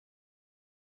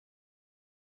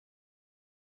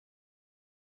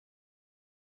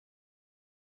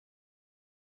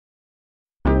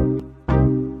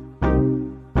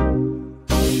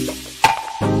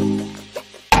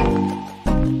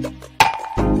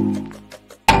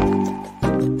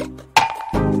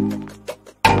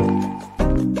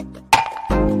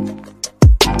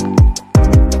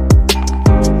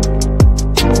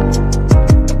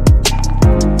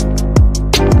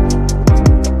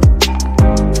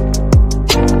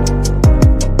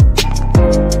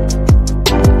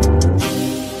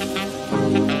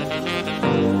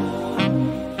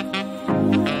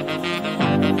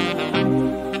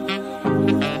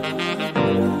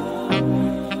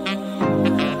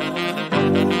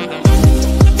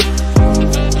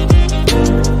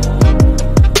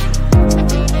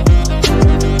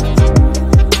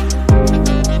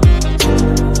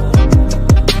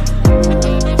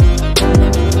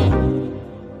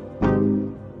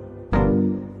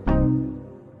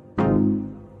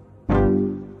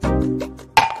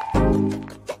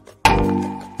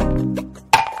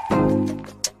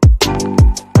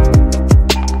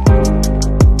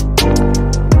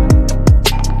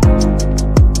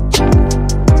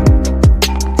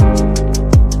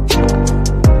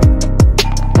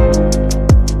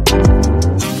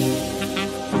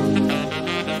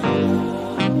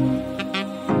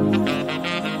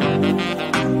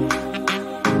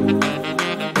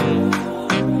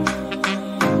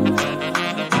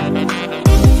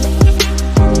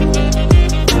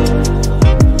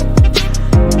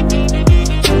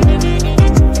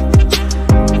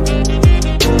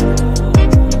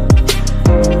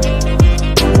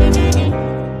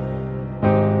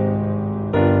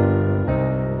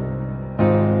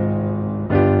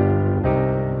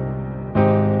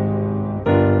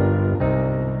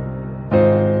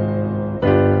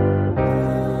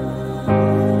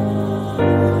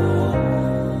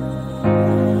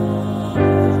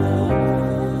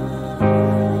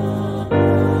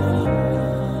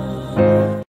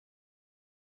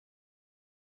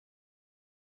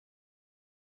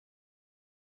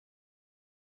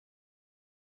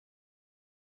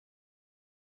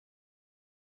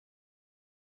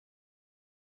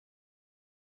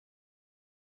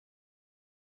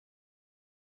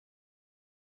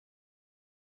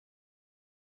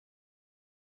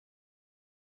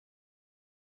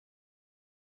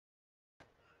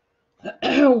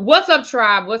What's up,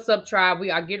 tribe? What's up, tribe?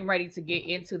 We are getting ready to get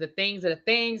into the things of the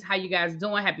things. How you guys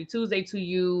doing? Happy Tuesday to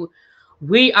you.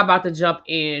 We are about to jump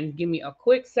in. Give me a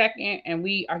quick second, and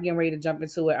we are getting ready to jump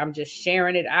into it. I'm just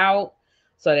sharing it out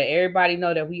so that everybody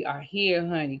know that we are here,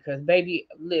 honey. Because baby,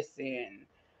 listen,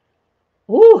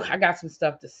 whoo, I got some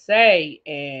stuff to say,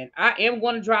 and I am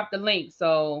going to drop the link.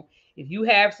 So if you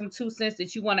have some 2 cents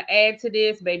that you want to add to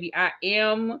this, baby, I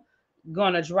am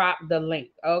gonna drop the link.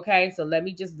 Okay, so let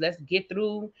me get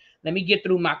through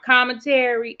my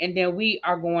commentary, and then we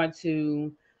are going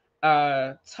to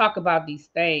talk about these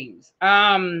things.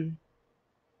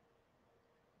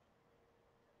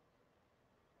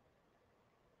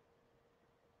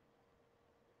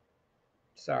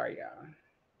 Sorry, y'all.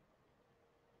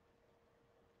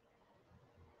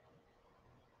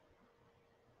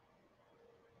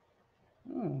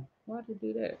 Oh, why did it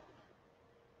do that?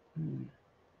 Hmm.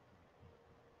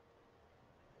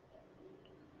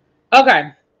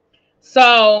 Okay,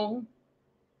 so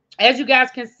as you guys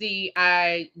can see,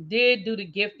 I did do the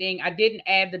gifting. I didn't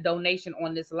add the donation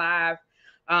on this live.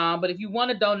 But if you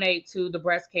want to donate to the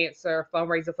breast cancer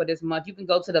fundraiser for this month, you can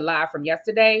go to the live from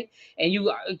yesterday, and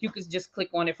you can just click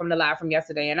on it from the live from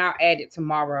yesterday, and I'll add it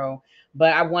tomorrow.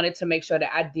 But I wanted to make sure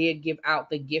that I did give out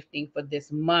the gifting for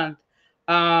this month.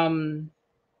 Um,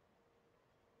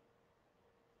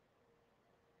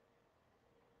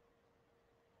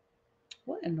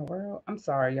 what in the world? I'm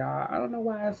sorry, y'all. I don't know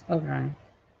why it's okay.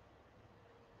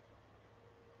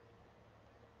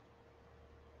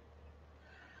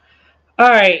 All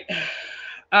right.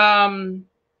 Um,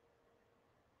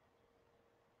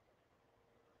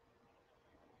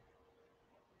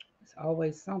 it's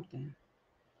always something.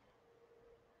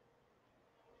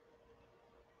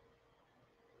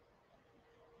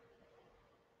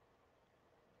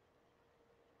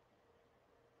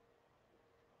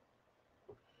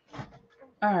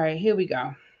 All right, here we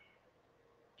go.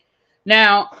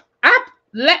 Now,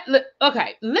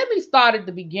 okay, let me start at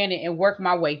the beginning and work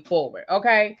my way forward.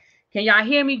 Okay. Can y'all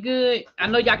hear me good? I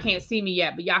know y'all can't see me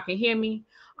yet, but y'all can hear me.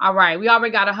 All right. We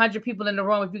already got 100 people in the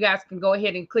room. If you guys can go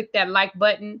ahead and click that like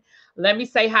button. Let me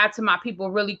say hi to my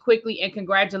people really quickly and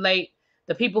congratulate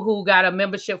the people who got a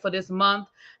membership for this month.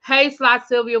 Hey, Sly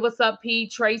Sylvia. What's up, P?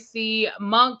 Tracy,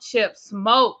 Monk Chip,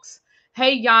 Smokes.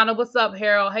 Hey, Yana. What's up,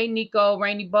 Harold? Hey, Nico,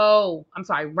 Rainy Bow. I'm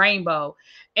sorry, Rainbow.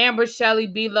 Amber Shelley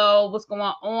Below, what's going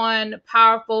on?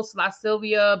 Powerful, Sly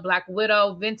Sylvia, Black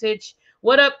Widow, Vintage.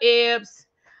 What up, Ibs?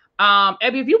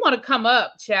 Abby, if you want to come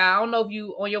up, child, I don't know if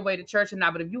you on your way to church or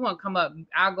not, but if you want to come up,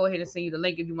 I'll go ahead and send you the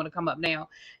link if you want to come up now.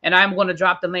 And I'm going to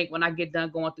drop the link when I get done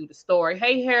going through the story.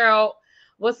 Hey, Harold.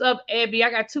 What's up, Abby?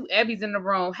 I got two Abby's in the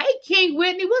room. Hey, King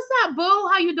Whitney. What's up, boo?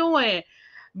 How you doing?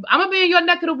 I'm gonna be in your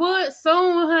neck of the woods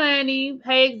soon, honey.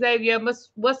 Hey, Xavier.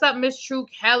 What's up, Miss True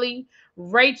Kelly?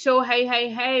 Rachel. Hey, hey,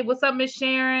 hey. What's up, Miss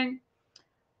Sharon?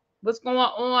 What's going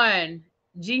on?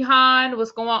 Jihan,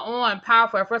 what's going on?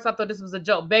 Powerful. At first, I thought this was a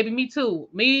joke. Baby, me too.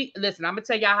 Listen, I'm gonna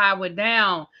tell y'all how I went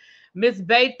down. Miss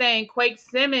Baythane, Quake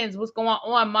Simmons, what's going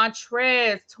on?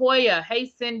 Montrez, Toya, hey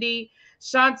Cindy,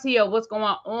 Shantia, what's going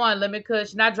on? Let me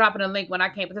Kush, not dropping a link when I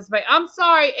can't participate. I'm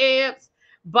sorry, Ebs.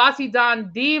 Bossy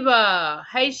Don Diva,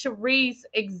 hey Sharice,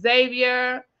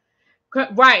 Xavier.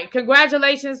 Right.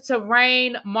 Congratulations to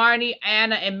Rain, Marnie,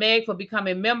 Anna, and Meg for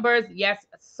becoming members. Yes,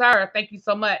 sir. Thank you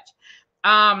so much.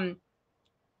 Um,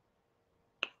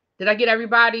 did I get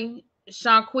everybody?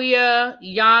 Shanquia,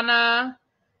 Yana,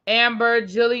 Amber,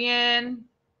 Jillian.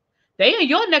 They in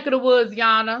your neck of the woods,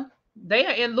 Yana. They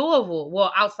are in Louisville.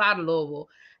 Well, outside of Louisville.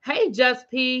 Hey,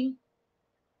 Just P.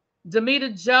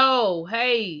 Demita Joe.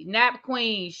 Hey, Nap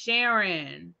Queen,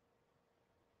 Sharon.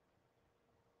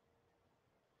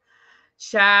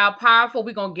 Child, powerful.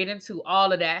 We're gonna get into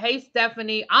all of that. Hey,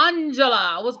 Stephanie,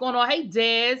 Angela, what's going on? Hey,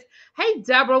 Des. Hey,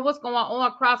 Deborah, what's going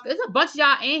on? Cross. There's a bunch of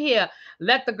y'all in here.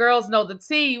 Let the girls know the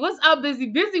tea. What's up, Busy?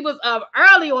 Busy was up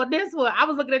early on this one. I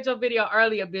was looking at your video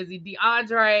earlier, Busy.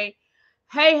 DeAndre.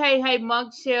 Hey, hey, hey,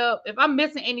 Monk Chip. If I'm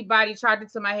missing anybody, charge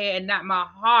it to my head and not my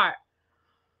heart.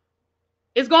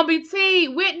 It's gonna be T.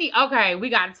 Whitney. Okay, we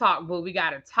gotta talk, boo. We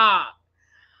gotta talk.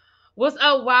 What's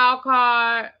up, wild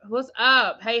card? What's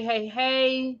up? Hey, hey,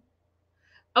 hey.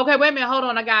 Okay, wait a minute. Hold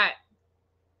on. I got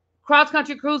Cross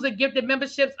Country Cruiser gifted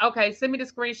memberships. Okay, send me the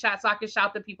screenshot so I can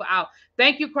shout the people out.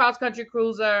 Thank you, Cross Country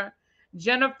Cruiser.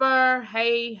 Jennifer,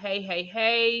 hey, hey, hey,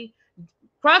 hey.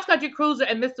 Cross Country Cruiser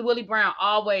and Mr. Willie Brown,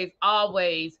 always,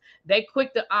 always. They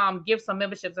quick to give some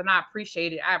memberships, and I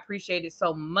appreciate it. I appreciate it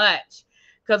so much.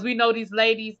 Because we know these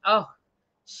ladies, oh,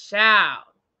 child.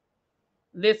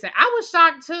 Listen, I was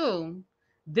shocked too.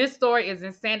 This story is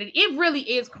insanity. It really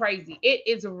is crazy. It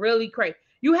is really crazy.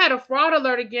 You had a fraud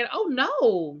alert again. Oh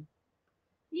no.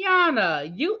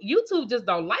 Yana, YouTube just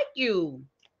don't like you.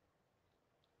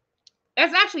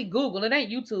 It's actually Google. It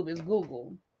ain't YouTube. It's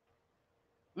Google.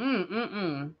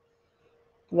 Mm.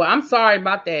 Well, I'm sorry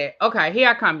about that. Okay, here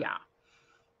I come, y'all.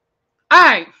 All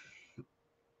right.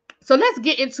 So let's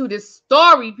get into this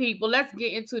story, people. Let's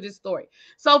get into this story.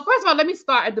 So first of all, let me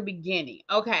start at the beginning.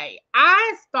 Okay,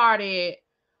 I started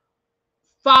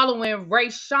following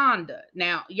Reashundra.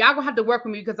 Now, y'all gonna have to work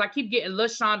with me because I keep getting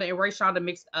Lashandra and Reashundra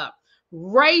mixed up.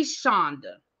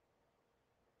 Reashundra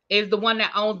is the one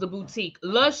that owns the boutique.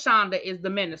 Lashandra is the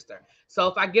minister. So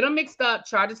if I get them mixed up,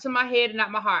 charge it to my head and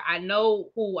not my heart. I know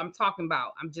who I'm talking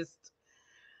about. I'm just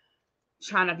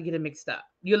trying not to get it mixed up.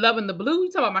 You're loving the blue?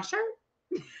 You talking about my shirt?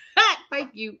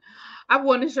 Thank you. I've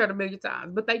worn this shirt a million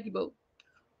times, but thank you, boo.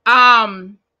 I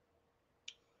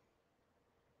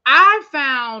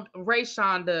found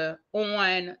Reashundra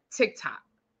on TikTok.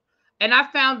 And I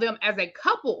found them as a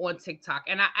couple on TikTok.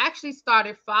 And I actually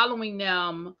started following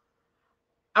them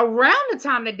around the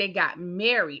time that they got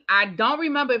married. I don't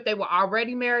remember if they were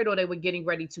already married or they were getting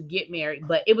ready to get married,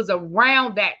 but it was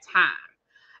around that time.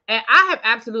 And I have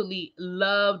absolutely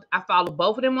loved, I follow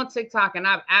both of them on TikTok, and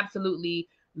I've absolutely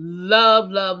love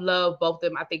both of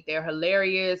them. I think they're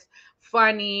hilarious,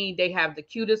 funny. They have the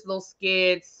cutest little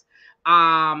skits.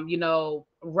 You know,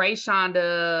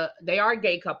 Reashundra, they are a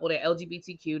gay couple. They're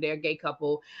LGBTQ. They're a gay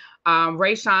couple.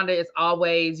 Reashundra is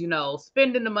always, you know,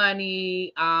 spending the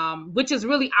money, which is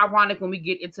really ironic when we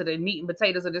get into the meat and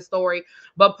potatoes of this story.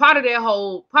 But part of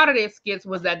their skits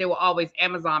was that there were always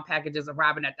Amazon packages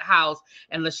arriving at the house,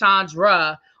 and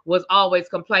Lashandra was always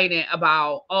complaining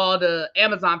about all the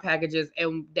Amazon packages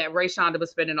and that Reashundra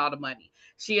was spending all the money.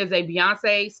 She is a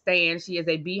Beyonce stan. She is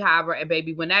a beehiver. And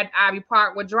baby, when that Ivy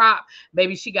Park would drop,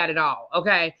 baby, she got it all.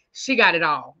 Okay. She got it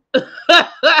all.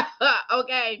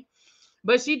 Okay.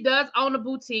 But she does own a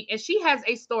boutique and she has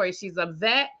a story. She's a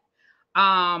vet.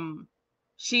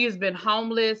 She has been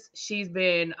homeless. She's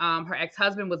been, her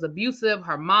ex-husband was abusive.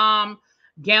 Her mom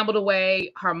gambled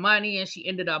away her money and she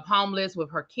ended up homeless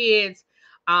with her kids.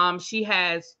 She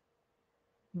has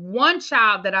one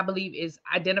child that I believe is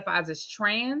identifies as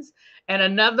trans and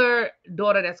another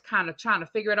daughter that's kind of trying to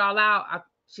figure it all out.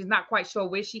 She's not quite sure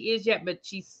where she is yet, but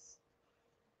she's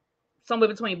somewhere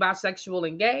between bisexual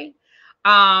and gay.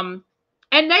 And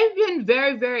they've been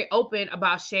very, very open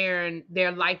about sharing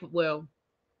their life. Well,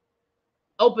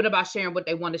 open about sharing what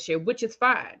they want to share, which is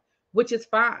fine. Which is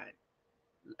fine.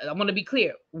 I want to be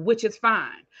clear, which is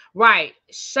fine. Right.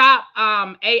 Shop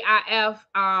AIF.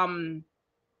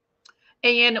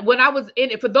 And when I was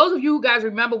in it, for those of you who guys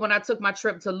remember when I took my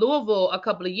trip to Louisville a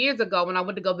couple of years ago, when I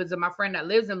went to go visit my friend that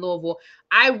lives in Louisville,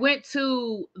 I went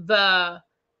to the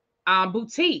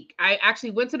boutique. I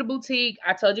actually went to the boutique.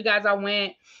 I told you guys I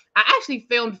went. I actually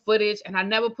filmed footage and I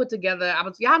never put together.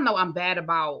 Y'all know I'm bad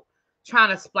about trying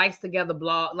to splice together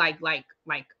blog like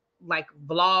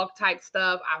vlog type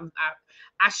stuff.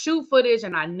 I shoot footage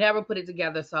and I never put it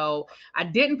together. So I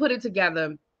didn't put it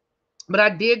together, but I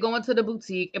did go into the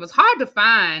boutique. It was hard to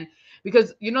find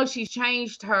because, you know, she's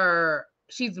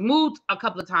moved a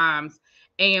couple of times.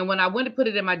 And when I went to put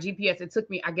it in my GPS, it took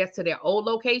me, I guess, to their old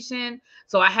location.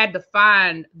 So I had to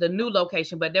find the new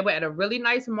location, but they were at a really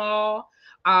nice mall.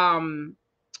 And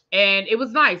it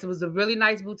was nice. It was a really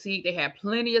nice boutique. They had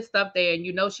plenty of stuff there. And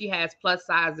you know, she has plus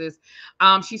sizes.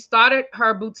 She started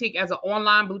her boutique as an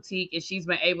online boutique and she's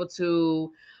been able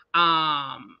to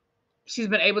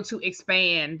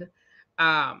expand.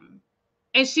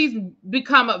 And she's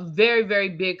become a very, very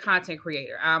big content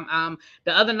creator.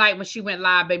 The other night when she went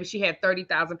live, baby, she had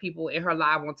 30,000 people in her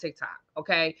live on TikTok.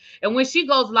 Okay. And when she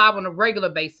goes live on a regular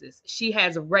basis, she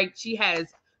has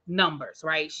numbers,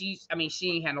 right? She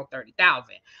ain't had no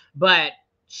 30,000, but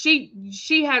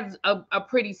she has a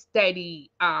pretty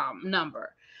steady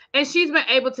number. And she's been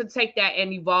able to take that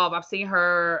and evolve. I've seen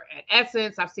her at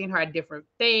Essence. I've seen her at different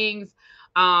things.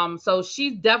 So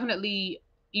she's definitely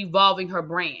evolving her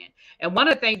brand. And one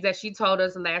of the things that she told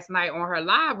us last night on her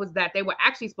live was that they were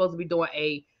actually supposed to be doing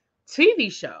a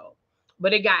TV show,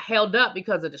 but it got held up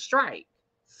because of the strike.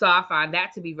 So I find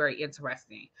that to be very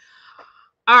interesting.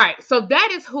 All right, so that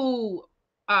is who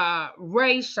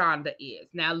Reashundra is.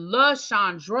 Now,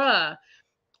 Lashandra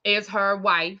is her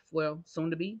wife, well, soon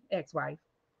to be ex-wife,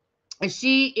 and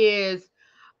she is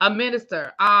a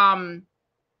minister.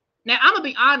 Now, I'm gonna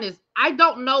be honest, I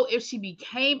don't know if she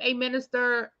became a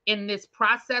minister in this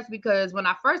process because when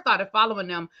I first started following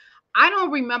them, I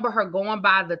don't remember her going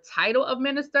by the title of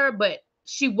minister, but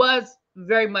she was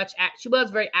very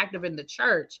active in the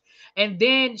church. And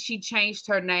then she changed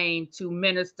her name to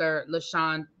Minister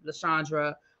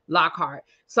Lashandra Lockheart.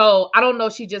 So I don't know,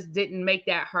 she just didn't make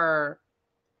that her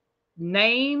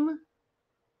name,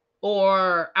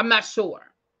 or I'm not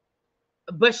sure,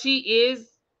 but she is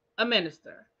a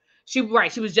minister. She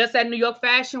was just at New York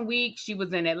Fashion Week. She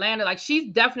was in Atlanta. Like, she's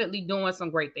definitely doing some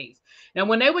great things. Now,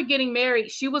 when they were getting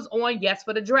married, she was on Yes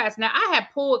for the Dress. Now, I had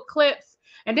pulled clips,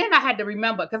 and then I had to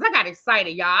remember, because I got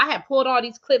excited, y'all. I had pulled all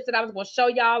these clips that I was going to show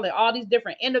y'all, and all these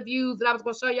different interviews that I was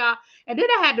going to show y'all. And then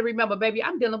I had to remember, baby,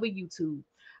 I'm dealing with YouTube.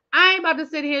 I ain't about to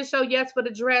sit here and show Yes for the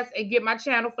Dress and get my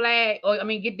channel flag, or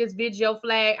get this video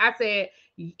flag. I said,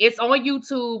 it's on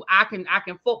YouTube. I can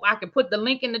put the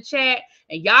link in the chat,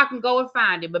 and y'all can go and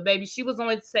find it. But baby, she was on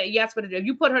to say Yes for the Dress. If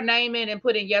you put her name in and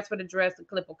put in Yes for the Dress, the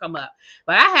clip will come up.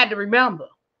 But I had to remember.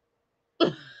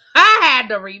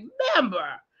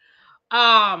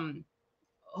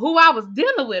 Who I was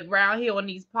dealing with around here on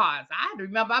these pods. I had to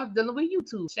remember I was dealing with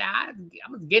YouTube. I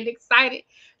was getting excited,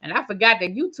 and I forgot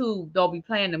that YouTube don't be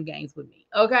playing them games with me.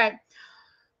 Okay.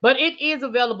 But it is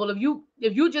available. If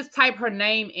you just type her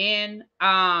name in,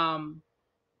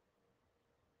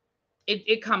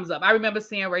 it comes up. I remember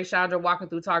seeing Lashandra walking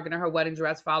through Target in her wedding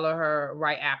dress, follow her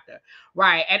right after.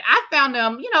 Right. And I found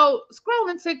them,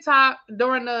 scrolling TikTok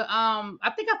during the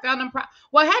I think I found them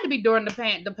it had to be during the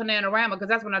Panorama, because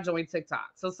that's when I joined TikTok.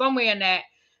 So somewhere in that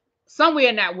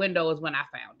window is when I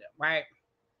found them, right?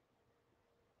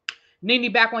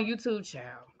 Nene back on YouTube,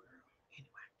 child.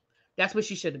 Anyway, that's what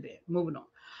she should have been. Moving on.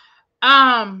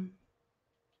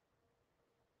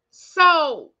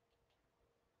 So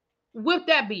with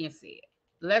that being said,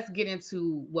 let's get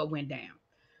into what went down.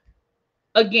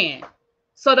 Again,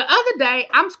 so the other day,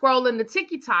 I'm scrolling the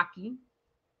TikTok,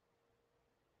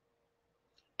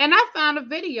 and I found a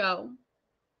video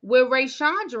with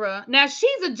Lashandra. Now,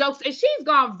 she's a joke, and she's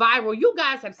gone viral. You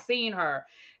guys have seen her.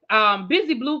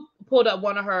 Busy Blue pulled up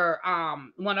one of her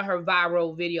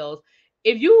viral videos.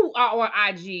 If you are on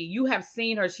IG, you have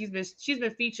seen her. She's been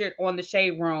featured on the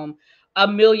Shade Room a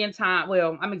million times.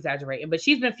 Well, I'm exaggerating, but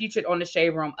she's been featured on the Shade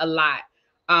Room a lot.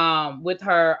 With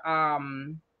her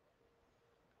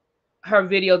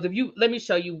videos. Let me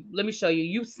show you.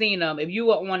 You've seen them. If you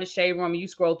are on the Shade Room and you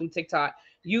scroll through TikTok,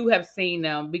 you have seen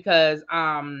them, because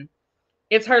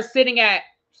it's her sitting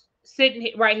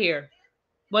right here.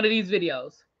 One of these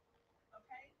videos.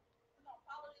 Okay. You're gonna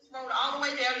follow this road all the way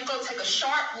down. You're gonna take a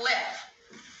sharp left.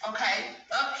 Okay.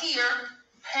 Up here,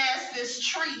 past this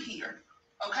tree here.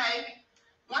 Okay.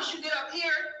 Once you get up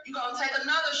here, you're gonna take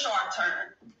another sharp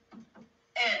turn.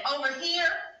 And over here,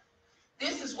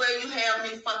 this is where you have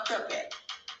me fucked up at.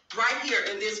 Right here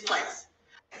in this place.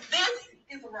 This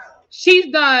is the road.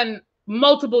 She's done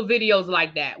multiple videos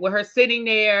like that, with her sitting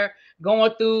there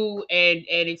going through and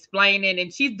explaining,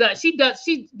 and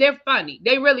they're funny.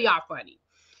 They really are funny.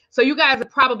 So you guys have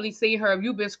probably seen her if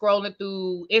you've been scrolling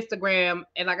through Instagram,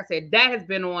 and like I said, that has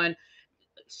been on.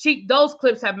 Those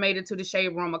clips have made it to the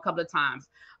Shade Room a couple of times.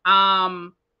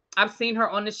 I've seen her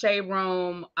on the Shade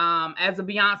Room as a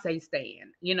Beyonce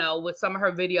stan, with some of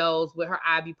her videos with her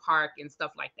Ivy Park and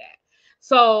stuff like that.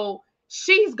 So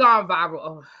she's gone viral.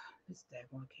 Oh, this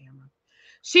daggone camera.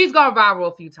 She's gone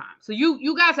viral a few times. So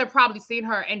you guys have probably seen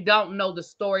her and don't know the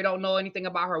story, don't know anything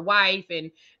about her wife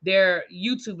and their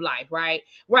YouTube life, right?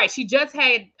 Right. She just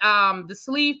had the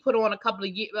sleeve put on a couple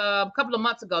of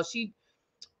months ago.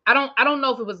 I don't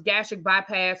know if it was gastric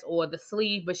bypass or the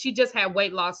sleeve, but she just had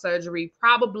weight loss surgery.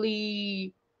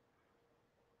 Probably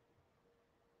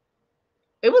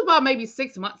it was about maybe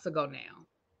 6 months ago now.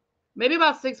 Maybe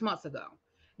about 6 months ago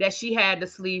that she had the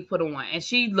sleeve put on, and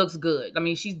she looks good. I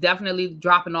mean, she's definitely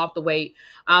dropping off the weight.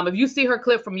 If you see her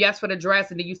clip from Yes for the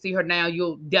Dress and then you see her now,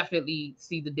 you'll definitely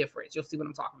see the difference. You'll see what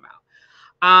I'm talking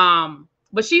about.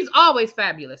 But she's always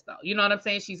fabulous, though. You know what I'm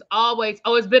saying? She's always,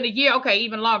 it's been a year. Okay,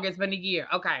 even longer. It's been a year.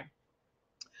 Okay.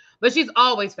 But she's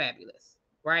always fabulous,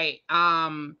 right?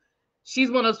 She's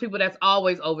one of those people that's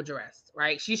always overdressed,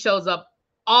 right? She shows up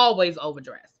always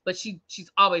overdressed, but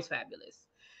she's always fabulous.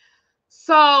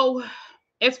 So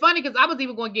it's funny because I was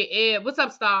even going to get Ed. What's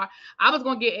up, Star? I was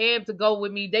going to get Ed to go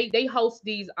with me. They host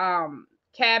these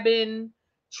cabin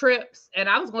trips, and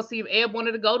I was going to see if Ed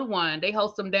wanted to go to one. They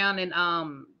host them down in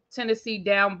Tennessee,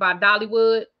 down by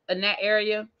Dollywood, in that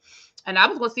area. And I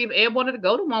was going to see if Ed wanted to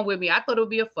go to one with me. I thought it would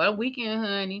be a fun weekend,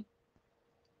 honey.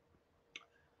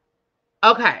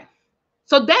 Okay.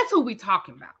 So that's who we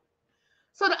talking about.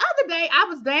 So the other day, I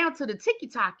was down to the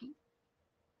TikTok.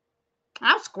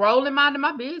 I'm scrolling, minding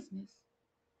my business.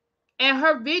 And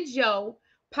her video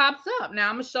pops up. Now,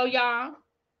 I'm going to show y'all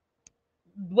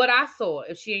what I saw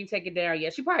if she ain't take it down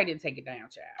yet. She probably didn't take it down,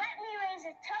 child. Let me raise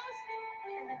a toast,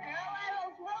 and the girl I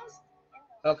don't roast.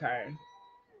 Okay.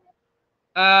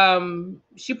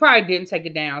 She probably didn't take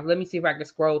it down. Let me see if I can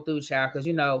scroll through, child, because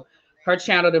her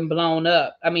channel done blown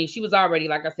up. I mean, she was already,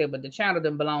 like I said, but the channel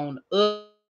done blown up.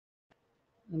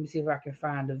 Let me see if I can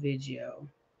find the video.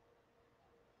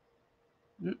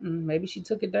 Maybe she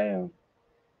took it down.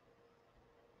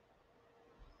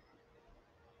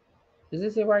 Is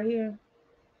this it right here?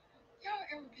 Y'all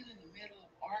ever been in the middle of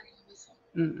arguing with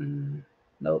someone?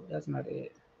 Nope, that's not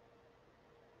it.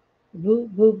 Boo,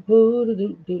 boo, boo,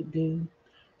 do, do, do.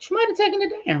 She might have taken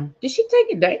it down. Did she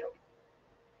take it down?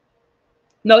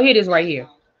 No, here it is right here.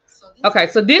 Okay,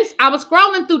 so this, I was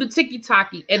scrolling through the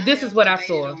TikTok, and this is what I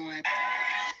saw.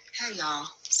 Hey, y'all.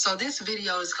 So this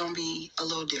video is going to be a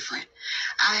little different.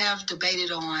 I have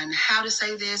debated on how to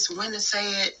say this, when to say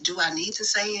it, do I need to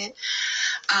say it?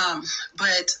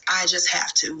 But I just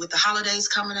have to. With the holidays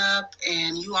coming up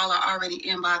and you all are already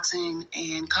inboxing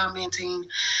and commenting,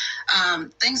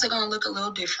 things are going to look a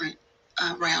little different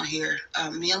around here.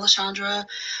 Me and Lashandra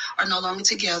are no longer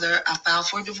together. I filed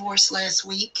for divorce last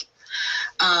week.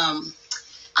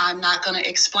 I'm not going to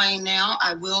explain now.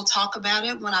 I will talk about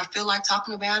it when I feel like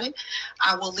talking about it.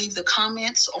 I will leave the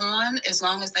comments on as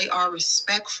long as they are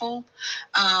respectful.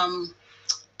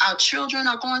 Our children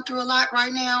are going through a lot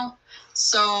right now.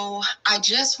 So I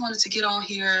just wanted to get on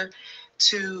here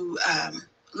to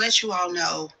let you all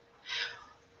know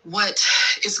what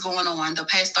is going on. The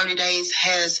past 30 days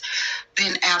has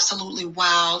been absolutely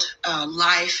wild.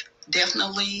 Life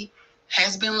definitely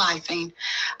has been lifing.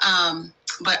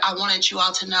 But I wanted you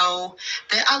all to know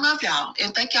that I love y'all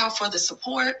and thank y'all for the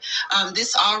support.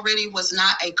 This already was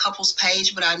not a couples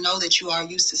page, but I know that you are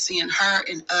used to seeing her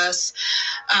and us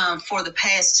for the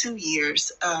past 2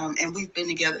 years, and we've been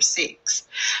together 6.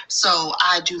 So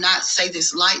I do not say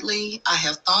this lightly. I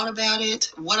have thought about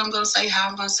it, what I'm going to say, how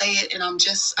I'm going to say it, and I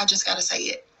just got to say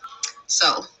it.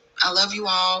 So I love you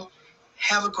all.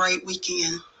 Have a great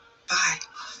weekend. Bye.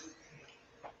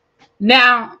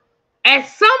 Now,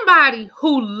 as somebody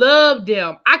who loved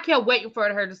them, I kept waiting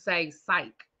for her to say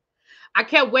psych. I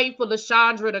kept waiting for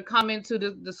Lashandra to come into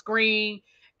the screen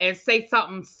and say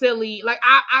something silly. Like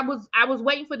I was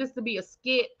waiting for this to be a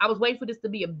skit. I was waiting for this to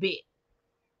be a bit.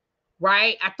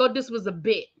 Right? I thought this was a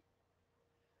bit.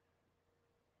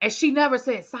 And she never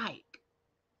said psych.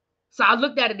 So I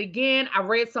looked at it again. I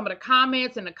read some of the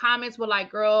comments, and the comments were like,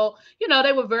 girl, you know,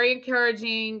 they were very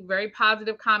encouraging, very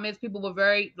positive comments. People were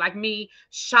very, like me,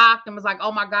 shocked and was like,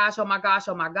 oh my gosh, oh my gosh,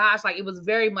 oh my gosh. Like, it was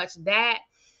very much that.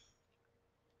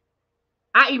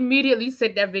 I immediately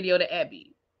sent that video to Ebby.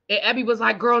 And Ebby was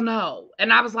like, girl, no.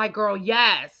 And I was like, girl,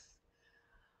 yes.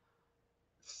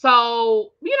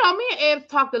 So, you know, me and Eb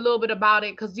talked a little bit about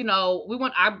it because, you know,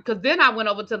 because then I went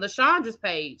over to Lashandra's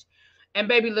page. And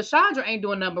baby, Lashandra ain't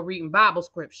doing nothing but reading Bible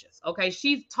scriptures. Okay.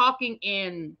 She's talking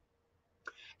in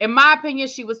my opinion,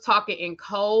 she was talking in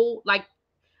code. Like,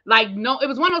 no, it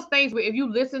was one of those things where if you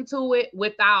listen to it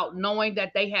without knowing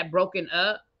that they had broken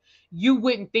up, you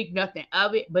wouldn't think nothing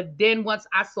of it. But then once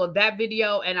I saw that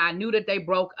video and I knew that they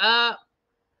broke up,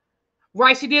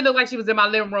 right? She did look like she was in my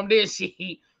living room, didn't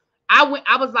she? I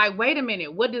was like, wait a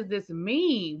minute, what does this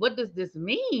mean? What does this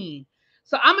mean?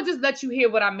 So I'm gonna just let you hear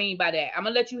what I mean by that. I'm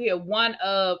gonna let you hear one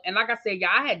of, and like I said, y'all,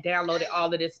 I had downloaded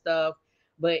all of this stuff,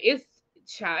 but it's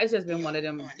just been one of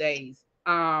them days.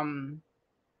 James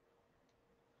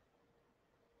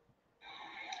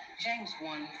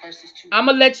 1 verses 2. I'm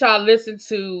gonna let y'all listen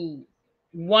to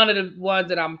one of the ones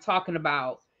that I'm talking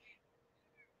about.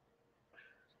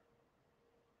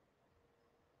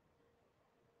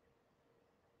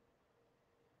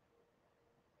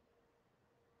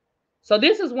 So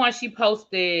this is one she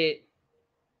posted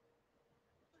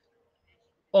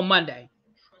on Monday.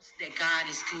 Trust that God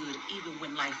is good even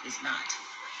when life is not.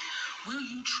 Will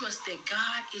you trust that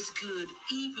God is good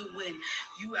even when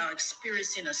you are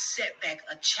experiencing a setback,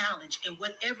 a challenge, in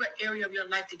whatever area of your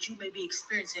life that you may be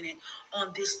experiencing it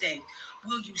on this day?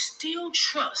 Will you still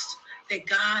trust that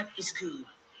God is good?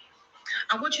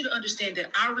 I want you to understand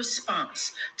that our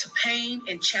response to pain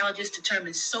and challenges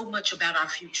determines so much about our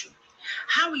future.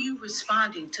 How are you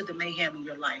responding to the mayhem in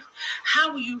your life? How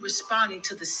are you responding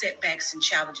to the setbacks and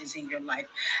challenges in your life?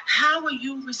 How are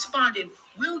you responding?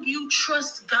 Will you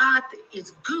trust God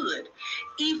is good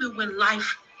even when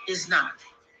life is not?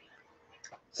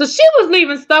 So she was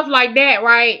leaving stuff like that,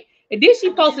 right? And then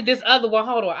she posted this other one.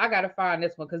 Hold on, I gotta find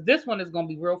this one because this one is gonna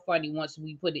be real funny once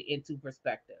we put it into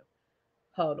perspective.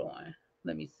 Hold on,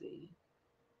 let me see.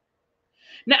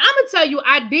 Now I'm gonna tell you,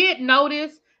 I did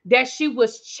notice that she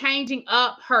was changing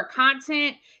up her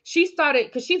content. She started,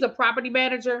 because she's a property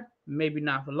manager, maybe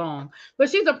not for long,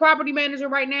 but she's a property manager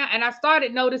right now. And I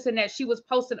started noticing that she was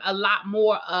posting a lot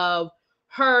more of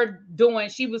her doing,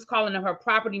 she was calling it her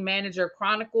property manager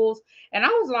chronicles. And I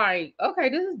was like, okay,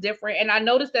 this is different. And I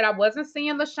noticed that I wasn't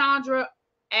seeing Reashundra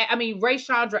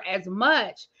as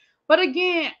much. But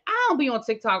again, I don't be on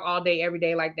TikTok all day, every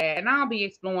day like that. And I don't be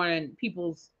exploring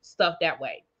people's stuff that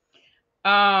way.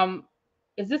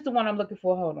 Is this the one I'm looking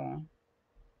for? Hold on.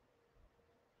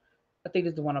 I think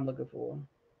this is the one I'm looking for.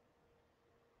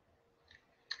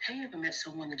 Have you ever met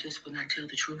someone that just would not tell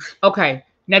the truth? Okay.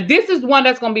 Now, this is one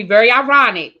that's going to be very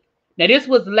ironic. Now, this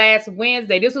was last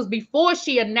Wednesday. This was before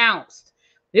she announced.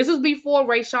 This was before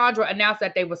Lashandra announced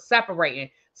that they were separating.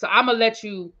 So I'm going to let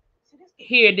you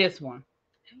hear this one.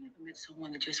 Have you ever met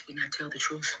someone that just would not tell the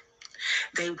truth?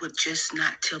 They would just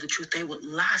not tell the truth. They would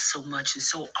lie so much and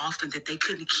so often that they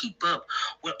couldn't keep up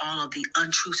with all of the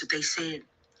untruths that they said.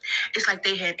 It's like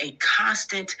they had a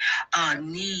constant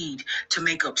need to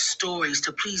make up stories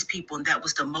to please people, and that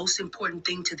was the most important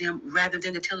thing to them rather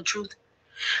than to tell the truth.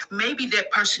 Maybe that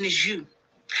person is you.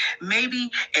 Maybe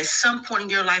at some point in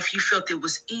your life you felt it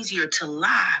was easier to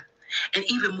lie and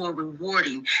even more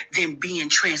rewarding than being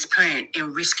transparent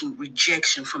and risking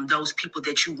rejection from those people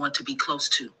that you want to be close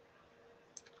to.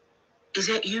 Is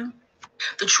that you?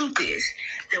 The truth is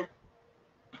that...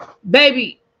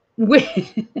 Baby,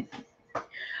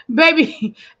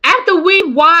 baby, after we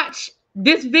watch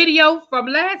this video from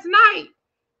last night,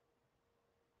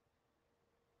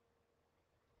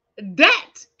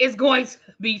 that is going to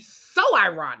be so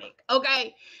ironic.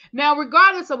 Okay. Now,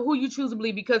 regardless of who you choose to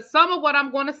believe, because some of what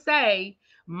I'm going to say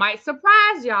might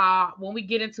surprise y'all when we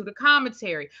get into the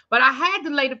commentary, but I had to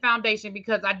lay the foundation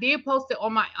because I did post it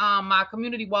on my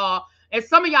community wall, and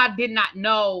some of y'all did not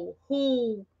know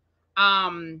who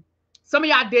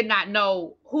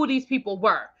these people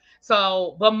were.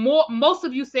 So, but most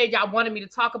of you said y'all wanted me to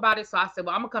talk about it. So I said,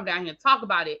 well, I'm gonna come down here and talk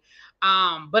about it.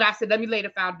 But I said, let me lay the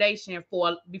foundation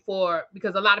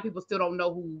because a lot of people still don't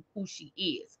know who she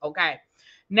is. Okay.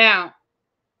 Now,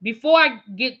 before I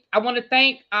want to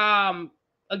thank,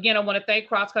 again, I want to thank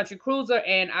Cross Country Cruiser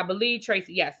and I believe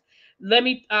Tracy. Yes. Let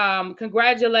me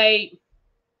congratulate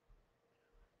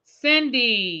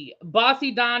Cindy,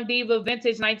 Bossy Don Diva,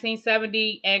 Vintage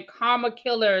 1970, and Karma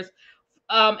Killers,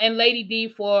 and Lady D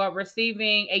for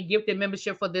receiving a gifted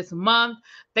membership for this month.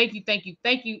 Thank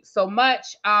you so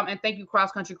much. And thank you,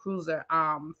 Cross Country Cruiser,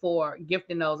 for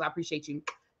gifting those. I appreciate you.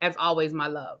 As always, my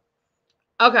love.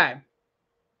 Okay.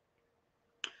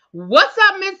 What's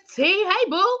up, Miss T? Hey,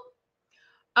 boo.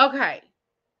 Okay.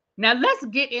 Now let's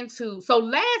get into, so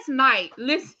last night,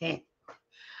 listen,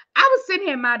 I was sitting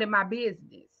here minding my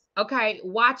business. Okay.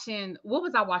 What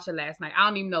was I watching last night? I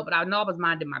don't even know, but I know I was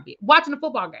minding my business. Watching a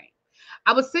football game.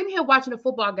 I was sitting here watching a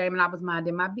football game and I was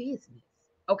minding my business.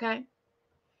 Okay.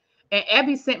 And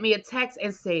Abby sent me a text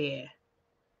and said,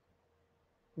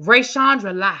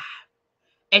 Lashandra live.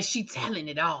 And she telling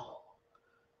it all.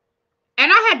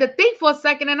 And I had to think for a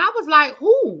second and I was like,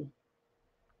 who?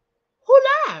 Who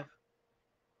live?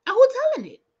 And who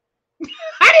telling it?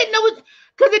 I didn't know it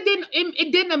because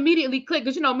it didn't immediately click.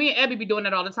 Because me and Abby be doing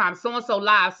that all the time. So-and-so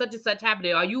live, such and such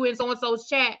happening. Are you in so-and-so's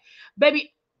chat?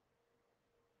 Baby,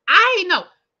 I ain't know.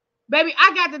 Baby,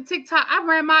 I got the TikTok. I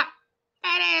ran my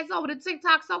fat ass over the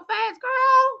TikTok so fast,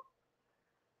 girl.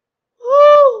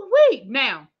 Woo-wee.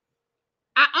 Now,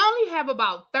 I only have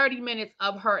about 30 minutes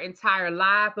of her entire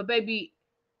live, but baby,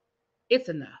 it's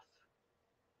enough.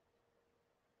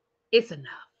 It's enough.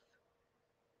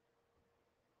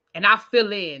 And I'll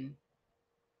fill in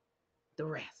the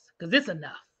rest because it's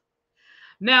enough.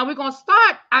 Now, we're going to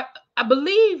start. I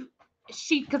believe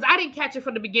because I didn't catch it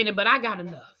from the beginning, but I got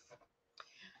enough.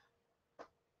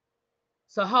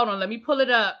 So hold on, let me pull it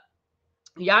up.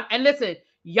 Y'all, and listen,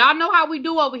 y'all know how we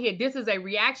do over here. This is a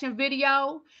reaction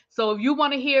video. So if you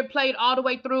want to hear it played all the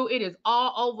way through, it is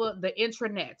all over the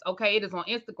intranets. Okay, it is on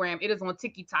Instagram, it is on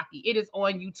TikTok, it is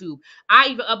on YouTube. I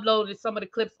even uploaded some of the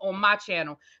clips on my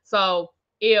channel. So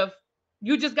if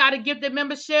you just got a gifted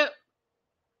membership,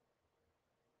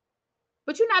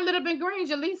 but you're not lit up in green,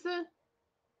 Jaleesa,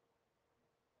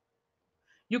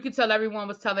 you could tell everyone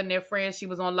was telling their friends she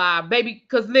was on live. Baby,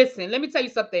 because listen, let me tell you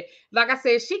something. Like I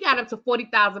said, she got up to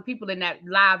 40,000 people in that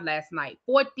live last night.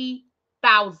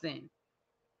 40,000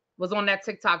 was on that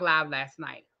TikTok live last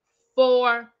night.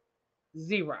 40.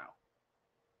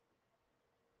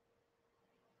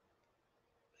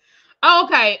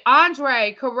 Okay,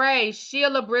 Andre, Corray,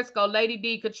 Sheila Briscoe, Lady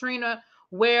D, Katrina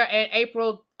Ware, and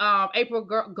April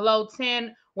Glow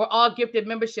 10 were all gifted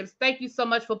memberships. Thank you so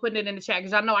much for putting it in the chat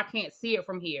because I know I can't see it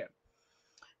from here.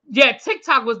 Yeah,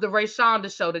 TikTok was the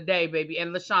Lashandra show today, baby,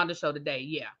 and Lashandra show today.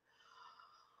 Yeah.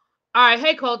 All right,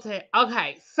 hey Colton.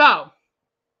 Okay, so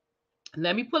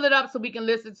Let me pull it up so we can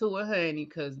listen to it, honey.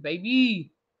 Cause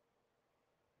baby,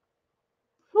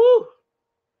 whew,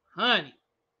 honey.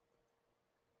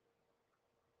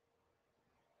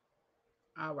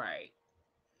 All right.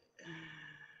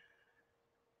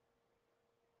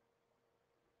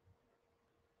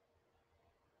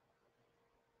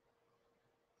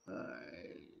 All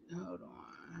right. Hold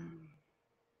on.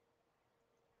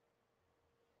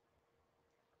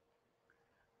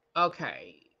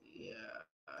 Okay. Yeah.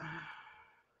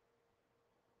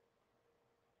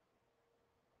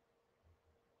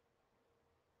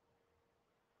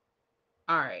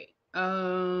 All right.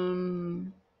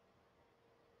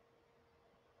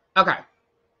 Okay.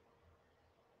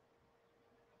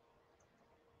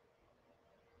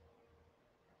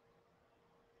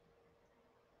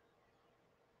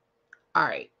 All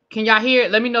right. Can y'all hear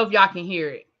it? Let me know if y'all can hear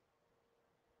it.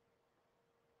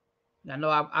 I know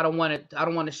I don't want it. I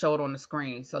don't want to show it on the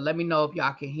screen. So let me know if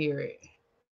y'all can hear it.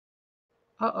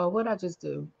 Uh-oh, what'd I just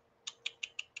do?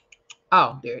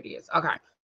 Oh, there it is. Okay.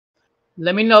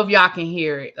 Let me know if y'all can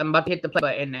hear it. I'm about to hit the play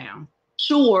button now.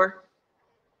 Sure,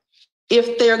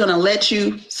 if they're going to let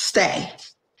you stay.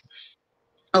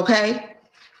 Okay?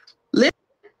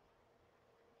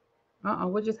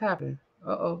 What just happened?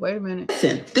 Wait a minute.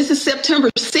 Listen, this is September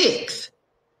 6th.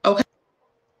 Okay?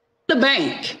 The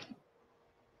bank.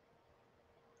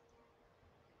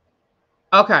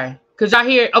 Okay. Cause y'all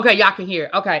hear it? Okay, y'all can hear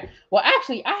it. Okay. Well,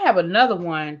 actually, I have another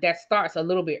one that starts a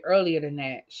little bit earlier than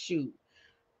that. Shoot.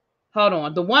 Hold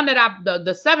on. The one that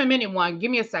the 7-minute one,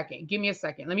 give me a second. Give me a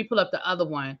second. Let me pull up the other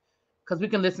one because we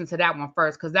can listen to that one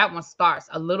first. Because that one starts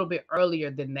a little bit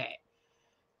earlier than that.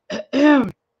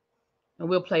 And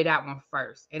we'll play that one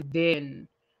first. And then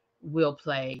we'll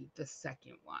play the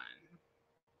second one.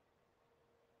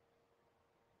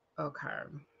 Okay.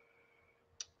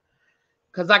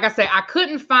 Because like I said, I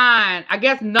couldn't find, I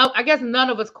guess none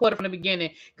of us caught it from the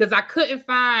beginning. Because I couldn't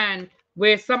find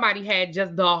where somebody had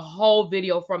just the whole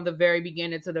video from the very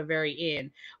beginning to the very end.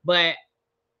 But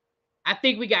I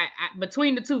think we got,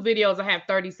 between the two videos, I have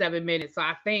 37 minutes. So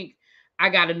I think I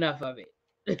got enough of it.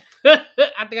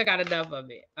 I think I got enough of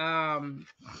it.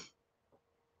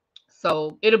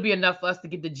 So it'll be enough for us to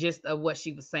get the gist of what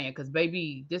she was saying. Because,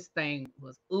 baby, this thing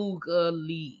was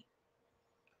oogly.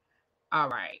 All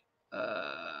right.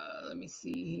 Let me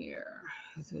see here.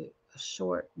 Is it a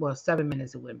short? Well, 7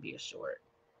 minutes, it wouldn't be a short.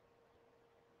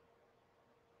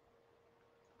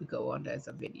 We go on as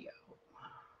a video.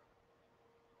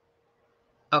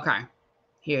 Okay.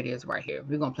 Here it is right here.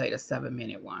 We're going to play the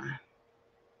 7-minute one.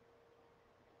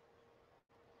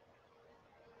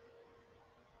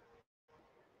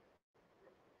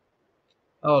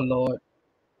 Oh, Lord.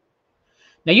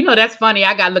 Now, you know that's funny.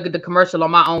 I got to look at the commercial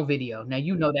on my own video. Now,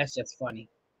 you know that's just funny.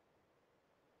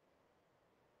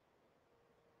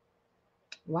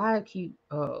 Why I keep...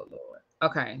 Oh, Lord.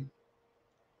 Okay.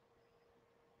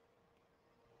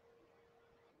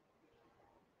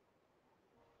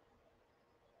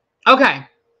 Okay.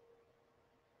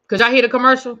 Could y'all hear the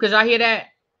commercial? Could y'all hear that?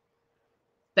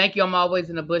 Thank you. I'm always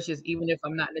in the bushes, even if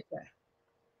I'm not in the chat.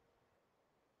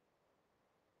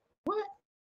 What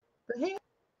the hell?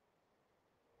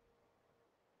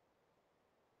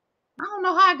 I don't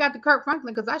know how I got to Kirk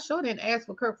Franklin because I sure didn't ask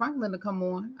for Kirk Franklin to come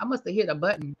on. I must have hit a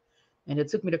button and it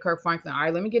took me to Kirk Franklin. All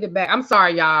right, let me get it back. I'm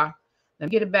sorry, y'all. Let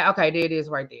me get it back. Okay, there it is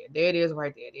right there. There it is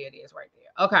right there. There it is right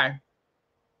there. Okay.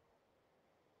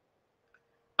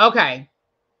 Okay.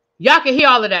 Y'all can hear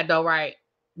all of that though, right?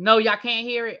 No, y'all can't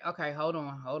hear it? Okay, hold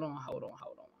on.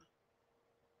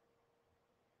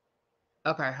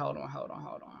 Okay, hold on.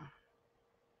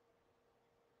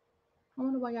 I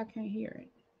wonder why y'all can't hear it.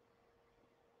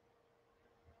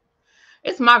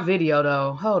 It's my video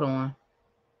though. Hold on.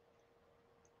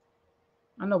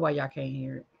 I know why y'all can't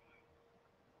hear it.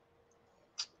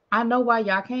 I know why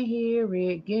y'all can't hear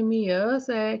it. Give me a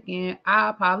second. I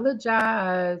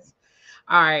apologize.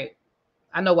 All right.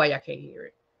 I know why y'all can't hear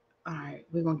it. All right.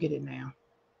 We're going to get it now.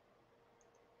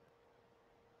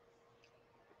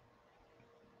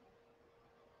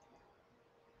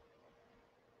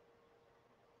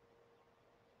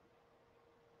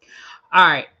 All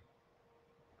right.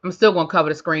 I'm still going to cover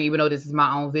the screen. Even though this is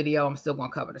my own video, I'm still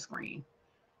going to cover the screen.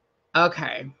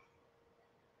 Okay.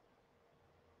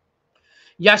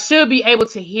 Y'all should be able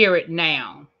to hear it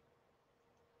now.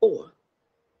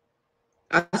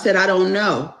 I said, I don't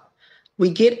know. We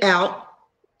get out,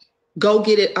 go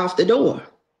get it off the door.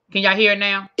 Can y'all hear it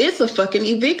now? It's a fucking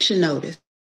eviction notice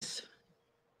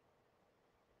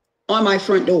on my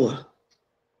front door.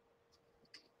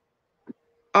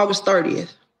 August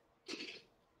 30th.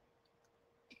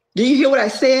 Do you hear what I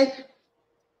said?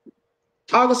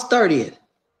 August 30th.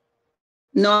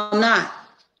 No, I'm not.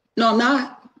 No, I'm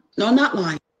not. No, I'm not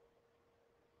lying.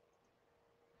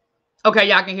 Okay,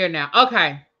 y'all can hear now.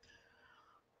 Okay.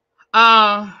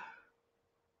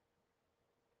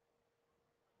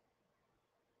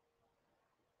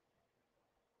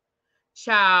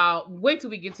 Child, wait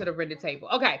till we get to the rented table.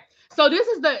 Okay, so this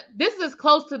is as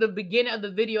close to the beginning of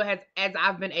the video as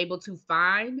I've been able to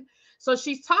find. So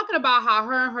she's talking about how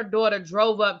her and her daughter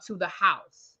drove up to the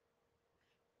house,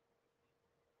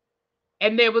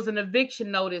 and there was an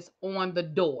eviction notice on the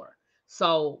door.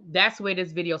 So that's where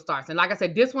this video starts. And like I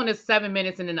said, this one is 7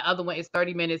 minutes, and then the other one is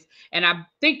 30 minutes. And I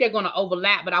think they're going to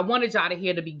overlap, but I wanted y'all to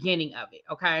hear the beginning of it.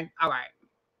 Okay, all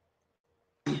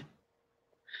right.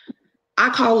 I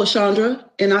call Lashandra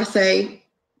and I say,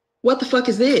 what the fuck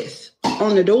is this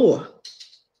on the door?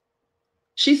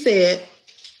 She said,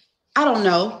 I don't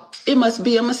know. It must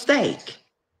be a mistake.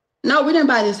 No, we didn't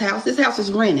buy this house. This house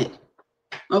is rented.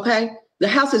 Okay? The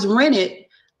house is rented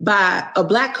by a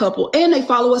Black couple and they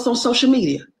follow us on social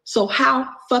media. So how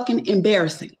fucking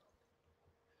embarrassing.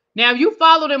 Now, if you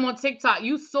follow them on TikTok,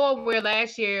 you saw where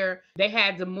last year they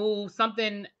had to move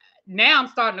something. Now I'm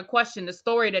starting to question the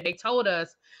story that they told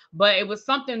us, but it was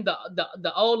something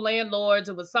the old landlords,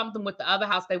 it was something with the other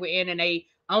house they were in, and they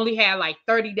only had like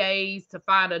 30 days to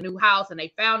find a new house, and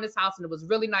they found this house and it was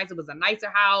really nice. It was a nicer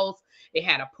house. It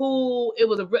had a pool.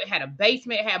 It had a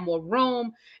basement. It had more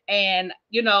room. And,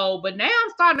 you know, but now I'm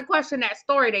starting to question that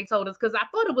story they told us, because I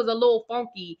thought it was a little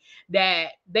funky that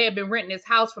they had been renting this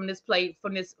house from this place,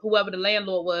 from this, whoever the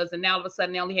landlord was, and now all of a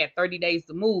sudden they only had 30 days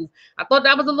to move. I thought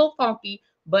that was a little funky,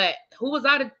 but who was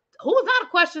I to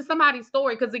question somebody's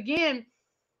story? Because again,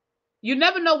 you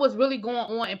never know what's really going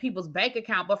on in people's bank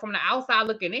account. But from the outside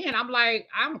looking in, I'm like,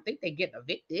 I don't think they get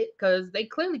evicted, because they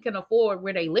clearly can afford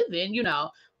where they live in, you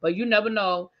know. But you never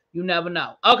know. You never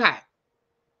know. Okay.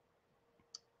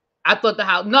 I thought the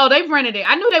house. No, they rented it.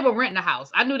 I knew they were renting a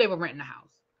house.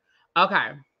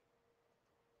 Okay.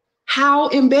 How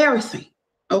embarrassing.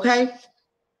 Okay.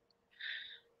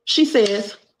 She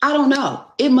says, I don't know.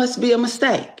 It must be a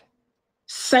mistake.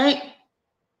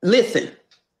 Listen,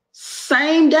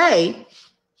 same day,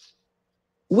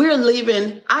 we're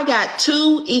leaving. I got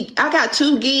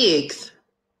two gigs.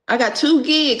 I got 2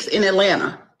 gigs in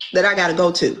Atlanta that I got to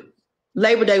go to.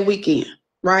 Labor Day weekend,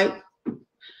 right?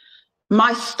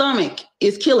 My stomach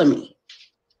is killing me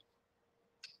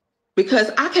because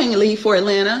I can't leave for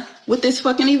Atlanta with this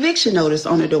fucking eviction notice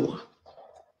on the door.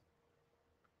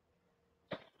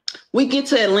 We get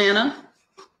to Atlanta.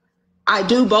 I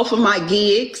do both of my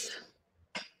gigs.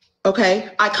 Okay.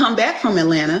 I come back from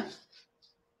Atlanta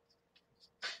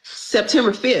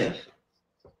September 5th.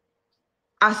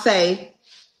 I say,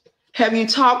 have you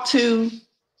talked to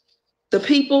the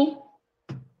people?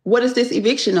 What is this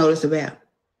eviction notice about?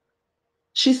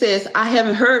 She says, I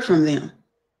haven't heard from them.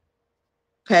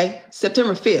 Okay.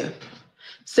 September 5th.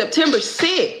 September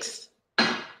 6th,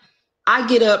 I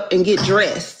get up and get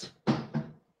dressed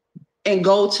and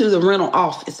go to the rental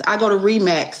office. I go to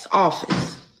Remax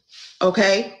office.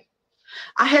 Okay.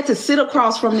 I had to sit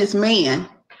across from this man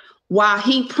while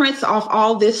he prints off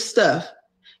all this stuff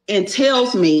and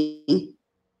tells me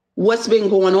what's been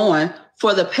going on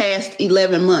for the past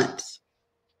 11 months.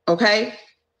 Okay.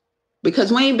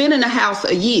 Because we ain't been in the house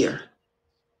a year.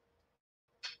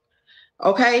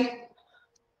 Okay.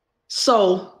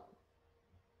 So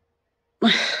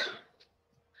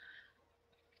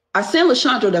I sent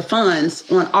Lashandra the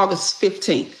funds on August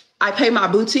 15th. I pay my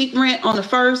boutique rent on the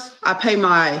 1st. I pay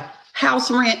my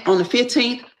house rent on the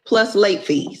 15th, plus late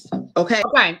fees. Okay.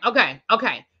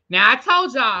 Okay. Now I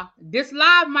told y'all this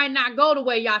live might not go the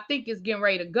way y'all think it's getting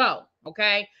ready to go.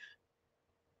 Okay.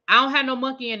 I don't have no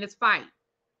monkey in this fight,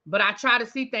 but I try to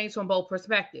see things from both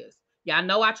perspectives. Y'all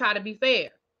know I try to be fair.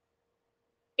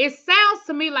 It sounds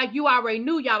to me like you already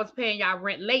knew y'all was paying y'all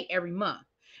rent late every month.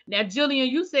 Now, Jillian,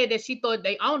 you said that she thought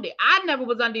they owned it. I never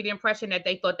was under the impression that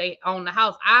they thought they owned the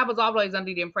house. I was always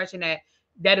under the impression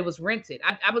that it was rented.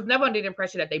 I was never under the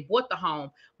impression that they bought the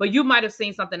home, but you might have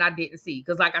seen something I didn't see.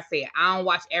 Because like I said,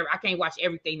 I can't watch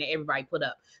everything that everybody put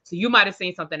up. So you might have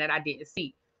seen something that I didn't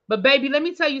see. But baby, let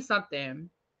me tell you something.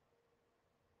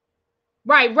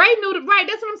 Right, that's what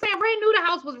I'm saying. Ray knew the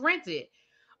house was rented.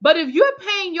 But if you're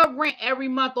paying your rent every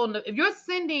month if you're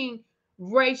sending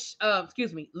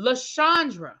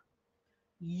Lashandra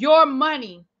your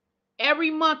money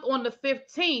every month on the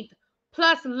 15th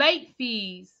plus late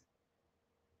fees,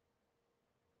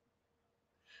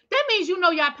 that means you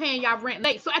know y'all paying y'all rent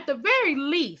late. So at the very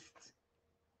least,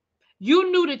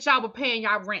 you knew that y'all were paying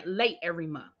y'all rent late every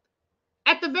month.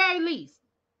 At the very least.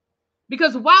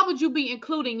 Because why would you be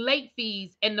including late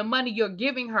fees in the money you're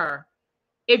giving her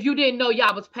if you didn't know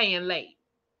y'all was paying late?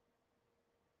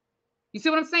 You see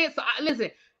what I'm saying? So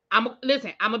listen, I'm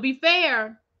gonna be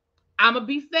fair. I'm gonna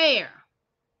be fair.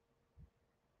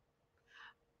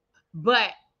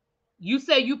 But you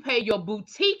say you pay your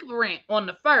boutique rent on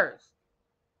the 1st,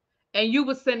 and you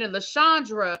were sending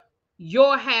Lashandra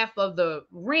your half of the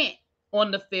rent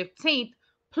on the 15th,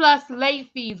 plus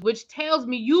late fees, which tells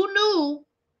me you knew,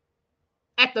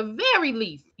 at the very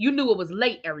least, you knew it was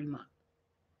late every month.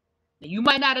 Now, you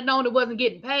might not have known it wasn't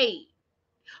getting paid,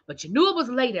 but you knew it was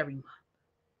late every month.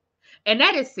 And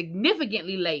that is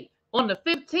significantly late. On the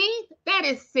 15th, that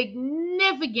is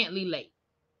significantly late.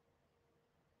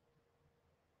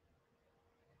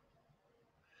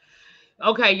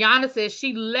 Okay, Yana says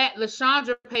she let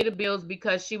Lashandra pay the bills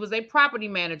because she was a property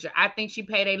manager. I think she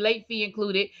paid a late fee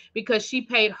included because she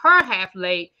paid her half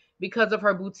late because of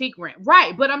her boutique rent.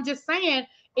 Right, but I'm just saying,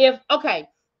 if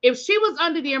she was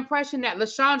under the impression that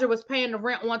Lashandra was paying the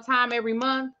rent on time every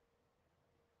month,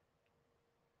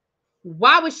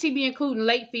 why would she be including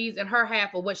late fees in her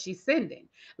half of what she's sending?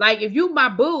 Like, if you my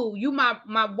boo, you my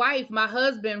wife, my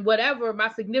husband, whatever, my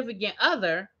significant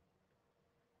other,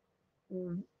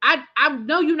 I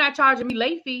know you're not charging me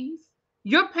late fees.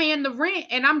 You're paying the rent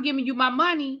and I'm giving you my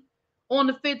money on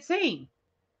the 15th.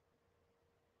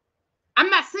 I'm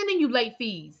not sending you late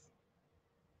fees.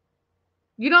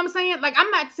 You know what I'm saying? Like,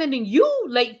 I'm not sending you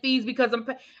late fees because I'm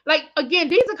like, again,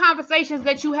 these are conversations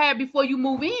that you had before you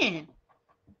move in.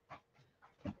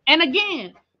 And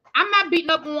again, I'm not beating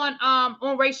up on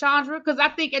Reashundra, because I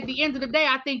think at the end of the day,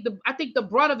 I think the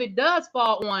brunt of it does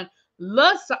fall on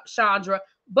Lashandra,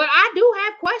 but I do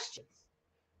have questions.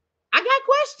 I got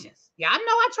questions. Yeah, I know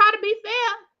I try to be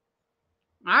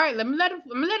fair. All right, let me let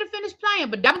it finish playing.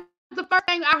 But that was the first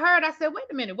thing I heard. I said, wait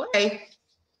a minute, what? Okay.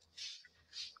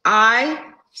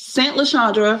 I sent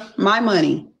Lashandra my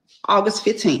money August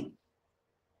 15th.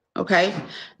 Okay.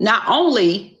 Not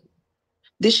only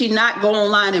did she not go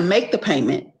online and make the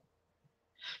payment,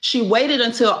 she waited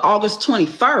until August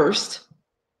 21st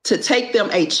to take them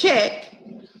a check.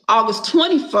 August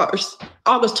 21st,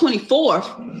 August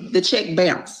 24th, the check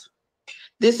bounced.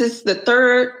 This is the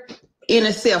third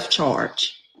NSF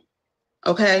charge.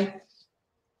 Okay.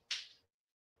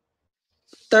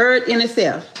 Third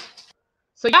NSF.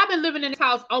 So y'all been living in this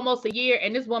house almost a year,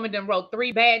 and this woman done wrote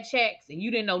 3 bad checks, and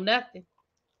you didn't know nothing.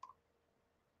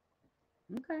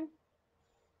 Okay.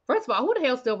 First of all, who the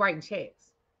hell's still writing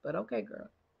checks? But okay, girl.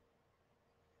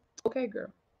 Okay,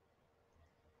 girl.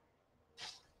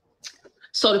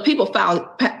 So the people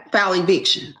file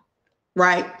eviction,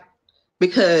 right?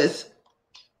 Because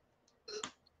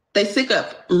they sick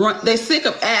of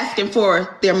asking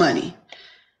for their money.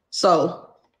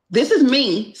 So this is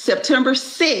me, September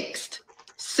 6th,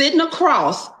 sitting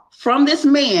across from this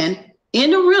man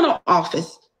in the rental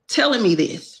office telling me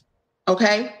this,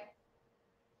 okay?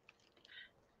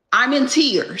 I'm in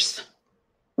tears.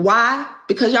 Why?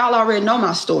 Because y'all already know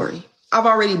my story. I've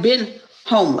already been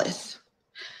homeless.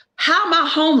 How am I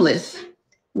homeless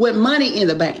with money in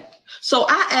the bank? So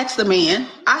I asked the man,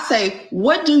 I say,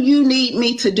 what do you need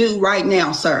me to do right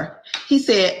now, sir? He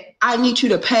said, I need you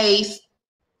to pay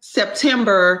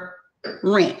September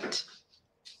rent.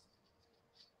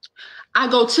 I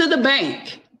go to the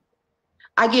bank.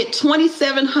 I get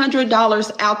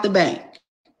 $2,700 out the bank.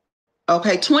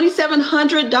 Okay,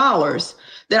 $2,700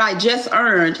 that I just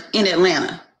earned in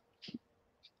Atlanta.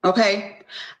 Okay,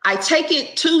 I take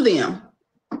it to them.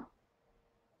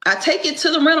 I take it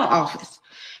to the rental office.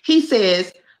 He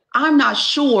says, I'm not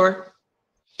sure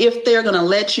if they're going to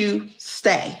let you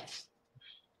stay.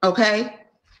 Okay,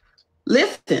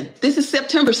 listen, this is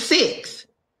September 6th.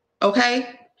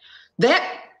 Okay,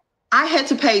 that I had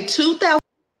to pay $2,000.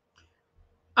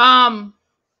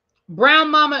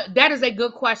 Brown Mama, that is a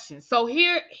good question. So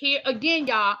here again,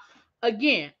 y'all.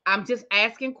 Again, I'm just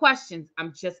asking questions.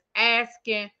 I'm just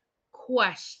asking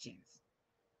questions.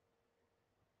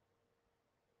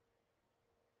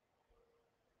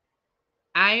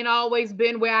 I ain't always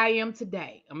been where I am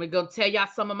today. I'm going to tell y'all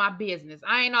some of my business.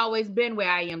 I ain't always been where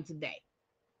I am today.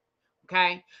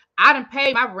 Okay? I done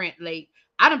paid my rent late.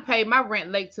 I done paid my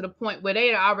rent late to the point where they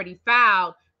had already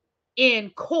filed in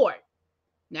court.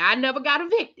 Now, I never got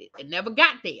evicted. It never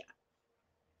got there.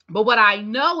 But what I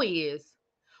know is,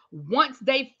 once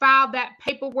they file that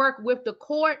paperwork with the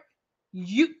court,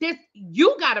 you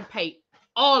got to pay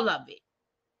all of it.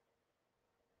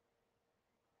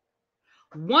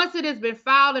 Once it has been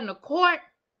filed in the court,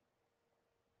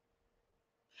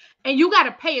 and you got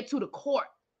to pay it to the court.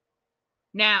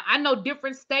 Now, I know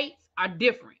different states are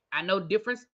different.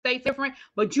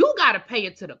 But you got to pay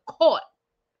it to the court.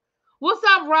 What's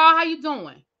up, Raw? How you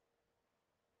doing?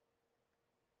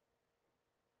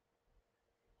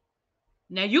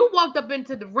 Now, you walked up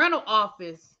into the rental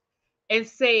office and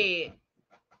said,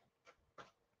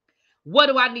 what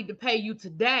do I need to pay you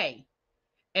today?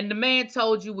 And the man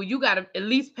told you, well, you got to at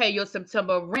least pay your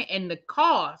September rent and the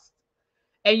cost.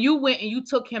 And you went and you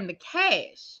took him the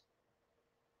cash.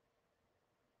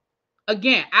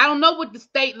 Again, I don't know what the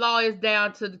state law is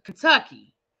down to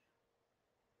Kentucky.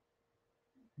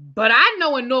 But I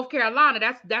know in North Carolina,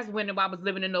 that's when I was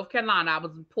living in North Carolina. I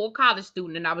was a poor college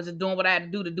student, and I was just doing what I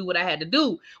had to do what I had to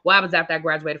do. Well, I was after I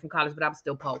graduated from college, but I was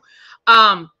still poor.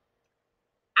 I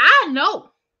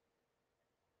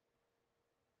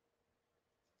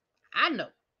know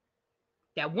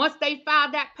that once they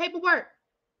filed that paperwork,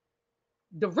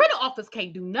 the rental office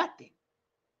can't do nothing.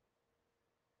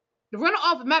 The rental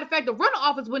office, matter of fact, the rental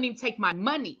office wouldn't even take my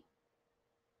money.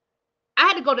 I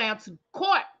had to go down to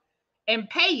court and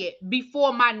pay it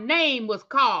before my name was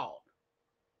called.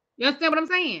 You understand what I'm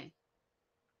saying?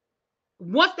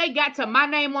 Once they got to my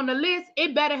name on the list,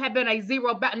 it better have been a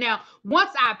zero back. Now,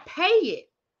 once I pay it,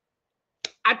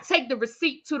 I take the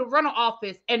receipt to the rental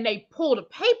office and they pull the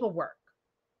paperwork.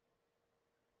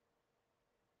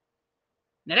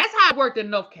 Now, that's how it worked in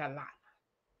North Carolina.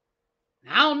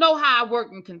 Now, I don't know how it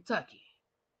worked in Kentucky.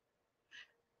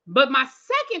 But my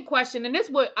second question, and this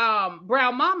is what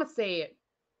Brown Mama said,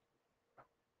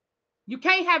 you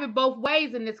can't have it both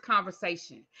ways in this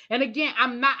conversation. And again, I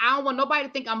don't want nobody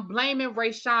to think I'm blaming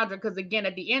Reashundra, because again,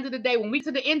 at the end of the day, when we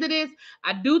to the end of this,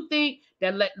 I do think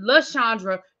that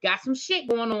Lashandra got some shit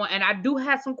going on, and I do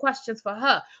have some questions for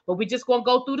her, but we just gonna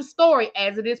go through the story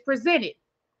as it is presented.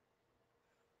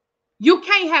 You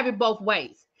can't have it both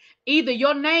ways. Either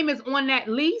your name is on that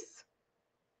lease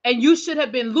and you should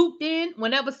have been looped in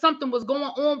whenever something was going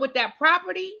on with that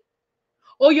property,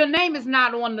 or your name is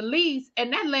not on the lease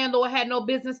and that landlord had no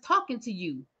business talking to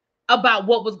you about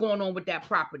what was going on with that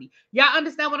property. Y'all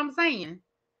understand what I'm saying?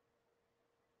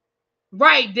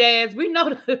 Right, Daz. We know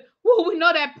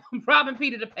that robbing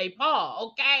Peter to pay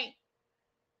Paul, okay?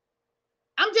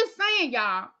 I'm just saying,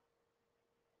 y'all.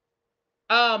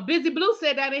 Busy Blue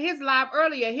said that in his live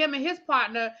earlier. Him and his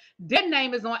partner, their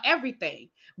name is on everything.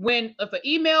 If an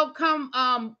email come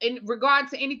in regard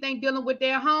to anything dealing with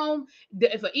their home,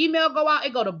 if an email go out,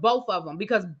 it go to both of them,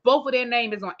 because both of their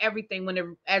name is on everything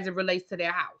as it relates to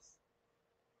their house.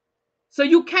 So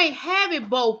you can't have it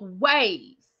both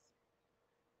ways,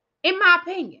 in my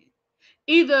opinion.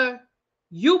 Either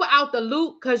you were out the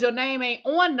loop because your name ain't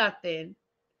on nothing,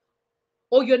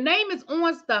 or your name is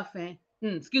on stuffing.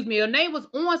 Your name was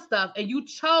on stuff and you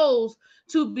chose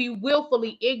to be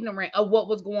willfully ignorant of what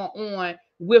was going on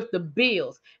with the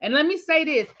bills. And let me say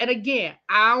this, and again,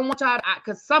 I don't want y'all to,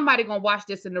 because somebody gonna watch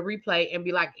this in the replay and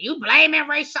be like, you blaming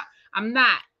Rachel. I'm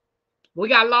not. We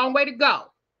got a long way to go.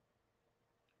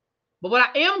 But what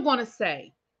I am gonna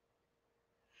say,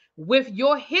 with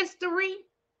your history,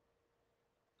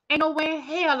 ain't no way in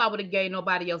hell I would have gave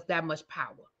nobody else that much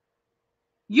power.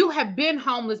 You have been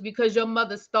homeless because your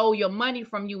mother stole your money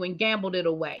from you and gambled it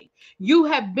away. You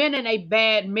have been in a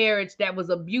bad marriage that was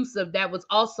abusive, that was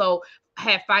also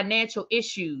had financial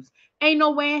issues. Ain't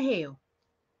no way in hell.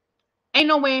 Ain't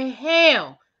no way in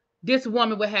hell this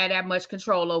woman would have that much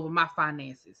control over my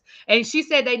finances. And she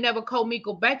said they never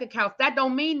co-mingle bank accounts. That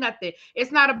don't mean nothing.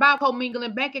 It's not about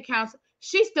co-mingling bank accounts.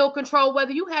 She still controlled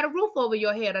whether you had a roof over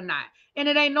your head or not. And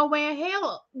it ain't no way in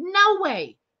hell. No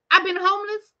way. I've been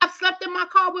homeless. I've slept in my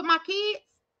car with my kids.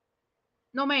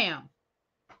 No, ma'am.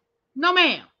 No,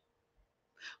 ma'am.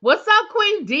 What's up,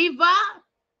 Queen Diva?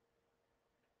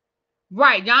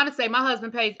 Right. Yana say my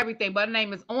husband pays everything, but her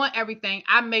name is on everything.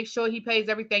 I make sure he pays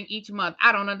everything each month.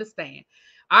 I don't understand.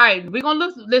 All right, we're going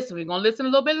to listen. We're going to listen a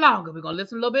little bit longer.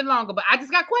 But I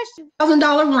just got questions.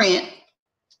 $1,000 rent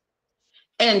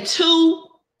and 2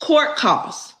 court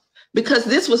costs, because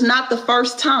this was not the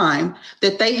first time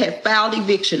that they had filed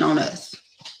eviction on us.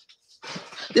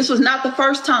 This was not the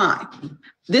first time.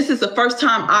 This is the first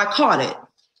time I caught it,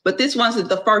 but this wasn't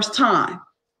the first time.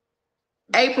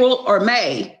 April or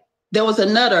May, there was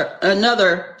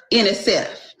another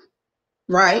NSF,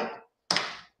 right?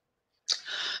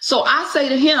 So I say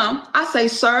to him,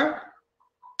 sir,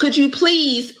 could you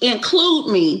please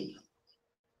include me?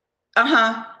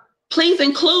 Please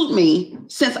include me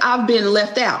since I've been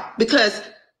left out. Because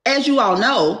as you all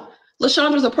know,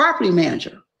 Lashandra's a property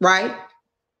manager, right?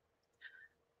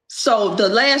 So the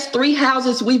last 3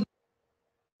 houses we've...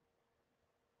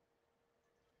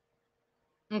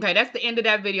 Okay, that's the end of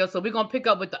that video. So we're going to pick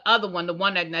up with the other one, the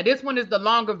one that, now this one is the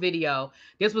longer video.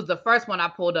 This was the first one I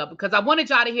pulled up because I wanted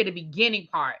y'all to hear the beginning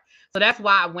part. So that's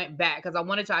why I went back, because I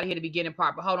wanted y'all to hear the beginning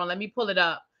part. But hold on, let me pull it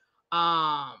up.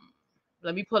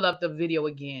 Let me pull up the video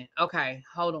again. Okay,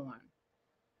 hold on.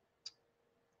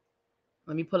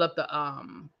 Let me pull up the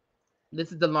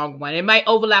this is the long one. It might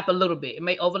overlap a little bit. It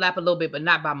may overlap a little bit, but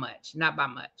not by much. Not by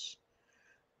much.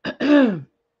 Now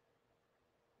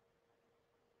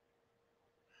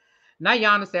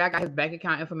Yana say I got his bank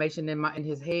account information in my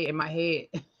head.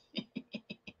 And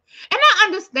I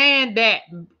understand that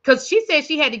because she said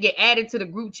she had to get added to the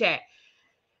group chat.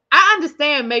 I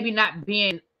understand maybe not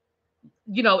being,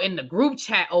 you know, in the group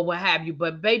chat or what have you,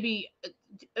 but baby,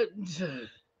 all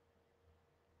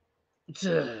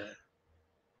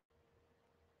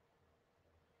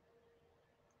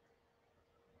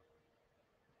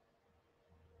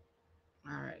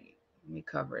right, let me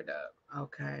cover it up.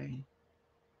 Okay.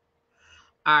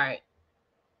 All right.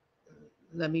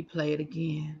 Let me play it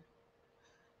again.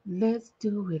 Let's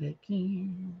do it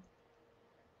again.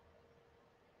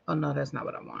 Oh, no, that's not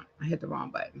what I want. I hit the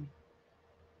wrong button.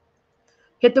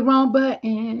 Hit the wrong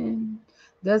button.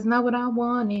 That's not what I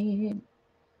wanted.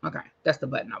 Okay, that's the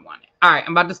button I wanted. All right,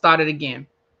 I'm about to start it again.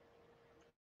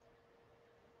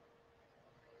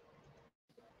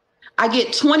 I get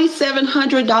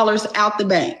 $2,700 out the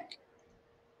bank.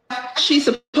 She's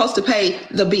supposed to pay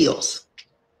the bills.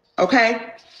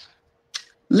 Okay?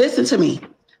 Listen to me.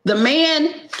 The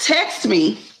man texted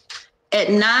me at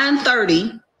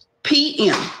 9:30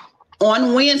 p.m.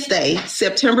 on Wednesday,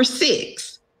 September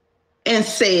 6th, and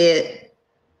said,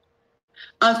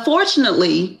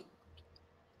 unfortunately,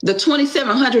 the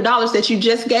 $2,700 that you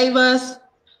just gave us,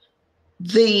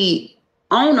 the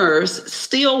owners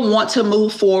still want to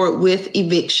move forward with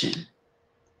eviction.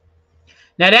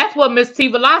 Now that's what Miss T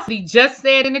Velocity just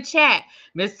said in the chat.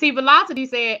 Miss T Velocity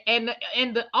said, and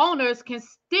the owners can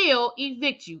still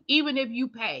evict you, even if you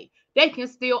pay. They can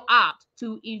still opt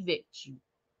to evict you.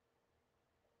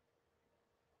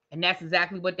 And that's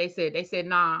exactly what they said. They said,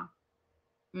 nah,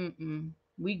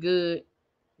 we good.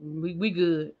 We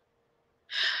good.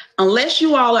 Unless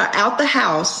you all are out the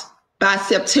house by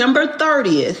September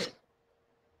 30th,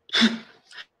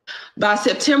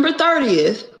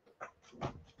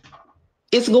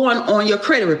 it's going on your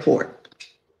credit report.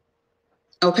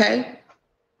 Okay?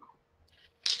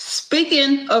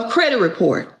 Speaking of credit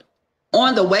report,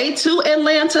 on the way to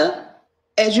Atlanta,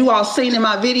 as you all seen in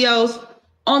my videos,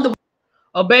 on the...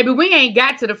 Oh, baby, we ain't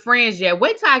got to the friends yet.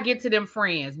 Wait till I get to them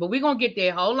friends, but we're going to get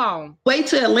there. Hold on. Way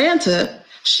to Atlanta,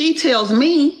 she tells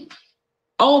me,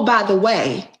 oh, by the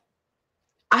way,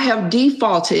 I have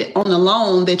defaulted on the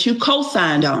loan that you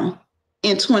co-signed on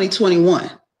in 2021.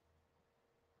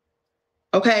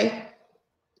 Okay?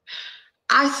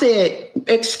 I said,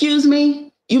 excuse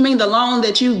me, you mean the loan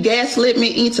that you gaslit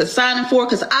me into signing for?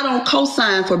 Because I don't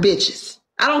co-sign for bitches.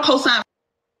 I don't co-sign.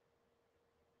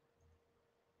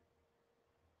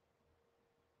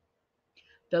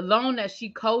 The loan that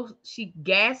she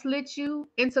gaslit you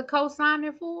into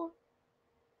co-signing for?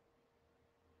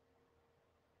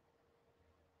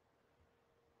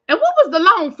 And what was the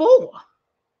loan for?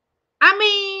 I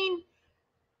mean,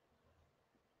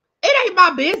 it ain't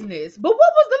my business, but what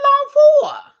was the loan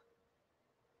for?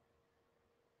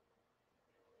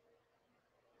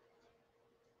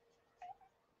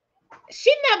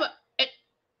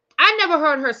 I never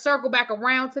heard her circle back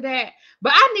around to that,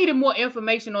 but I needed more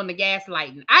information on the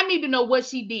gaslighting. I need to know what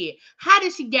she did. How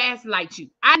did she gaslight you?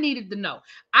 I needed to know.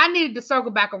 I needed to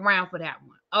circle back around for that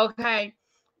one. Okay.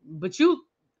 But you,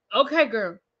 okay,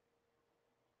 girl.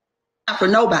 Not for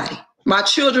nobody. My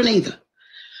children either.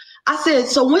 I said,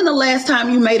 so when the last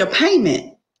time you made a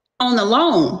payment on the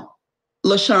loan,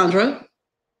 Lashandra?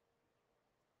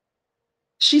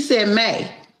 She said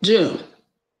May, June.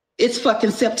 It's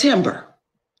fucking September.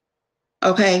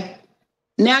 Okay?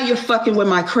 Now you're fucking with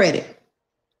my credit.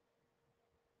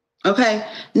 Okay?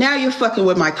 Now you're fucking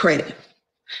with my credit.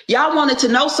 Y'all wanted to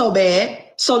know so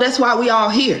bad, so that's why we all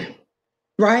here.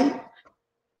 Right?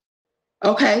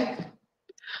 Okay?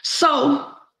 So,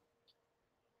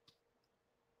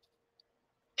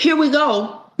 here we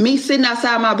go. Me sitting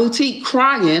outside my boutique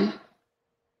crying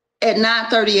at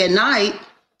 9:30 at night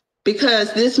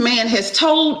because this man has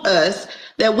told us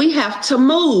that we have to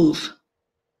move.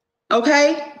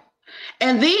 Okay?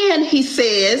 And then he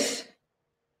says,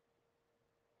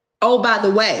 oh, by the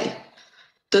way,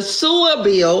 the sewer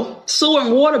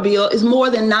and water bill is more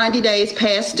than 90 days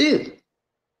past due.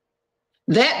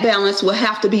 That balance will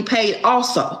have to be paid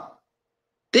also.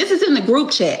 This is in the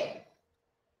group chat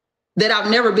that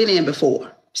I've never been in before.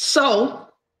 So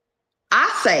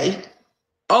I say,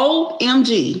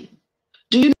 OMG,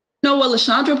 do you know what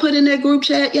Lashandra put in that group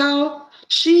chat, y'all?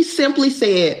 She simply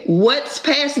said, what's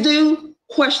past due?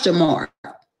 Question mark.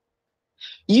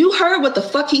 You heard what the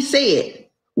fuck he said.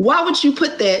 Why would you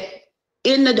put that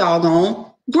in the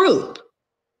doggone group?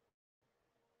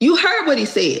 You heard what he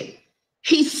said.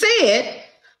 He said,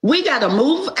 we got to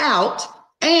move out,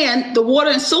 and the water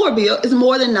and sewer bill is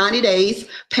more than 90 days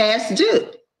past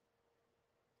due.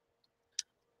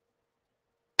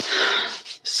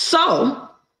 So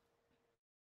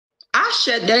I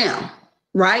shut down,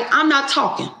 right? I'm not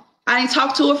talking. I ain't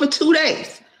talked to her for 2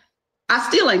 days. I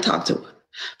still ain't talked to her.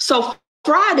 So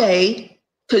Friday,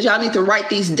 because y'all need to write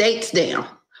these dates down.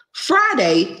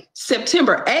 Friday,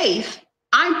 September 8th,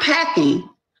 I'm packing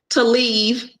to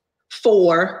leave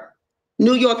for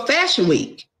New York Fashion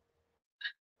Week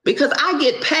because I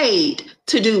get paid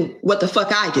to do what the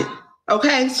fuck I do.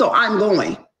 Okay, so I'm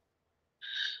going.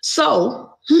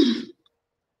 So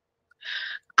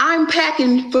I'm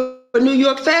packing for New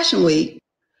York Fashion Week.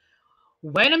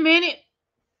 Wait a minute.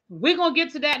 We're going to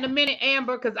get to that in a minute,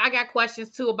 Amber, because I got questions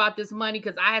too about this money.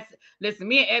 Because listen,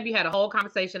 me and Abby had a whole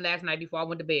conversation last night before I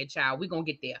went to bed, child. We're going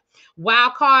to get there.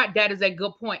 Wild card, that is a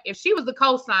good point. If she was the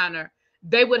co-signer,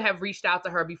 they would have reached out to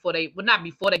her before they, well, not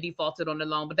before they defaulted on the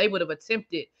loan, but they would have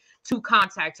attempted to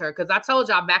contact her. Because I told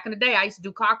y'all back in the day, I used to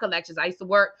do car collections. I used to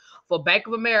work for Bank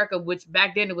of America, which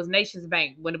back then it was Nations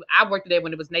Bank. I worked there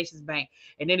when it was Nations Bank,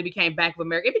 and then it became Bank of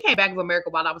America. It became Bank of America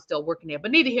while I was still working there,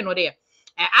 but neither here nor there.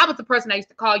 And I was the person that used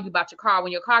to call you about your car.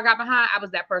 When your car got behind, I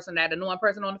was that person, that annoying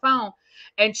person on the phone.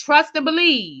 And trust and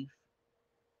believe,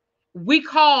 we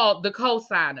called the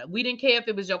co-signer. We didn't care if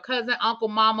it was your cousin, uncle,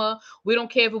 mama. We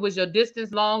don't care if it was your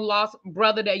distance, long lost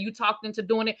brother that you talked into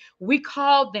doing it. We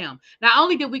called them. Not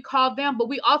only did we call them, but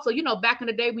we also, you know, back in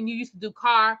the day when you used to do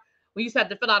when you used to have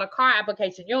to fill out a car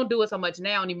application, you don't do it so much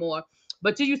now anymore.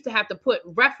 But you used to have to put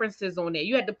references on there.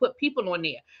 You had to put people on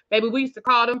there. Baby, we used to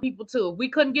call them people too. If we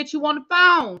couldn't get you on the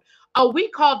phone, we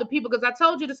called the people, because I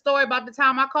told you the story about the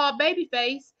time I called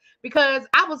Babyface because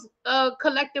I was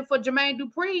collecting for Jermaine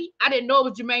Dupri. I didn't know it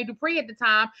was Jermaine Dupri at the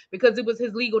time because it was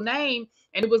his legal name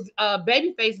and it was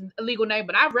Babyface's legal name.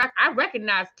 But I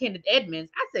recognized Kenneth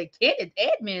Edmonds. I said, Kenneth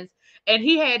Edmonds? And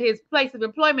he had his place of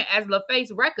employment as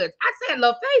LaFace Records. I said,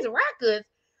 LaFace Records?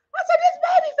 I said, this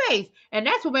Babyface. And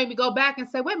that's what made me go back and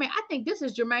say, wait a minute, I think this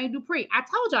is Jermaine Dupri. I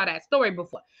told y'all that story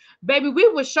before. Baby, we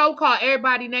would show call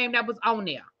everybody name that was on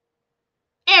there.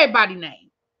 Everybody name.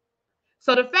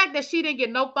 So the fact that she didn't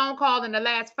get no phone call in the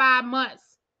last 5 months,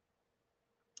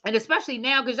 and especially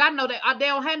now, because I know that they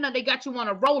don't have nothing, they got you on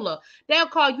a roller. They'll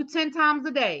call you 10 times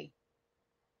a day.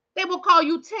 They will call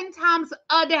you 10 times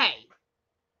a day.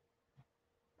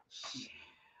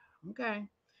 Okay.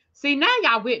 See, now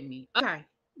y'all with me. Okay.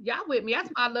 Y'all with me. That's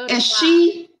my love. And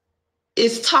she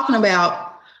is talking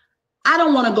about, I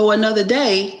don't want to go another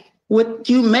day with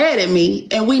you mad at me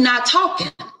and we not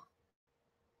talking.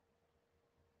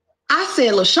 I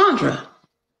said, Lashandra,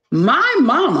 my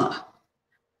mama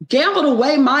gambled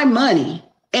away my money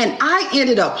and I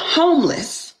ended up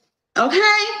homeless,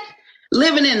 okay?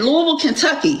 Living in Louisville,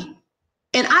 Kentucky.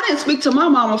 And I didn't speak to my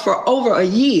mama for over a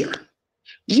year.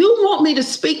 You want me to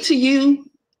speak to you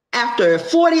after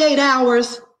 48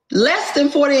 hours, less than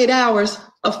 48 hours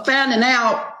of finding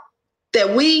out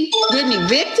that we getting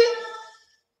evicted?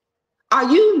 Are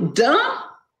you dumb?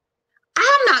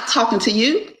 I'm not talking to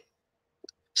you.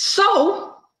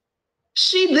 So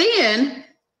she then,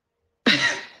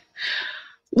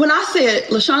 when I said,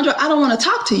 Lashandra, I don't want to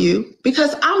talk to you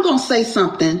because I'm going to say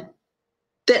something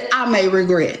that I may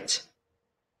regret.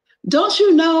 Don't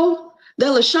you know that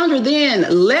Lashandra then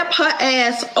leapt her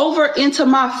ass over into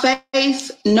my face,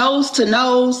 nose to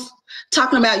nose,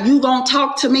 talking about you gonna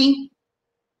talk to me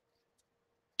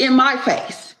in my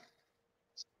face.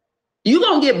 You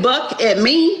gonna get bucked at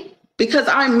me because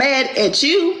I'm mad at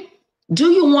you.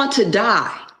 Do you want to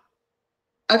die?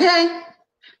 Okay?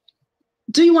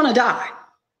 Do you want to die?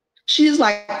 She's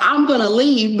like, I'm gonna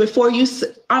leave before you.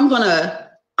 I'm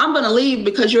gonna leave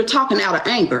because you're talking out of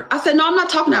anger. I said, no, I'm not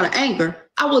talking out of anger.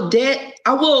 I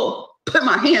will put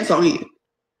my hands on you.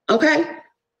 Okay?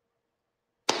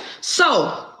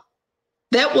 So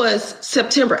that was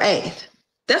September 8th.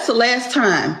 That's the last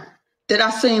time that I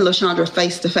seen Lashandra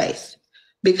face to face,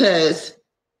 because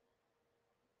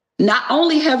not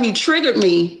only have you triggered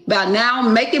me by now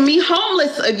making me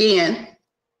homeless again,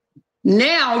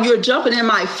 now you're jumping in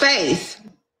my face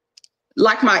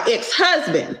like my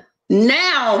ex-husband.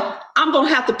 Now I'm going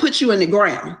to have to put you in the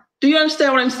ground. Do you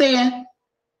understand what I'm saying?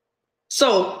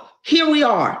 So here we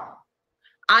are.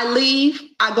 I leave.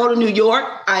 I go to New York.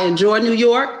 I enjoy New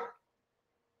York.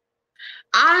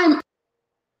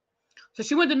 So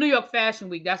she went to New York Fashion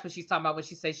Week. That's what she's talking about when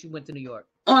she says she went to New York.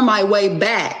 On my way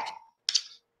back.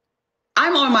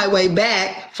 I'm on my way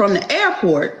back from the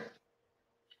airport,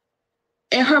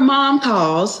 and her mom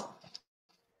calls,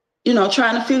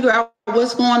 trying to figure out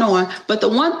what's going on. But the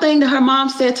one thing that her mom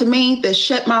said to me that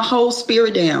shut my whole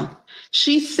spirit down,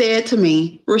 She said to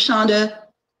me, Reashundra,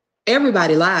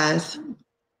 everybody lies.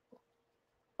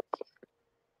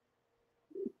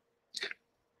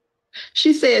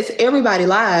 She says, everybody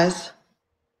lies.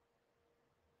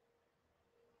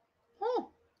 Oh.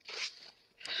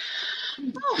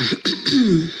 Oh.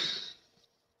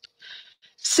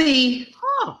 See,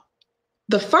 Oh.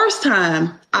 the first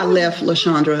time I left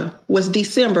Lashandra was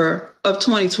December of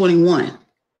 2021.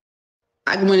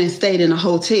 I went and stayed in a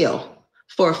hotel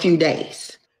for a few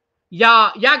days.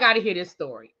 Y'all got to hear this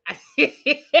story.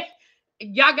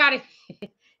 Y'all got to,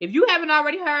 if you haven't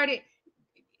already heard it,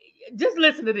 just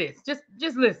listen to this.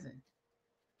 Just listen.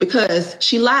 Because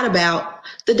she lied about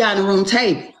the dining room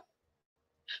table.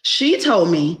 She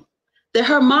told me that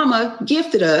her mama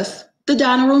gifted us the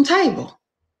dining room table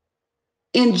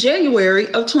in January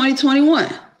of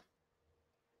 2021.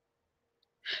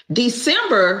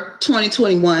 December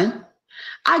 2021,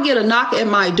 I get a knock at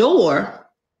my door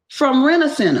from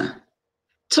Rent-A-Center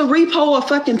to repo a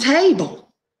fucking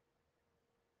table.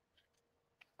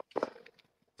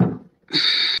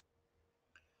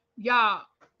 Y'all,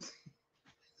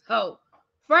 so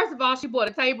first of all, she brought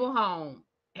a table home.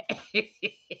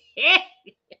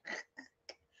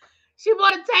 She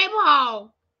brought a table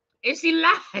home and she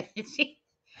lied.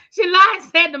 She lied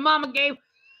and said the mama gave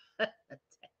her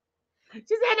she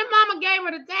said the mama gave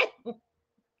her the table.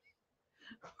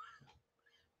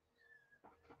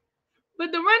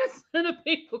 But the Rent-A-Center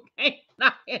people came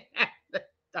knocking at the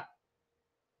door.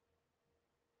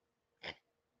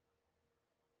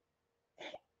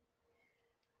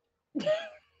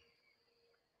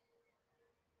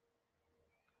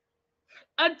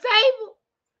 A table.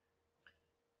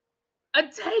 A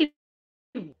table.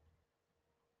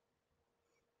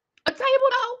 A table,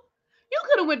 though. You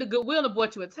could have went to Goodwill and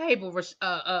bought you a table,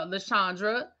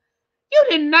 Lashandra. You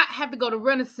did not have to go to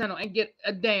Rent-A-Center and get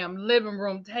a damn living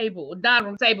room table, dining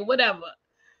room table, whatever.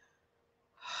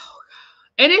 Oh,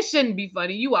 and it shouldn't be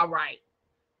funny. You are right.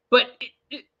 But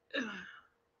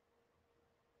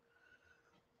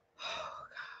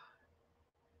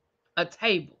a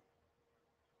table.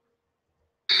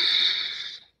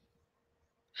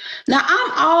 Now,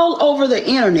 I'm all over the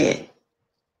internet.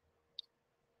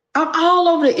 I'm all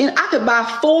over the internet. I could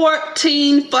buy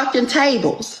 14 fucking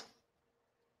tables.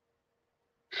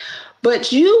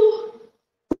 But you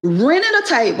rented a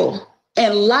table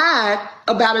and lied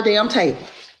about a damn table.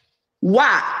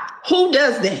 Why? Who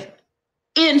does that?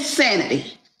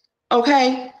 Insanity.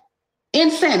 Okay?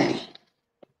 Insanity.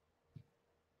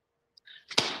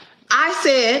 I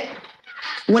said,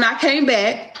 when I came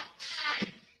back,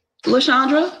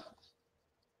 Lashandra,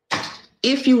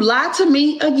 if you lie to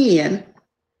me again,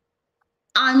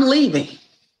 I'm leaving.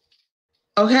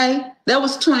 Okay? That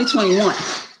was 2021.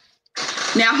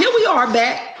 Now, here we are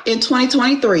back in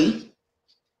 2023.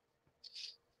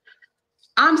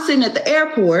 I'm sitting at the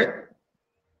airport.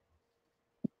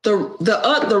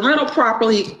 The rental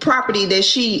property that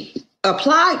she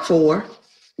applied for,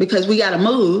 because we got to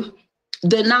move,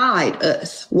 denied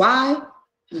us. Why?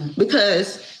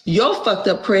 Because your fucked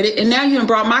up credit, and now you done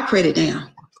brought my credit down.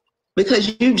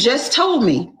 Because you just told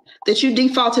me that you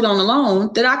defaulted on the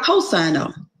loan that I co-signed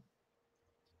on.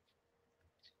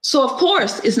 So, of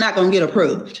course, it's not going to get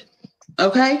approved.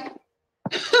 Okay?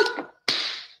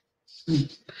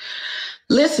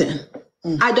 Listen,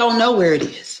 I don't know where it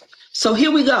is. So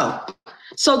here we go.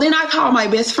 So then I called my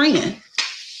best friend,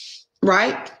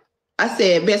 right? I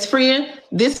said, best friend,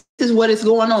 this is what is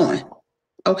going on.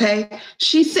 Okay?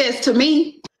 She says to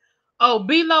me, oh,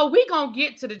 B-Lo, we gonna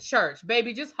get to the church,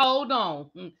 baby. Just hold on.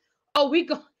 Oh, we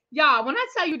go. Y'all, when I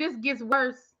tell you this gets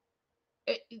worse,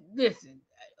 listen,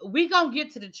 we gonna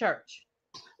get to the church.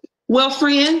 Well,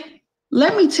 friend,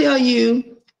 let me tell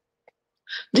you,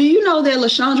 do you know that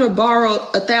Lashandra borrowed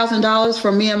 $1,000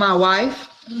 from me and my wife?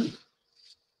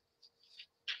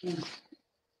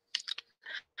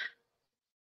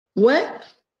 What?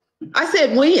 I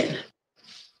said, when?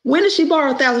 When did she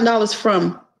borrow $1,000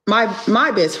 from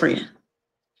my best friend?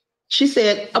 She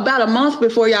said, about a month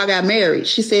before y'all got married.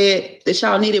 She said that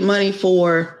y'all needed money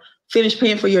for finish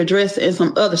paying for your dress and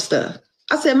some other stuff.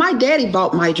 I said, my daddy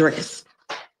bought my dress.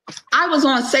 I was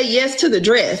on say yes to the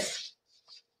dress.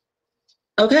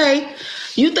 Okay?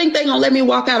 You think they're going to let me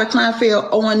walk out of Kleinfeld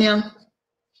owing them?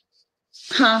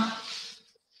 Huh?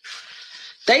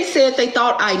 They said they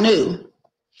thought I knew.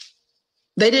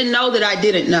 They didn't know that I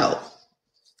didn't know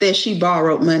that she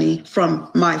borrowed money from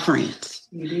my friends.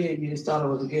 You did. You just thought it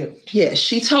was a gift. Yes,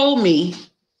 she told me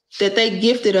that they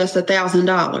gifted us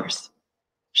 $1,000.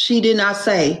 She did not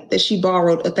say that she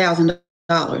borrowed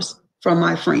 $1,000 from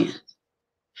my friend.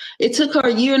 It took her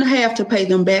a year and a half to pay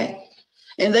them back.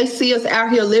 and they see us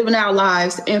out here living our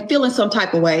lives and feeling some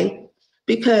type of way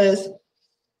because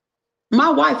my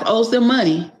wife owes them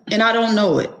money and I don't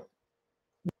know it.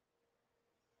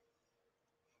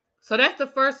 So that's the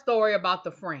first story about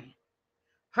the friend.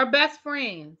 Her best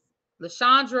friends,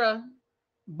 Lashandra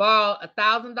borrowed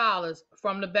 $1,000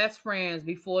 from the best friends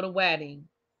before the wedding,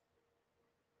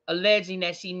 alleging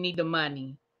that she needed the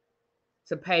money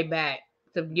to pay back,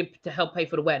 to help pay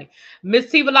for the wedding.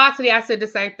 Miss T Velocity, I said the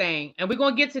same thing. And we're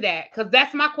going to get to that because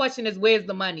that's my question is, where's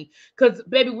the money? Because,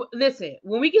 baby, listen,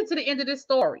 when we get to the end of this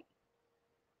story,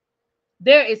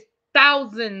 there is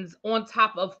thousands on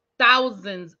top of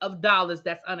thousands of dollars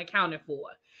that's unaccounted for.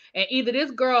 And either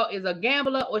this girl is a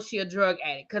gambler or she a drug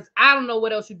addict because I don't know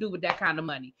what else you do with that kind of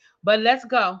money. But let's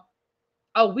go.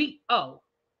 It's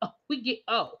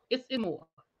in more.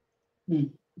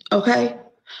 Okay.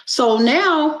 So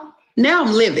now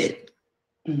I'm livid.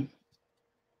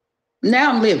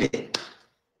 Now I'm livid.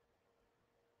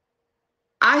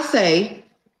 I say,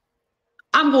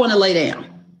 I'm going to lay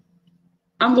down.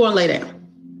 I'm going to lay down.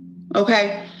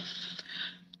 Okay.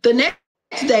 The next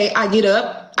day I get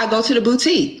up, I go to the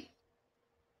boutique.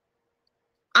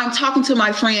 I'm talking to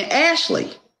my friend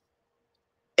Ashley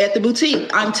at the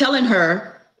boutique. I'm telling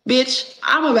her, bitch,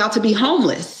 I'm about to be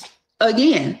homeless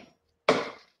again.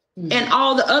 And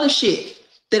all the other shit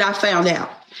that I found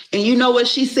out. And you know what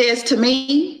she says to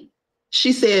me?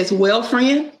 She says, well,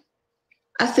 friend.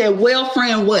 I said, well,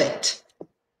 friend, what?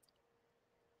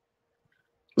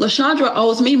 Lashandra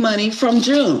owes me money from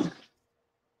June.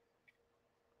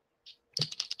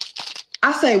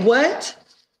 I say, what?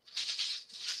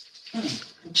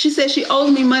 She said she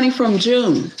owes me money from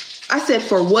June. I said,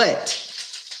 for what?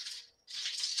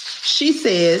 She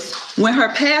says, when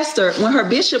her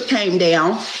bishop came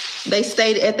down, they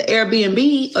stayed at the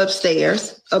Airbnb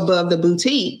upstairs above the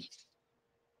boutique.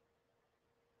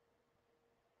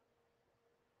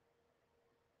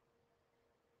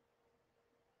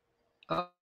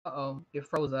 Uh-oh, it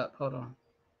froze up. Hold on.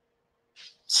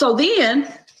 So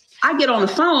then I get on the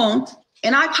phone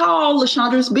and I call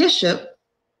Lashandra's bishop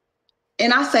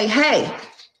and I say, hey,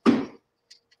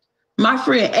 my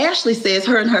friend Ashley says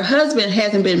her and her husband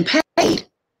hasn't been paid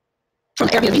from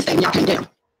the Airbnb stay when y'all came down.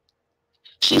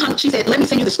 She said, let me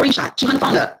send you the screenshot. She hung the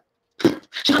phone up.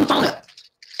 She hung the phone up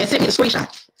and sent me the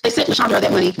screenshot. They sent Lashandra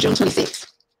that money June 26th.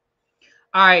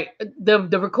 All right.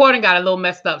 The recording got a little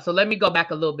messed up. So let me go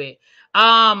back a little bit.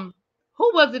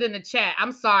 Who was it in the chat?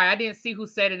 I'm sorry. I didn't see who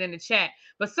said it in the chat.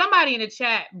 But somebody in the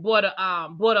chat brought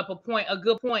up a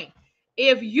good point.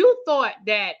 If you thought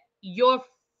that your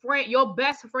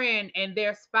best friend and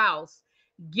their spouse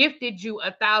gifted you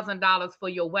 $1,000 for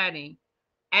your wedding,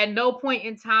 at no point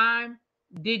in time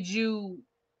did you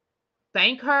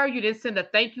thank her. You didn't send a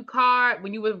thank you card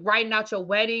when you were writing out your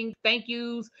wedding thank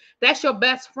yous. That's your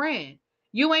best friend.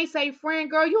 You ain't say, friend,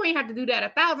 girl, you ain't have to do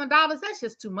that. $1,000, that's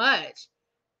just too much.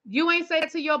 You ain't say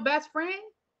that to your best friend.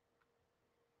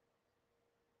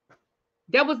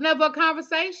 There was never a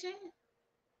conversation.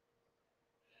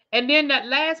 And then that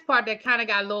last part that kind of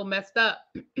got a little messed up.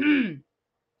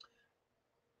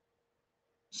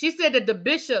 She said that the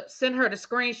bishop sent her the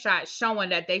screenshot showing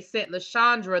that they sent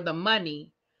Lashandra the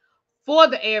money for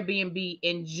the Airbnb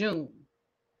in June.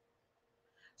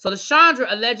 So Lashandra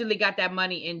allegedly got that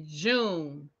money in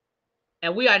June,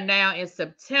 and we are now in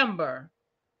September.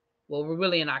 Well, we're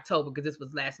really in October because this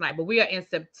was last night, but we are in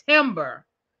September,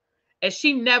 and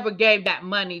she never gave that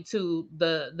money to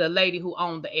the lady who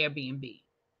owned the Airbnb.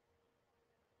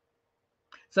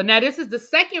 So now this is the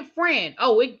second friend.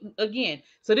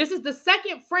 So this is the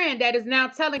second friend that is now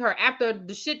telling her after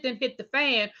the shit didn't hit the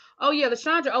fan. Oh yeah,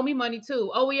 Lashandra owe me money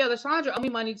too. Oh yeah, Lashandra owe me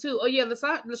money too. Oh yeah,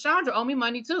 Lashandra owe me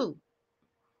money too.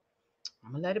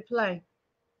 I'm gonna let it play.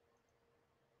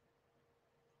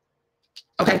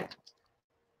 Okay,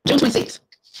 June 26th.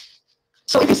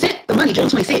 So if you sent the money June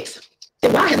 26th,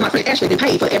 then why has my friend Ashley been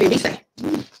paid for the Airbnb stay?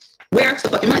 Where's the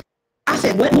fucking money? I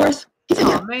said, what, Morris? He said,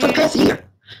 yeah, for the past year.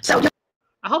 So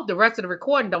I hope the rest of the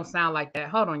recording don't sound like that.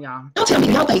 Hold on, y'all. Don't tell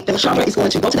me y'all think that Lashandra is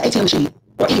going to go to the ATM machine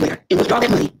or anywhere and withdraw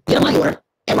that money, get a money order,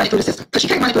 and run it through the system. Because she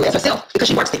can't run it through as herself because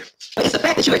she works there. But it's the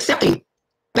fact that you're accepting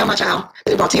about my child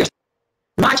that it brought tears.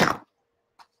 My child.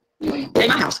 It ain't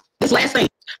my house. This last thing.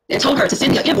 And told her to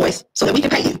send me an invoice so that we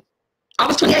can pay you.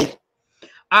 August 28th.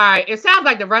 All right. It sounds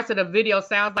like the rest of the video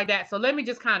sounds like that. So let me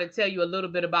just kind of tell you a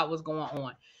little bit about what's going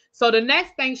on. So the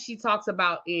next thing she talks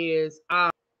about is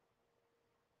now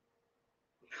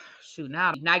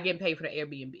I'm not getting paid for the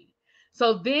Airbnb.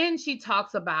 So then she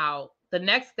talks about the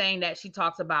next thing that she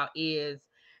talks about is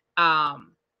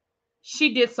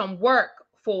she did some work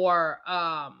for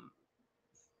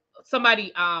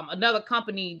somebody, another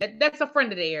company that's a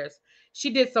friend of theirs. She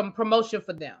did some promotion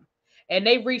for them, and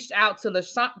they reached out to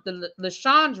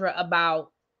Lashandra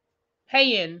about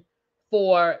paying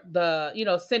for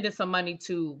the, sending some money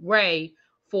to Ray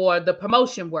for the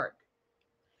promotion work.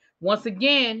 Once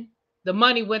again, the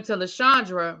money went to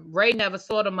Lashandra. Ray never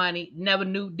saw the money,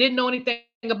 didn't know anything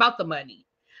about the money,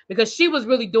 because she was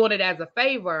really doing it as a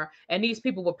favor, and these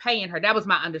people were paying her. That was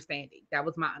my understanding.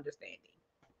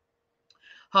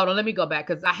 Hold on, let me go back,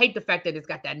 because I hate the fact that it's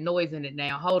got that noise in it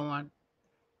now. Hold on.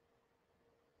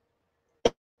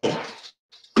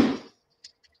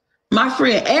 My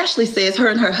friend Ashley says her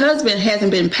and her husband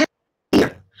hasn't been paid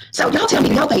here. So y'all tell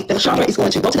me y'all think that Lashandra is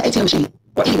going to go to the ATM machine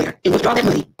or anywhere and withdraw that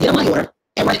money, get a money order,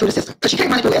 and run it through the system. Because she can't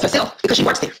run it through as herself because she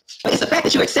works there. But it's the fact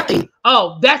that you're accepting.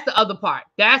 Oh, that's the other part.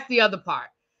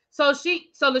 So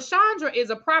Lashandra is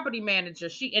a property manager.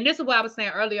 And this is what I was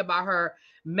saying earlier about her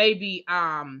maybe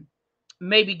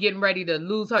getting ready to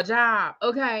lose her job.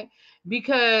 Okay.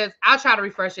 Because I'll try to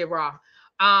refresh it raw.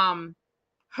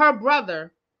 Her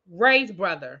brother, Ray's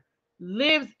brother,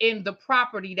 lives in the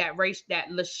property that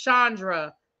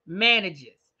Lashandra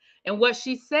manages. And what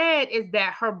she said is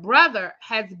that her brother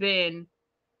has been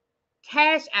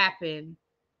cash apping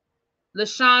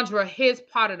Lashandra his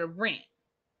part of the rent.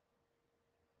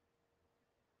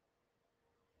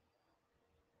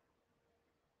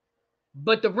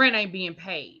 But the rent ain't being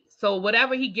paid. So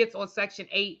whatever he gets on Section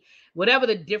 8, whatever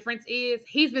the difference is,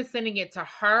 he's been sending it to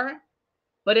her,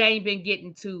 but it ain't been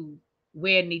getting to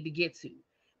where it need to get to.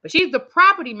 But she's the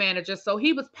property manager, so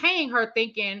he was paying her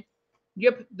thinking,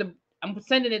 I'm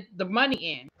sending the money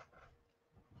in.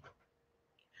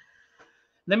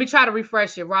 Let me try to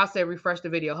refresh it. Ross said refresh the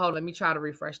video. Hold on, let me try to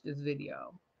refresh this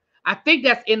video. I think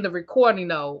that's in the recording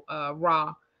though,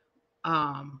 Raw.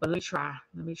 But let me try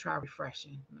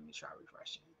refreshing. Let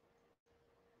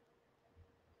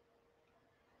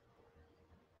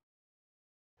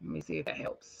me see if that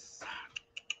helps.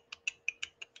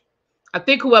 I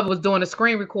think whoever was doing the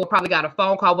screen record probably got a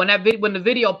phone call. When the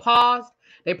video paused,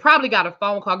 they probably got a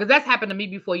phone call, because that's happened to me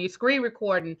before. You're screen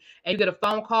recording and you get a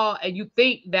phone call and you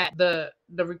think that the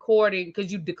recording,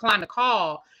 because you decline the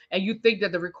call, and you think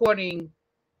that the recording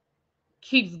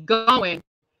keeps going,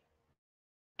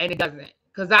 and it doesn't.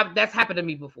 Because that's happened to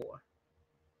me before.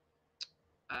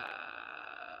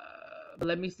 But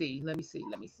let me see.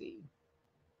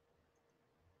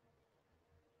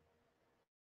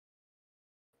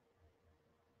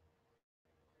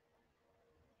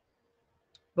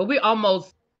 But we're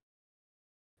almost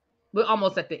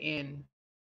at the end.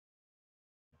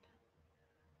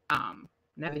 Now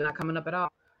they're not coming up at all.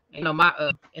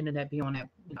 My internet be on that,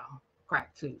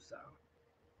 crack too. So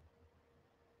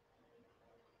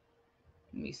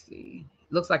let me see.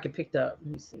 Looks like it picked up.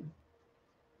 Let me see.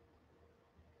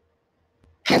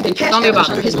 Has been cash out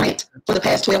under his rent for the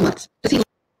past 12 months. Does he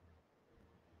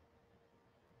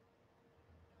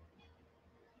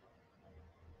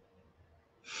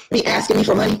be asking me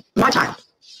for money? My child.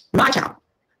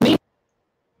 Me.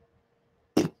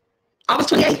 August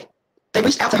 28th, they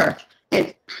reached out to her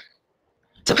and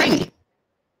to pay me.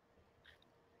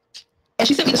 And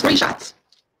she sent me the screenshots.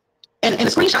 And the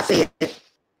screenshot said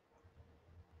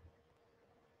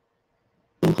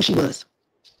who she was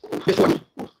before me.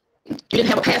 You didn't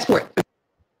have a passport.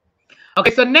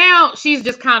 Okay, so now she's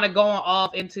just kind of going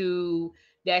off into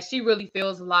that she really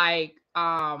feels like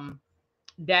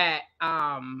that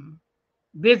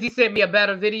Busy sent me a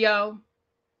better video.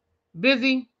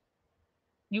 Busy,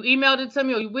 you emailed it to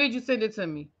me, or where'd you send it to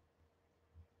me?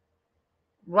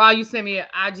 Raw, you sent me an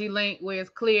IG link where it's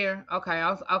clear. Okay,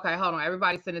 okay, hold on.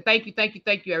 Everybody send it. Thank you,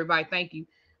 everybody. Thank you.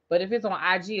 But if it's on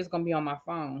IG, it's gonna be on my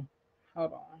phone.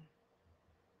 Hold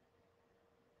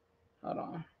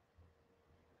on.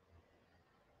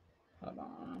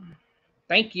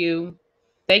 Thank you,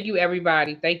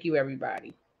 everybody.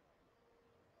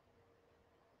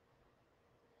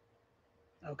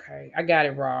 Okay, I got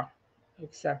it, Raw.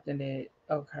 Accepting it.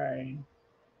 Okay.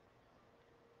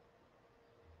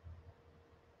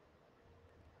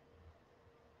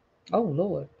 Oh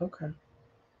Lord. Okay.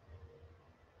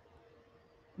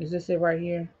 Is this it right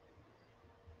here?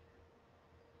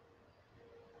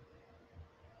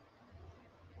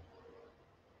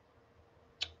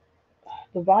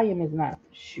 The volume is not.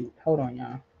 Shoot. Hold on,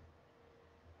 y'all.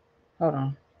 Hold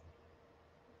on.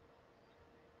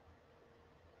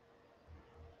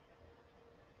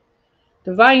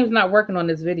 The volume's not working on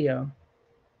this video.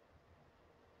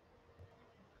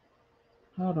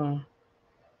 Hold on.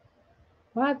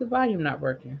 Why is the volume not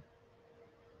working?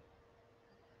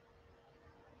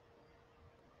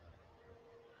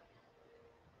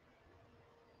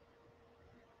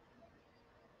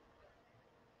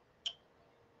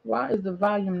 Why is the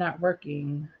volume not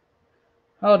working?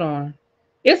 Hold on.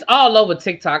 It's all over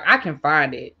TikTok. I can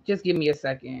find it. Just give me a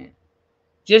second.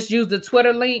 Just use the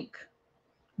Twitter link.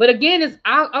 But again, it's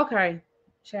out. Okay.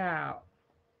 Child.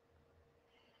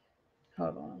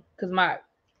 Hold on. Because my...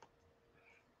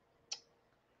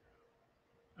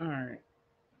 All right.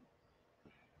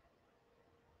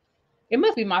 It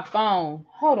must be my phone.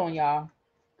 Hold on, y'all.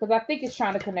 Because I think it's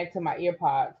trying to connect to my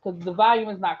earpods. Because the volume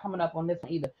is not coming up on this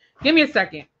one either. Give me a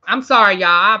second. I'm sorry, y'all.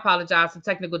 I apologize for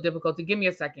technical difficulty. Give me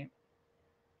a second.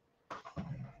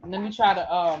 Let me try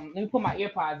to let me put my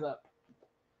earpods up.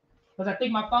 Because I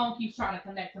think my phone keeps trying to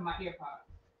connect to my earpods.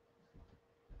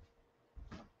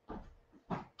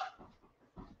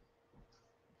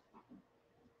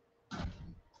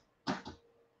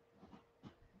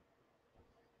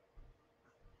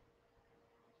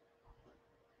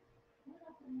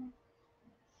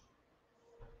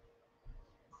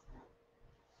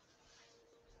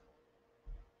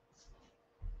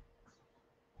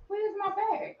 Where's my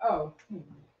bag? Oh.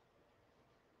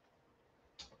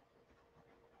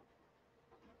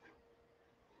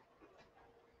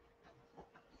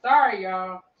 Sorry,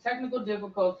 y'all. Technical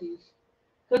difficulties.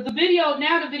 Because the video's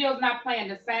not playing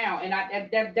the sound. And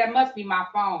that must be my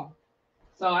phone.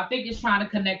 So I think it's trying to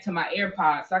connect to my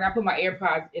AirPods. So I got to put my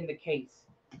AirPods in the case.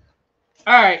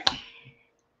 All right.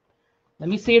 Let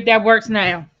me see if that works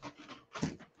now.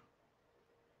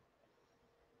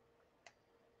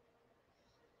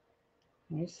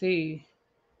 Let me see.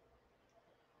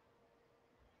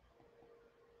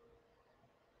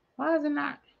 Why is it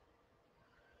not?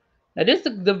 Now this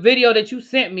is the video that you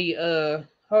sent me.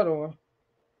 Hold on.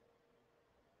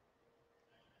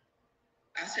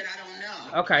 I said, I don't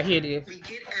know. Okay, here it is. We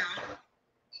get out,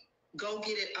 go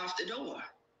get it off the door.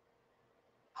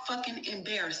 Fucking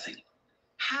embarrassing.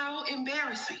 How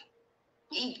embarrassing.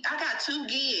 I got 2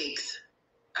 gigs.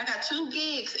 I got 2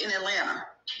 gigs in Atlanta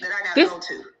that I gotta go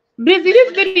to. Busy,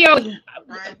 this video.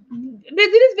 Right?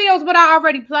 Busy, this video is what I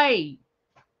already played.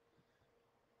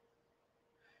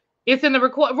 It's in the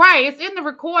record. Right, it's in the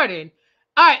recording.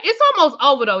 All right, it's almost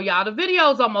over though, y'all. The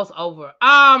video's almost over.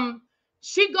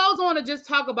 She goes on to just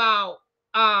talk about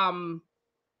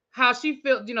how she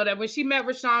felt, you know, that when she met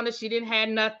Rashonda, she didn't have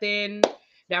nothing,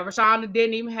 that Rashonda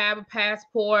didn't even have a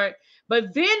passport.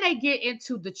 But then they get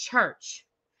into the church.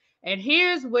 And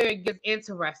here's where it gets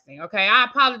interesting. Okay, I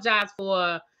apologize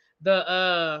for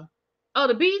the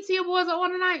the BET Awards are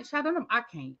on tonight. Shout out to them. I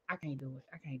can't do it.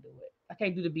 I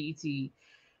can't do the BET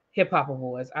Hip Hop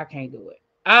Awards. I can't do it.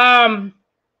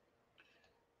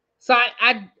 So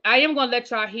I am gonna let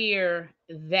y'all hear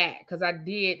that because I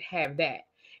did have that.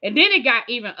 And then it got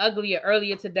even uglier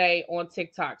earlier today on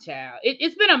TikTok, child.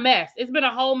 It's been a mess. It's been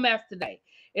a whole mess today.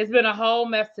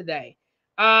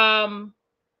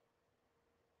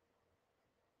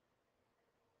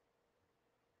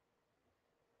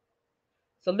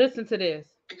 So listen to this.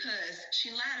 Because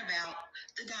she lied about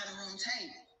the dining room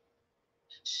table.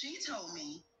 She told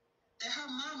me that her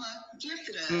mama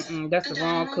gifted us. That's the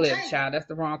wrong clip, child. That's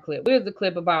the wrong clip. Where's the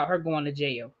clip about her going to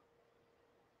jail?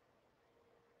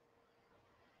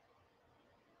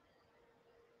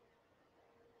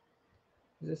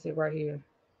 Is this it right here?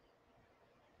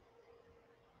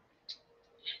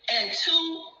 And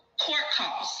 2 court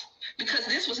calls. Because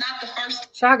this was not the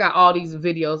first. So I got all these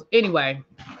videos. Anyway,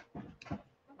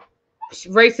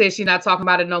 Ray says she's not talking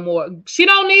about it no more. She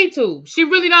don't need to. She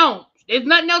really don't. There's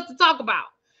nothing else to talk about.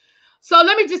 So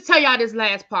let me just tell y'all this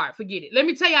last part. Forget it. Let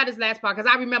me tell y'all this last part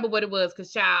because I remember what it was.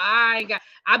 Because, child,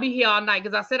 I'll be here all night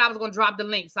because I said I was going to drop the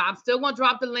link. So I'm still going to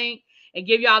drop the link and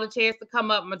give y'all the chance to come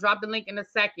up. I'm going to drop the link in a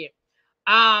second.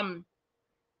 But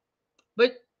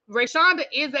Rashonda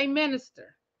is a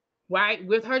minister, right,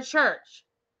 with her church.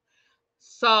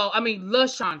 So,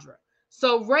 Lashandra.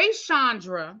 So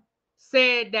Rashondra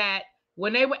said that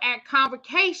when they were at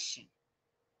convocation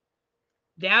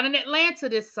down in Atlanta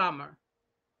this summer,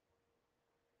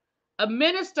 a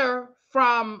minister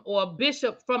or a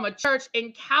bishop from a church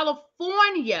in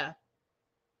California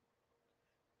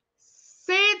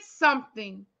said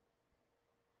something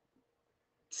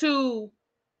to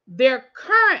their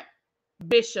current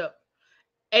bishop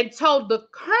and told the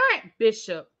current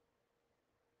bishop,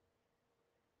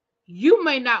 you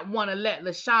may not want to let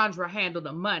Lashandra handle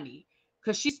the money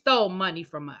because she stole money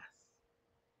from us.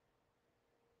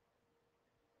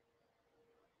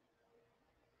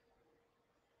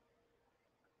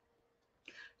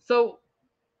 So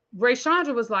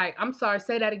Rashondra was like, I'm sorry,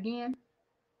 say that again.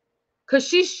 Because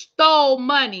she stole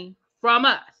money from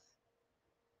us.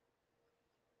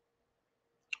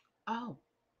 Oh.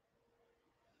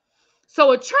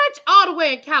 So a church all the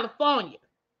way in California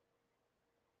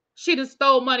she done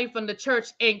stole money from the church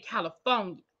in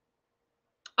California.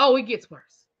 Oh, it gets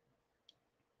worse.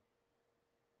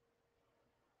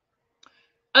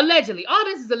 Allegedly. All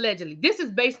this is allegedly. This is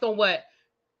based on what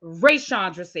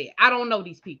Reashundra said. I don't know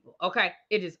these people. Okay.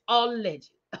 It is all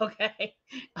alleged. Okay.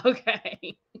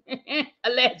 Okay.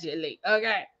 Allegedly.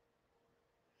 Okay.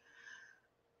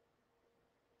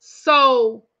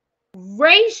 So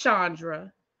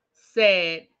Reashundra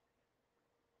said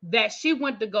that she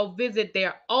went to go visit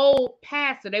their old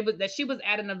pastor. She was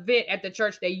at an event at the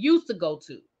church they used to go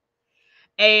to.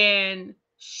 And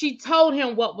she told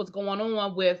him what was going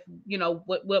on with,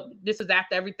 what this is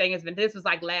after everything has been, this was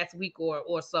like last week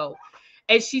or so.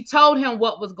 And she told him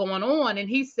what was going on. And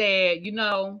he said,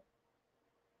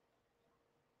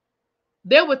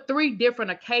 there were 3 different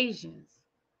occasions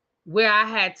where I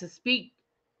had to speak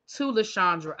to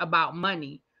Lashandra about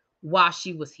money while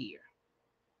she was here.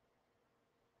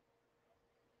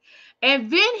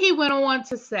 And then he went on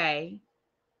to say,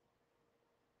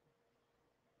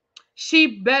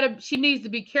 she needs to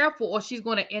be careful or she's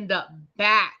going to end up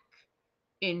back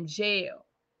in jail.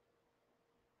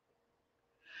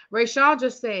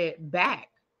 Reashundra said, back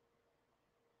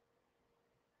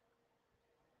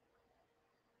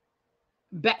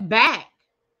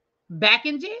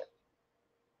in jail.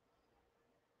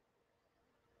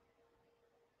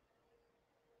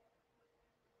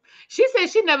 She said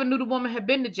she never knew the woman had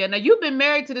been to jail. Now, you've been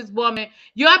married to this woman.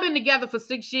 Y'all been together for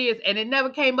 6 years, and it never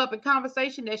came up in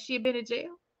conversation that she had been in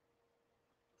jail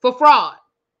for fraud.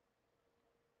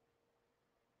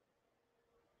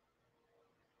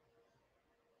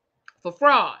 For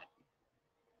fraud.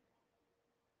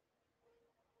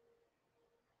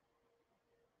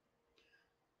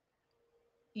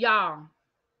 Y'all.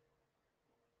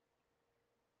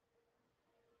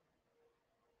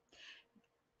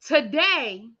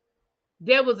 Today,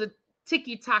 there was a Tic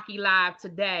Tok live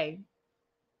today.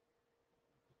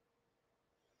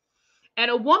 And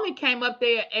a woman came up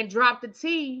there and dropped the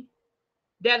tea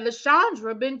that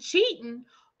Lashandra been cheating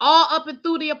all up and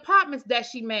through the apartments that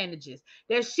she manages.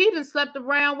 That she done slept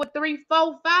around with 3,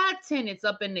 4, 5 tenants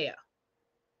up in there.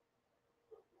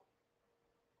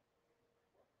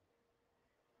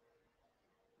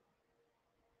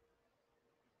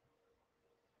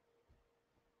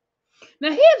 Now,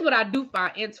 here's what I do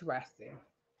find interesting.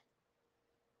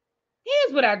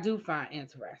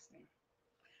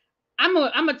 I'm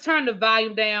gonna turn the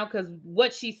volume down because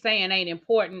what she's saying ain't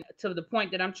important to the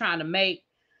point that I'm trying to make.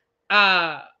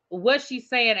 What she's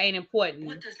saying ain't important.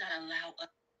 What does that allow us?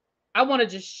 I want to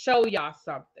just show y'all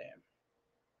something.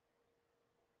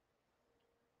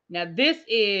 Now, this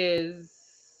is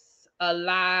a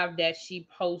live that she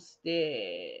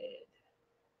posted.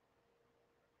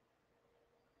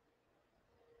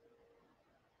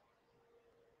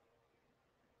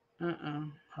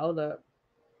 Hold up.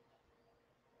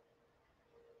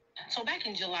 So back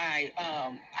in July,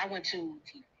 I went to.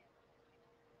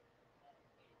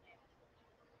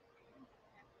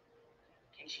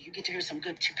 You get to hear some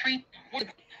good pre.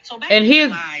 So back and in here's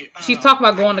July, she's talking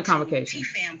about going to convocation.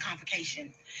 T-Fam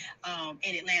convocation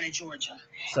in Atlanta, Georgia.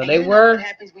 So they were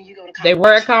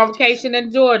at convocation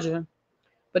in Georgia.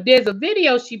 But there's a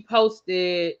video she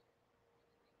posted.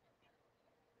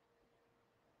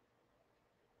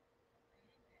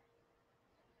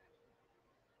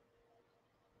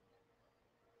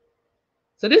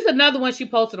 So this is another one she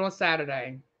posted on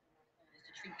Saturday.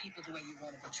 To treat people the way you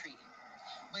want to be treated.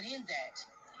 But in that,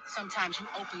 sometimes you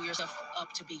open yourself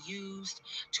up to be used,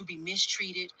 to be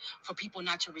mistreated, for people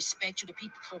not to respect you,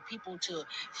 for people to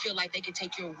feel like they can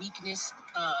take your weakness,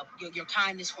 your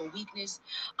kindness for weakness.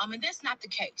 And that's not the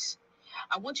case.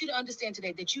 I want you to understand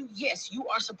today that you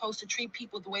are supposed to treat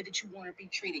people the way that you want to be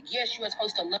treated. Yes, you are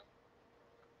supposed to love.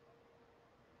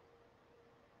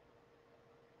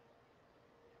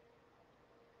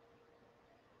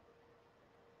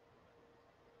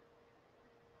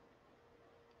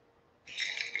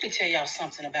 Let me tell y'all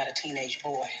something about a teenage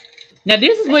boy. Now,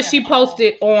 this is what she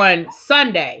posted on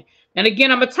Sunday. And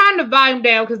again, I'm going to turn the volume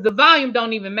down because the volume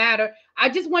don't even matter. I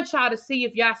just want y'all to see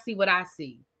if y'all see what I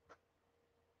see.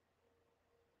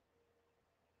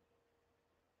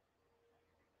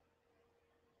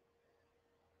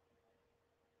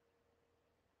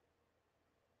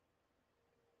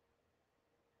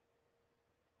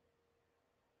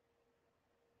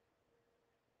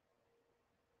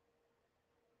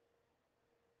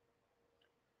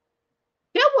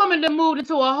 That woman that moved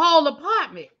into a whole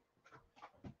apartment.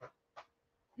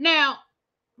 Now,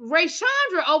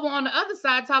 Reashundra over on the other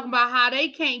side talking about how they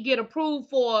can't get approved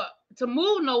to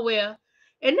move nowhere.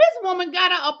 And this woman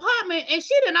got an apartment and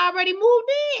she done already moved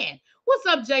in. What's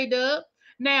up, J-Dub?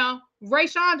 Now,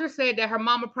 Reashundra said that her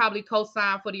mama probably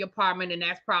co-signed for the apartment, and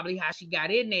that's probably how she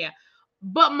got in there.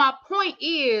 But my point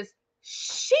is,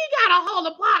 she got a whole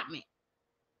apartment.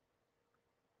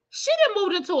 She done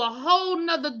moved into a whole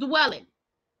nother dwelling.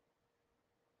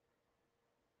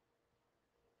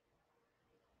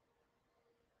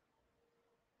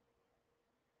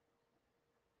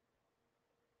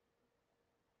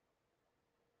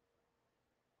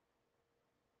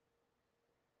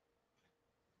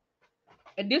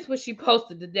 And this was she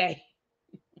posted today.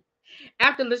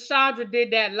 After Lashandra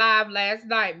did that live last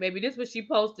night, baby, this was she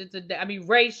posted today. I mean,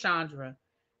 Reashundra.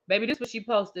 Baby, this was she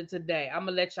posted today. I'm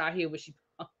going to let y'all hear what she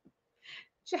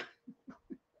posted.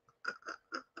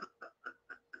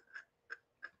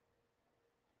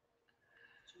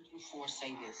 2-4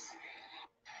 say this.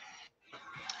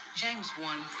 James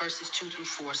 1 verses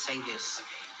 2-4 say this.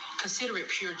 Consider it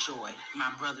pure joy,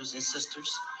 my brothers and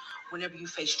sisters, whenever you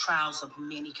face trials of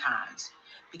many kinds,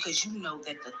 because you know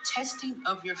that the testing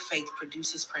of your faith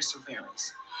produces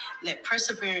perseverance. Let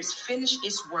perseverance finish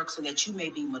its work so that you may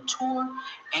be mature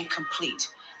and complete,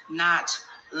 not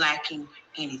lacking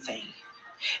anything.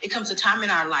 It comes a time in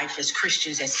our life as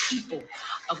Christians, as people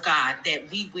of God, that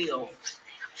we will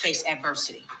face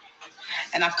adversity.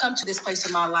 And I've come to this place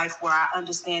in my life where I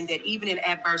understand that even in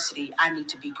adversity, I need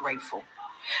to be grateful.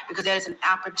 Because that is an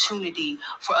opportunity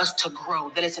for us to grow.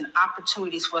 That is an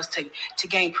opportunity for us to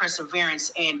gain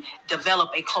perseverance and develop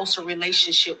a closer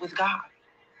relationship with God.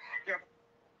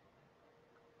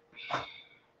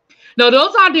 No,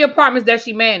 those aren't the apartments that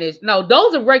she managed. No,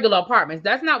 those are regular apartments.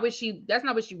 That's not what she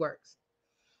works.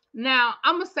 Now,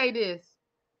 I'm gonna say this.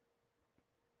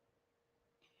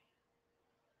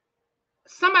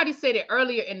 Somebody said it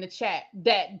earlier in the chat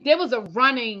that there was a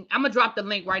running, I'm gonna drop the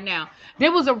link right now.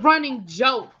 There was a running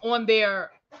joke on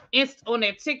their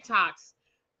TikToks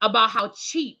about how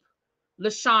cheap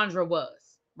Lashandra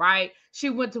was, right? She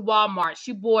went to Walmart,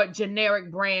 she bought generic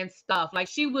brand stuff. Like,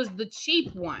 she was the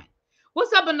cheap one.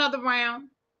 What's up, another round?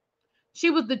 She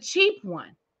was the cheap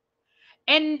one.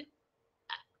 And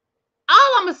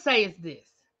all I'm gonna say is this.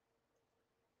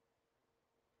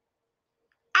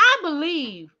 I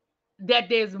believe that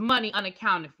there's money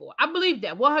unaccounted for. I believe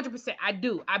that 100%. I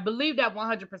do. I believe that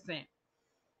 100%.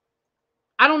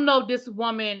 I don't know if this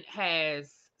woman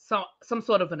has some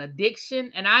sort of an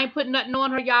addiction, and I ain't putting nothing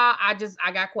on her, y'all. I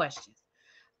got questions.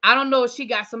 I don't know if she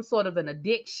got some sort of an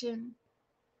addiction,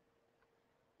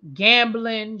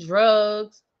 gambling,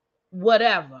 drugs,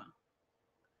 whatever.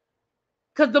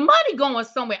 Because the money going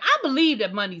somewhere. I believe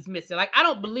that money's missing. Like, I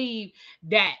don't believe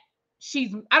that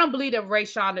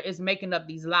Reashundra is making up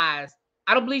these lies.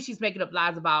 I don't believe she's making up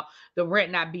lies about the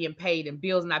rent not being paid and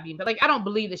bills not being paid. Like, I don't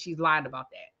believe that she's lying about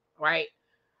that, right?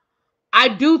 I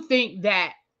do think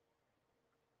that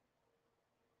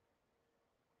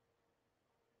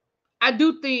how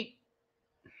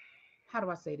do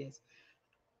I say this?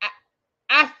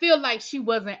 I feel like she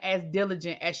wasn't as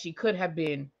diligent as she could have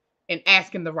been in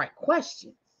asking the right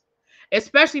questions,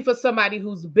 especially for somebody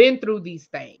who's been through these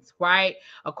things, right?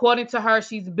 According to her,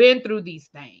 she's been through these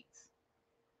things.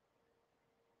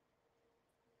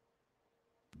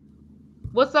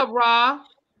 What's up, Ra?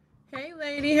 Hey,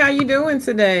 lady, how you doing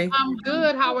today? I'm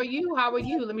good. How are you? How are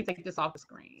you? Let me take this off the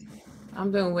screen.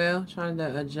 I'm doing well. Trying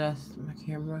to adjust my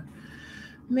camera.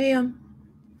 Ma'am,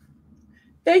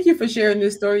 thank you for sharing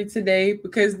this story today,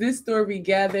 because this story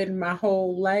gathered my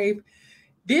whole life.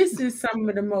 This is some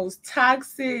of the most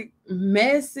toxic,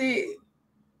 messy.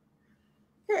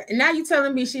 Now you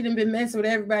telling me she done been messing with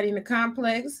everybody in the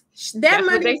complex? That's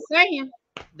what they saying.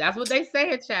 That's what they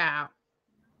saying, child.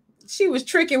 She was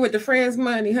tricking with the friends'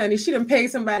 money, honey. She done paid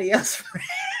somebody else for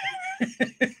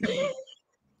it.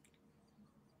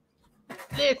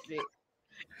 Listen,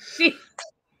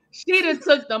 she done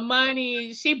took the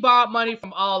money. She bought money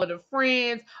from all of the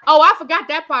friends. Oh, I forgot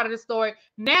that part of the story.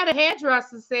 Now the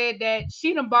hairdresser said that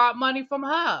she done bought money from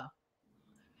her.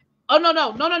 Oh, no.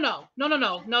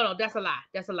 That's a lie.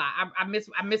 That's a lie. I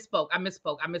misspoke.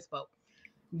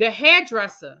 The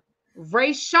hairdresser,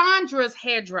 Reashundra's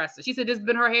hairdresser, she said this has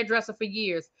been her hairdresser for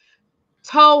years,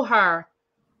 told her,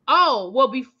 oh, well,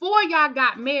 before y'all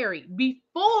got married,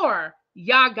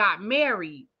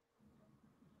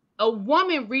 a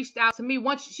woman reached out to me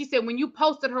once. She said, when you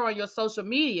posted her on your social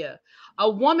media, a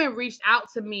woman reached out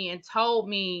to me and told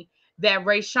me that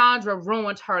Reashundra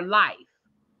ruined her life.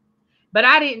 But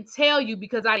I didn't tell you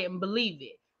because I didn't believe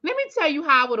it. Let me tell you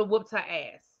how I would have whooped her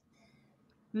ass.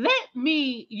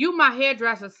 You my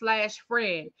hairdresser /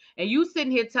 friend, and you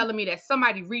sitting here telling me that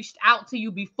somebody reached out to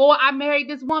you before I married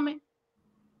this woman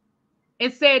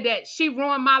and said that she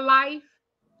ruined my life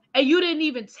and you didn't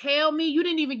even tell me. You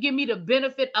didn't even give me the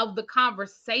benefit of the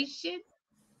conversation.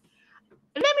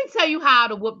 Let me tell you how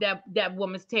to whoop that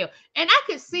woman's tail. And I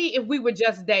could see if we were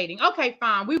just dating. Okay,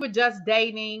 fine. We were just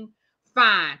dating.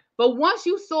 Fine. But once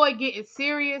you saw it getting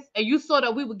serious and you saw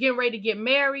that we were getting ready to get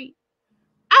married,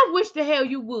 I wish the hell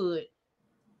you would.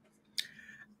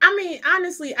 I mean,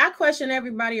 honestly, I question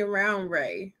everybody around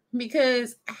Ray,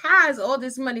 because how is all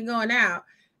this money going out?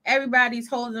 Everybody's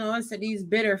holding on to these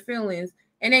bitter feelings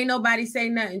and ain't nobody say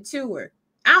nothing to her.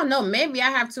 I don't know. Maybe I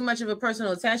have too much of a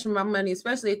personal attachment to my money,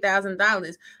 especially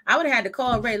 $1,000. I would have had to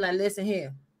call Ray like, listen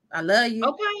here, I love you.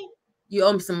 Okay. You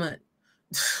owe me some money.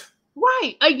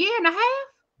 Right. A year and a half?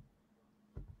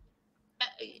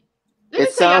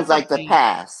 It sounds like the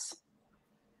past.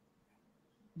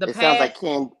 It sounds like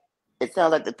it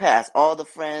sounds like the past. All the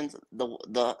friends,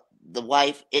 the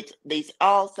wife, they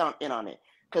all sound in on it.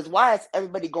 Because why is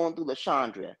everybody going through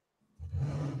Lashandra?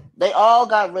 They all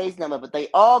got Ray's number, but they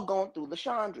all going through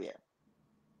Lashandra.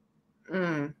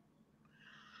 I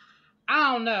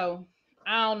don't know.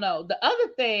 The other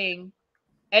thing,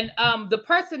 and the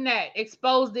person that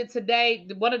exposed it today,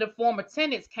 one of the former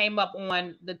tenants came up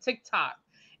on the TikTok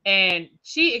and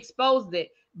she exposed it.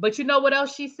 But you know what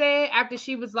else she said after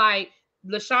she was like,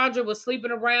 Lashandra was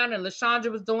sleeping around and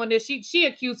Lashandra was doing this. She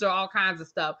accused her all kinds of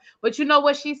stuff. But you know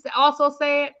what she also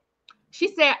said? She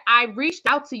said, I reached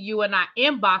out to you and I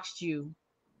inboxed you.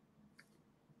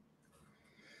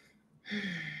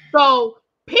 So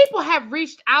people have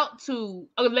reached out to,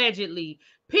 allegedly,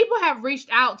 people have reached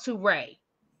out to Ray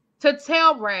to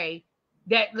tell Ray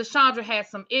that Lashandra had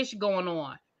some ish going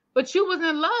on. But you was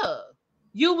in love.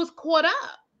 You was caught up.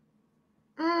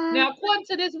 Now, according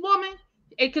to this woman,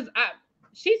 because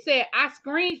she said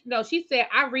she said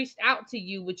I reached out to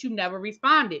you, but you never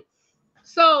responded.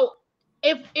 So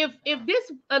if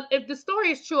the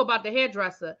story is true about the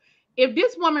hairdresser, if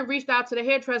this woman reached out to the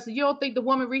hairdresser, you don't think the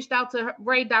woman reached out to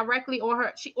Ray directly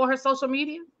or her social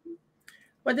media?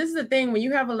 But this is the thing, when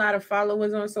you have a lot of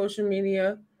followers on social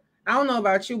media, I don't know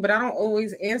about you, but I don't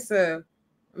always answer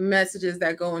messages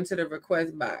that go into the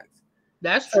request box.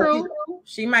 That's true.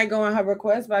 She might go in her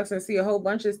request box and see a whole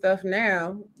bunch of stuff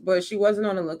now, but she wasn't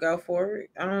on the lookout for it.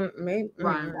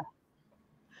 Right.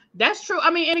 That's true.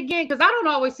 I mean, and again, because I don't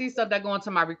always see stuff that go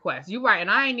into my requests. You're right, and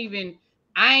I ain't even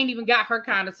got her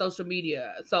kind of social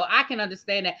media, so I can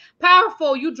understand that.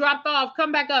 Powerful, you dropped off.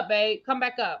 Come back up, babe. Come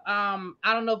back up. I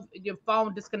don't know if your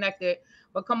phone disconnected,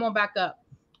 but come on back up.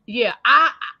 Yeah, I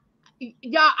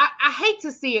hate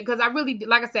to see it because I really,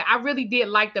 like I said, I really did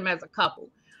like them as a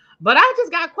couple. But I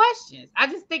just got questions. I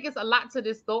just think it's a lot to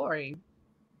this story.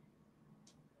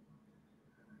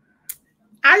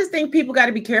 I just think people got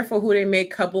to be careful who they make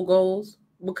couple goals,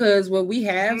 because what we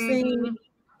have seen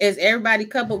is everybody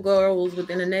couple goals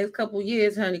within the next couple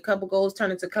years, honey. Couple goals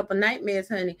turn into couple nightmares,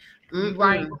 honey.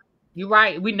 Right. You're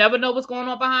right. We never know what's going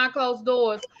on behind closed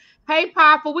doors. Hey,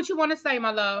 Powerful, what you want to say, my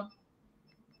love?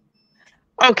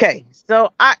 Okay,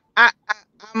 so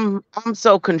I'm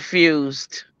so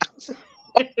confused.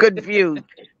 Confused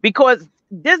because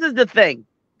this is the thing.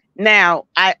 Now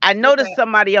I noticed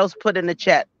somebody else put in the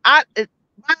chat. My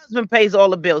husband pays all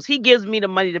the bills. He gives me the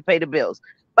money to pay the bills,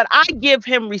 but I give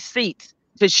him receipts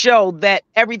to show that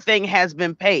everything has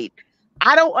been paid.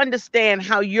 I don't understand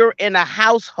how you're in a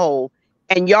household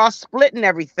and y'all splitting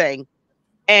everything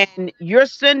and you're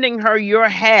sending her your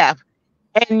half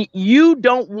and you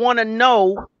don't want to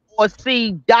know or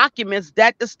see documents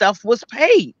that the stuff was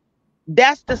paid.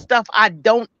 That's the stuff I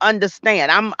don't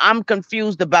understand. I'm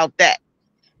confused about that.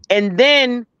 And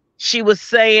then she was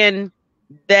saying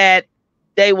that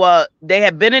they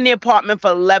had been in the apartment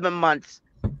for 11 months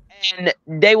and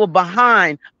they were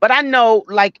behind. But I know,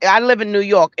 like, I live in New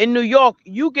York. In New York,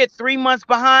 you get 3 months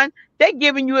behind, they're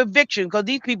giving you eviction because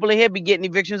these people in here be getting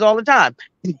evictions all the time.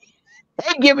 They're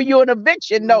giving you an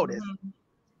eviction notice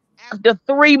after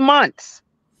 3 months,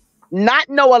 not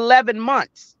no 11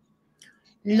 months.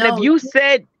 No.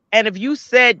 And if you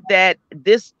said that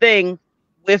this thing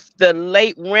with the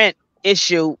late rent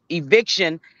issue,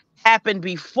 eviction, happened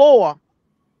before,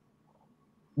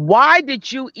 why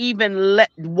didn't you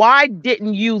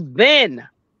then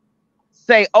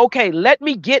say, okay, let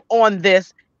me get on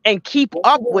this and keep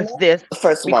up with this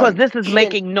because this is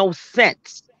making no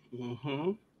sense?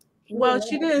 Well,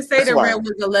 she didn't say the rent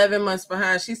was 11 months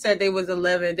behind. She said they was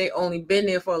 11. They only been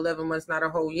there for 11 months, not a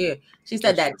whole year. She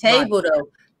said that table, though,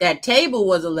 that table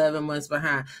was 11 months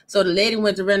behind. So the lady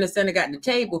went to rent a center, got the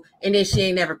table, and then she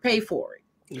ain't never paid for it.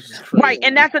 Right,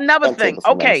 and that's another thing.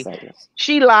 Okay,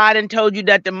 she lied and told you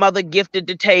that the mother gifted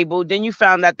the table. Then you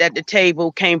found out that the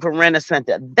table came from Rent a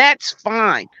Center. That's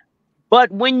fine. But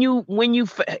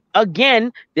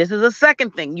again, this is a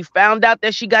second thing. You found out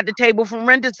that she got the table from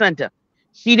Rent a Center.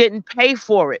 She didn't pay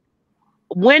for it.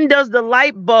 When does the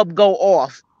light bulb go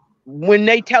off? When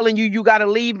they telling you got to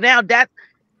leave now?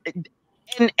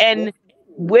 And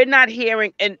we're not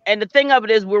hearing. And the thing of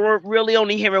it is, we're really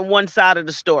only hearing one side of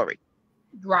the story.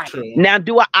 Right. True. Now,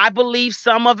 do I believe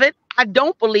some of it? I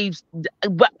don't believe,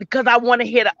 but because I want to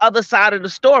hear the other side of the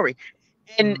story.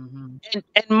 And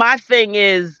my thing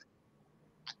is,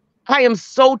 I am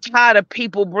so tired of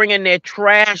people bringing their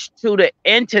trash to the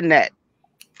internet.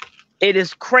 It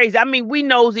is crazy. I mean, we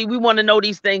nosy, we want to know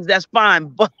these things. That's fine,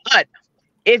 but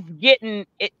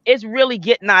it's really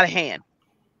getting out of hand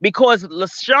because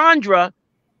Lashandra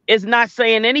is not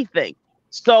saying anything.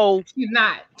 So she's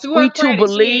not. To we her to credit,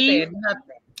 believe, she ain't said nothing.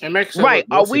 It makes it right?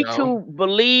 Are look we guilty, to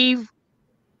believe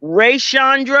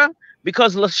Reashundra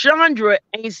because Lashandra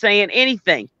ain't saying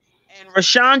anything? And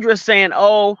Rashandra saying,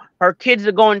 "Oh, her kids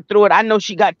are going through it. I know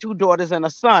she got 2 daughters and a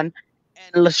son,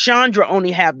 and Lashandra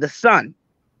only have the son."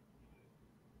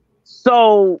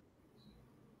 So,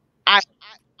 I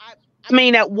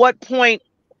mean, at what point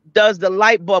does the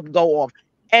light bulb go off?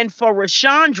 And for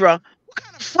Rashandra, what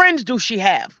kind of friends do she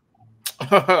have?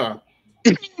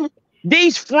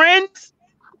 These friends,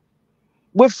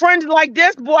 with friends like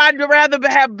this, boy, I'd rather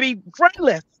be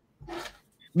friendless.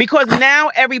 Because now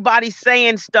everybody's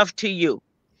saying stuff to you.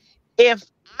 If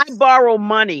I borrow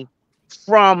money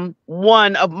from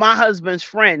one of my husband's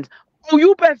friends, oh,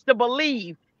 you best to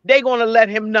believe they're going to let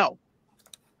him know.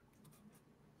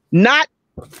 Not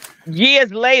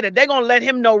years later, they're going to let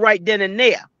him know right then and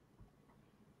there.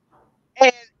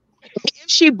 And if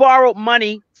she borrowed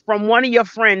money from one of your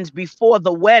friends before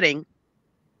the wedding,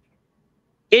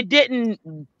 it didn't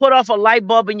put off a light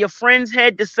bulb in your friend's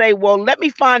head to say, well, let me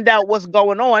find out what's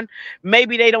going on.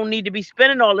 Maybe they don't need to be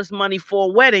spending all this money for a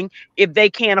wedding if they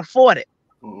can't afford it.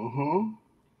 Mm-hmm.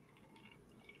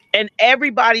 And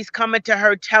everybody's coming to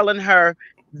her telling her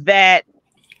that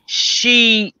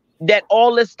that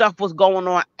all this stuff was going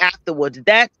on afterwards.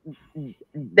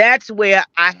 That's where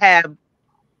I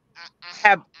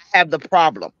have the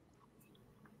problem.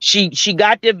 She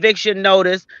got the eviction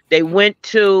notice. They went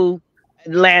to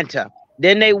Atlanta.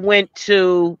 Then they went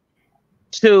to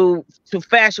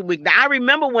Fashion Week. Now I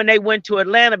remember when they went to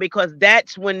Atlanta because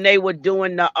that's when they were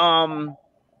doing the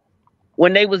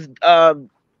when they was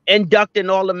inducting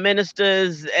all the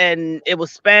ministers, and it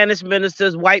was Spanish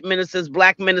ministers, white ministers,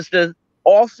 black ministers,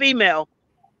 all female.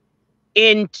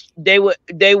 They were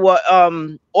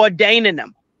ordaining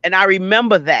them, and I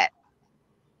remember that.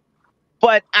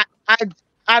 But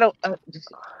I don't.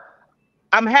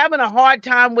 I'm having a hard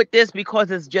time with this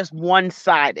because it's just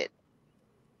one-sided.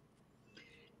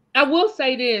 I will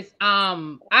say this.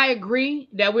 I agree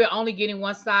that we're only getting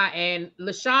one side, and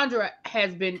Lashandra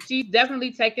she's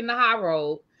definitely taking the high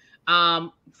road.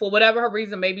 For whatever her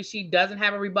reason, maybe she doesn't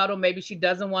have a rebuttal, maybe she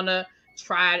doesn't want to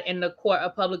try it in the court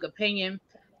of public opinion.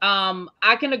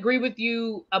 I can agree with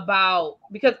you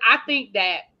because I think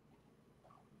that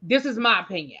this is my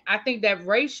opinion. I think that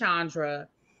Reashundra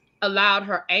allowed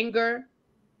her anger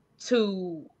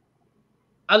and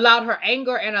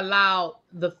allowed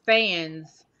the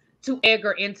fans to egg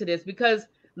her into this, because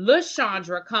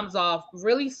Lashandra comes off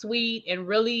really sweet and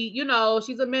really,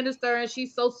 she's a minister and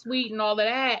she's so sweet and all of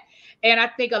that. And I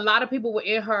think a lot of people were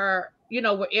in her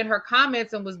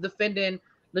comments and was defending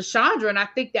Lashandra. And I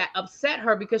think that upset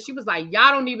her because she was like,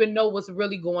 y'all don't even know what's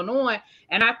really going on.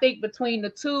 And I think between the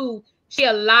two, she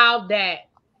allowed that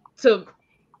to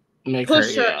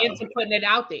push her into putting it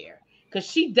out there. Because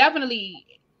she definitely,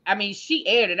 she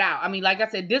aired it out. Like I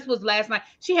said, this was last night.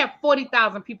 She had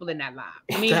 40,000 people in that live.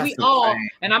 We all,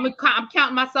 and I'm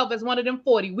counting myself as one of them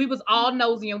 40. We was all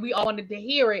nosy and we all wanted to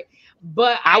hear it.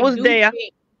 But I was there.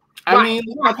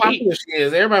 Look how popular she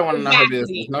is. Everybody want to know her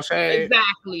business. No shade.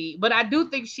 Exactly. But I do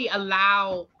think she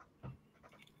allowed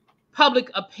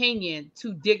public opinion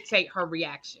to dictate her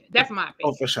reaction. That's my opinion.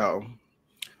 Oh, for sure.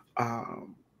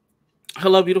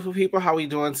 Hello, beautiful people. How we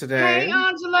doing today? Hey,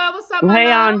 Angela. What's up?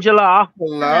 Hey, Angela.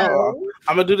 Hello.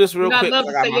 I'm gonna do this real quick. I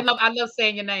love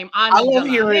saying your name. Angela.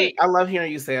 I love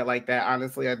hearing you say it like that.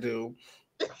 Honestly, I do.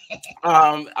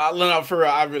 For real,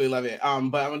 I really love it. But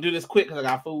I'm gonna do this quick because I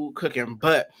got food cooking.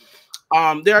 But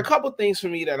there are a couple things for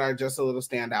me that are just a little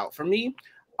standout. For me,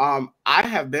 I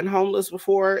have been homeless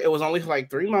before. It was only for like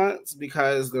 3 months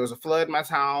because there was a flood in my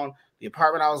town. The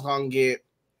apartment I was gonna get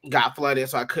got flooded,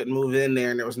 so I couldn't move in there,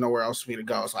 and there was nowhere else for me to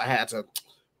go. So I had to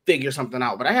figure something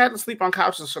out. But I had to sleep on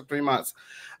couches for 3 months.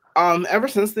 Ever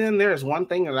since then, there is one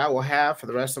thing that I will have for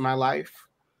the rest of my life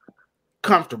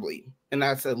comfortably, and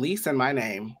that's at least in my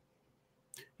name.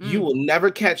 You will never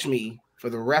catch me for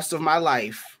the rest of my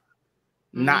life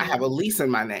not have a lease in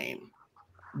my name,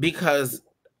 because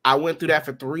I went through that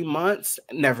for 3 months.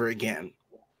 Never again.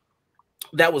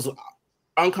 That was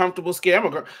uncomfortable, scary.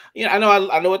 I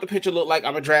know what the picture looked like.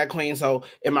 I'm a drag queen, so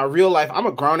in my real life, I'm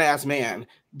a grown ass man.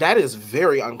 That is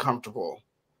very uncomfortable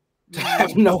to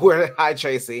have nowhere to hide,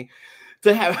 Tracy,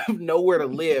 to have nowhere to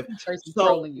live. Tracy's so,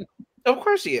 trolling you. Of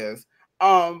course she is.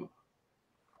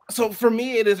 So for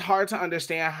me, it is hard to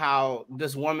understand how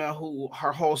this woman, who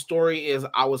her whole story is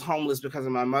I was homeless because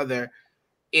of my mother,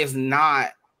 is not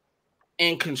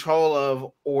in control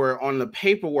of or on the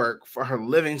paperwork for her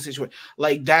living situation.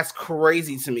 Like, that's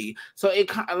crazy to me. So it,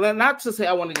 not to say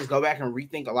I want to just go back and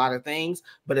rethink a lot of things,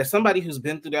 but as somebody who's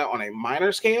been through that on a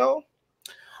minor scale,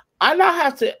 I now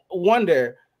have to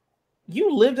wonder,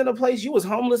 you lived in a place, you was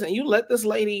homeless, and you let this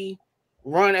lady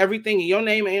run everything and your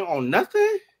name ain't on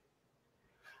nothing?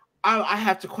 I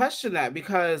have to question that,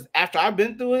 because after I've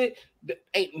been through it, there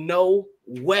ain't no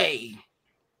way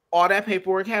all that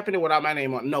paperwork happening without my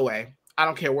name on. No way. I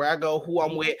don't care where I go, who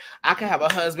I'm with. I could have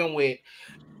a husband with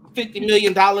 $50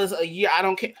 million a year. I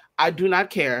don't care. I do not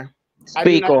care.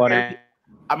 Speak on it.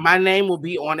 My name will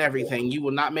be on everything. You will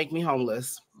not make me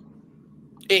homeless.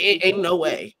 It ain't no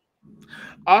way.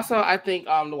 Also, I think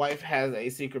the wife has a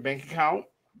secret bank account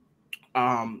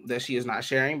that she is not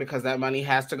sharing, because that money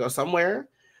has to go somewhere.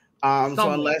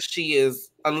 So unless she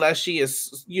is, ingesting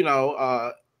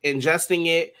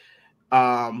it,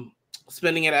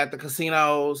 spending it at the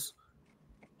casinos,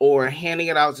 or handing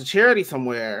it out to charity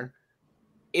somewhere,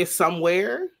 it's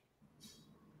somewhere,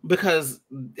 because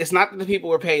it's not that the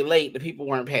people were paid late, the people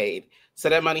weren't paid. So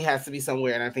that money has to be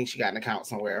somewhere, and I think she got an account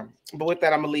somewhere. But with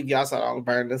that, I'm gonna leave y'all so I don't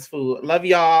burn this food. Love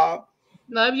y'all.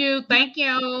 Love you. Thank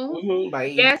you. Bye.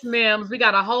 Yes, ma'am. We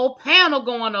got a whole panel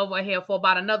going over here for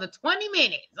about another 20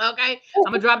 minutes. Okay. I'm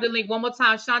going to drop the link one more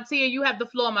time. Shantia, you have the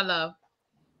floor, my love.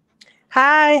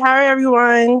 Hi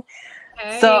everyone.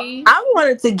 Hey. So I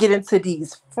wanted to get into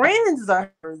these friends of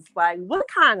hers. Like, what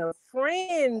kind of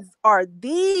friends are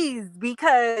these?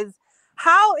 Because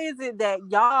how is it that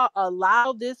y'all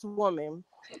allow this woman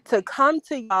to come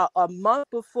to y'all a month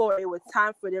before it was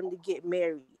time for them to get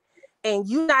married, and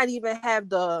you not even have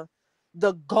the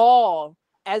gall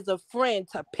as a friend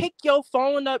to pick your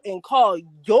phone up and call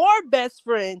your best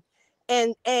friend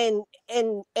and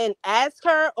ask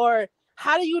her? Or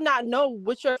how do you not know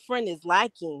what your friend is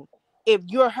lacking if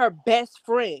you're her best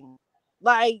friend?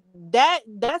 Like,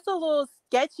 that's a little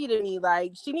sketchy to me.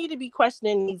 Like, she need to be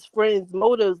questioning these friends'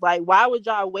 motives. Like, why would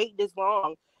y'all wait this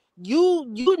long? You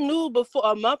knew before,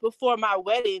 a month before my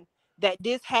wedding, that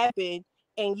this happened,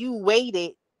 and you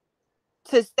waited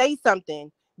to say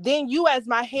something. Then you, as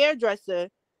my hairdresser,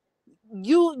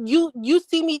 you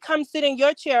see me come sit in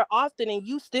your chair often, and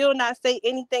you still not say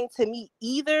anything to me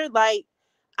either. Like,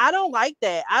 I don't like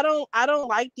that. I don't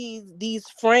like these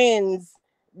friends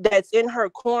that's in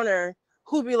her corner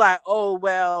who be like, oh,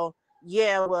 well,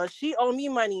 yeah, well, she owe me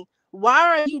money. Why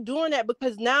are you doing that?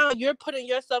 Because now you're putting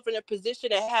yourself in a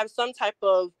position to have some type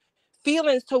of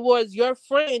feelings towards your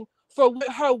friend for what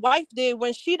her wife did,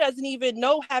 when she doesn't even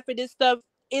know half of this stuff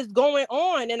is going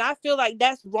on. And I feel like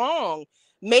that's wrong.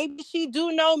 Maybe she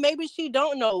do know, maybe she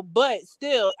don't know, but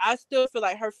still, I still feel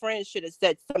like her friends should have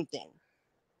said something.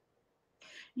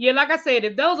 Yeah, like I said,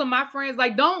 if those are my friends,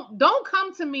 like, don't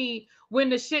come to me when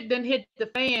the shit done hit the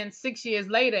fan 6 years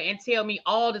later and tell me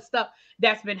all the stuff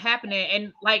that's been happening.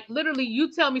 And like, literally, you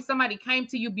tell me somebody came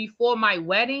to you before my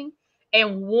wedding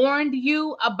and warned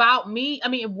you about me. I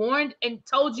mean, warned and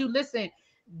told you, listen,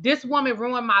 this woman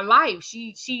ruined my life.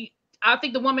 I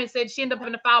think the woman said she ended up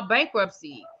having to file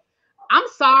bankruptcy. I'm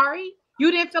sorry.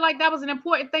 You didn't feel like that was an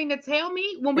important thing to tell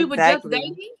me when we were just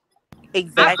dating?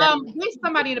 Exactly. There's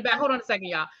somebody in the back. Hold on a second,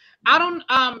 y'all. I don't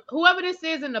whoever this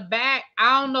is in the back,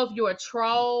 I don't know if you're a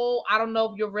troll. I don't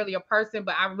know if you're really a person,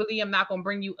 but I really am not gonna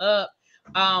bring you up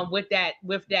with that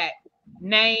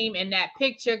name and that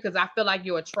picture, because I feel like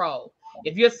you're a troll.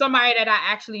 If you're somebody that I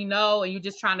actually know and you're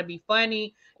just trying to be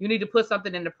funny, you need to put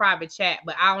something in the private chat.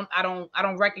 But I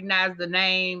don't recognize the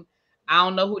name. I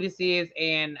don't know who this is,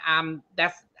 and I'm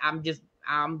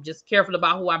just careful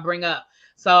about who I bring up.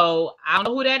 So I don't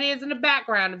know who that is in the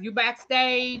background. If you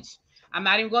backstage, I'm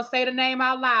not even gonna say the name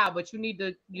out loud, but you need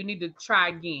to try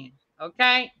again.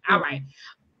 Okay. All right.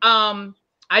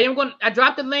 I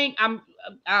drop the link.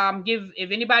 Give, if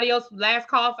anybody else, last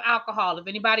call for alcohol. If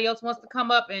anybody else wants to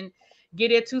come up and get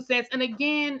their 2 cents. And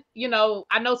again,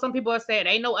 I know some people are saying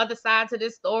ain't no other side to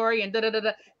this story and da da da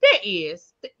da. There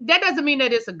is. That doesn't mean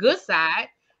that it's a good side.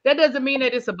 That doesn't mean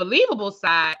that it's a believable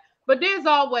side. But there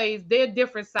are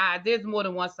different sides. There's more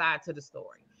than one side to the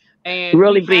story. And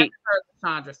Really we haven't big. heard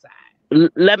Lashandra's side.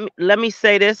 let me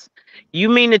say this. You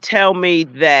mean to tell me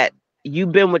that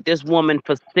you've been with this woman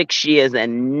for 6 years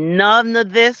and none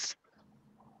of this?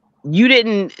 You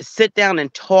didn't sit down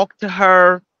and talk to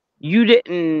her. You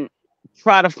didn't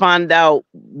try to find out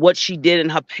what she did in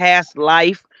her past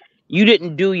life. You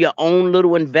didn't do your own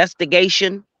little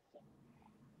investigation.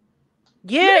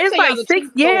 Yeah, Let me it's tell y'all like the 6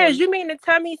 true years. story. You mean to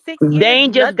tell me 6 They years,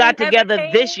 ain't just nothing got ever together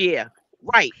came? this year.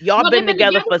 Right. Y'all No, they've been been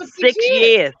together together for for 6 6 years.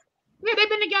 years. Yeah, they've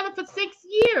been together for 6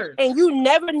 years. And you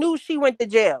never knew she went to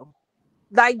jail.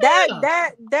 Like that's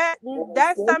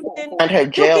something Find her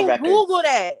you jail can records. Google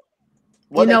that.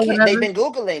 Well, You they know, can't. They've whatever. been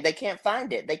Googling. They can't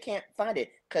find it. They can't find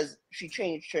it because she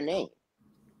changed her name.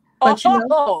 But you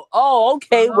know,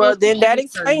 Okay. Oh, Well, she then that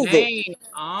changed her explains it. name.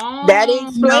 That Oh. you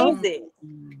know, explains it.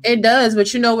 it does.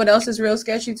 But you know what else is real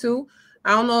sketchy too?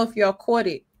 I don't know if y'all caught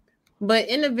it, but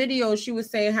in the video, she was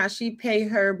saying how she paid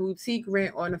her boutique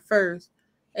rent on the 1st,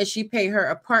 and she paid her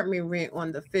apartment rent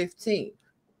on the 15th.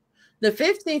 The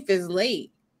 15th is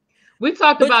late. We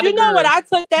talked But about you it, know what girl. I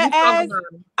took that We talked as? about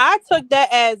it. I took that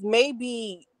as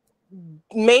maybe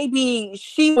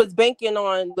she was banking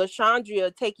on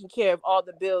Lashandra taking care of all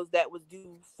the bills that was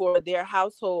due for their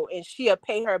household, and she'll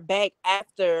pay her back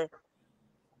after,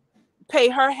 pay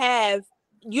her half,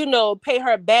 pay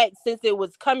her back since it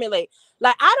was coming late.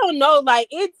 Like, I don't know, like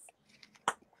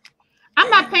I'm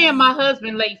not paying my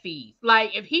husband late fees.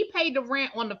 Like if he paid the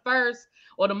rent on the 1st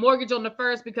or the mortgage on the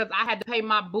 1st because I had to pay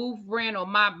my booth rent or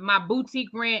my boutique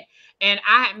rent, and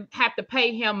I have to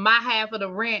pay him my half of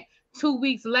the rent 2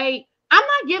 weeks late, I'm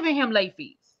not giving him late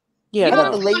fees. yeah, I You know thought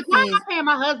what the I'm no. saying? Like, late why am fees. I paying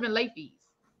my husband late fees?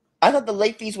 I thought the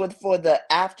late fees were for the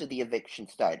after the eviction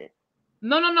started.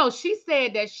 No. She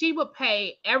said that she would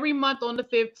pay every month on the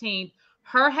 15th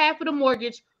her half of the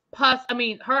mortgage plus, I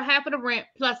mean, her half of the rent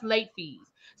plus late fees.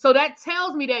 So that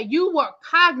tells me that you were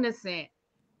cognizant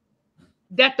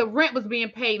that the rent was being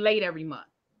paid late every month.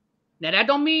 Now that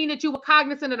don't mean that you were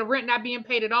cognizant of the rent not being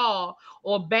paid at all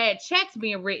or bad checks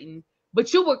being written,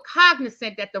 but you were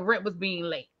cognizant that the rent was being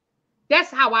late.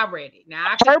 That's how I read it. Now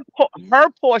I could. Her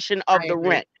portion of I the agree.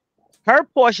 rent, her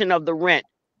portion of the rent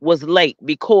was late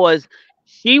because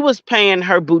she was paying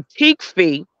her boutique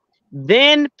fee,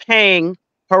 then paying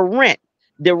her rent.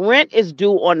 The rent is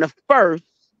due on the 1st.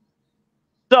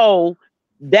 So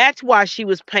that's why she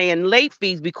was paying late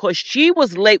fees, because she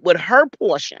was late with her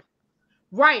portion.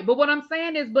 Right, but what I'm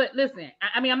saying is, but listen,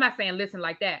 I mean, I'm not saying listen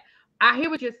like that. I hear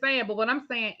what you're saying, but what I'm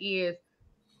saying is,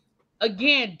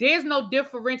 again, there's no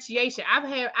differentiation. I've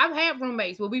had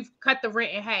roommates where we've cut the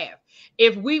rent in half.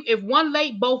 If one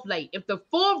late, both late. If the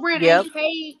full rent Yep. ain't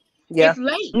paid, Yeah. it's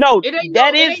late. No, It ain't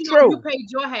that no, it is ain't no you true. paid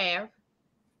your half.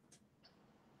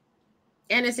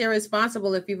 And it's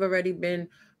irresponsible if you've already been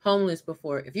homeless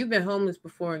before. If you've been homeless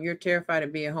before and you're terrified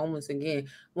of being homeless again,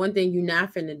 one thing you're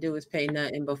not finna do is pay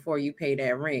nothing before you pay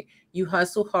that rent. You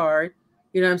hustle hard.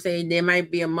 You know what I'm saying? There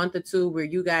might be a month or two where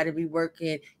you got to be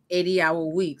working 80-hour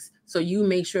weeks. So you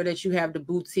make sure that you have the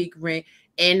boutique rent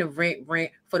and the rent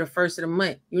for the first of the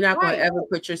month. You're not going Right. to ever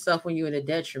put yourself when you're in a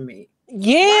detriment.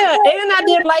 Yeah, Right. and I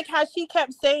didn't like how she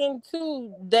kept saying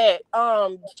too that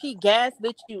she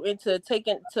gaslit you into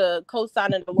taking to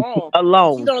co-signing the loan. She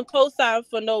Alone. don't co-sign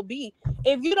for no B.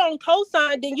 If you don't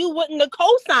co-sign, then you wouldn't have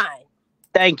co-signed.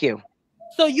 Thank you.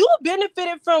 So you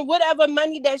benefited from whatever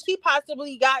money that she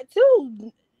possibly got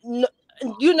too.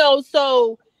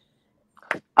 So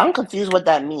I'm confused what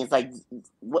that means. Like,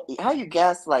 how you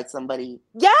gaslight somebody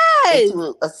yes.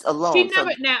 into a She loan?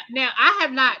 never So now I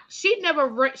have not. She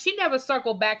never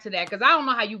circled back to that because I don't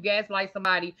know how you gaslight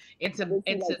somebody into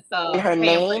in her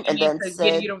paying for name and then into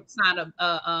getting said, you to sign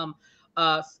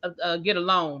get a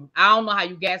loan. I don't know how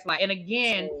you gaslight. And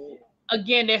again,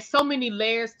 there's so many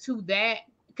layers to that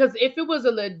because if it was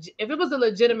a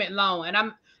legitimate loan, and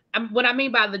I'm what I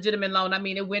mean by legitimate loan, I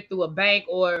mean it went through a bank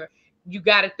or you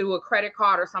got it through a credit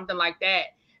card or something like that,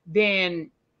 then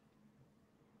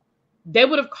they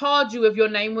would have called you if your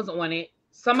name was on it.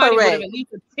 Somebody would have Correct. at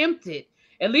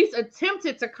least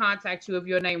attempted to contact you if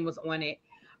your name was on it.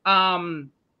 And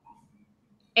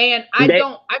I They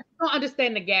don't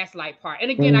understand the gaslight part. And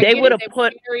again, I they get would it. have They were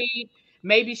put married.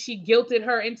 Maybe she guilted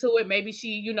her into it. Maybe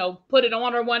she, put it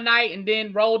on her one night and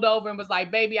then rolled over and was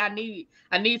like, "Baby, I need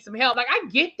some help." Like I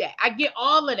get that. I get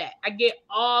all of that. I get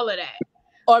all of that.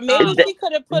 Or maybe Um, she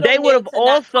could have put they on would there have to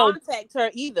not also contact her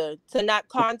either, to not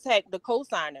contact the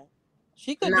co-signer.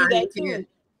 She could Nah, do you that can't. too.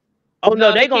 oh no,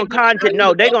 no, they they gonna can't do that. Not contact if you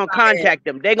no, the they gonna co-signer. contact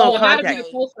them. They gonna Oh, Yeah, not if contact you the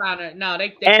okay. co-signer. No,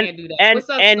 they and can't do that. and What's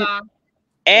up, and Star?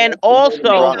 and Hey, wrong also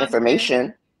Jonathan.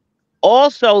 information.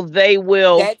 they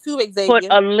will That too, put Xavier.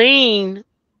 a lien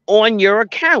on your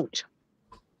account.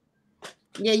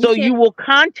 Yeah, you So can't. you will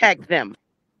contact them.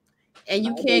 And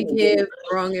you can't give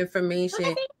wrong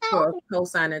information for a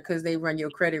cosigner because they run your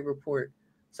credit report.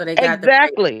 So they got the right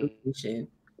Exactly. information.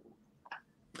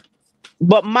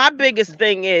 But my biggest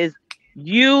thing is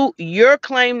your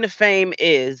claim to fame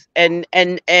is and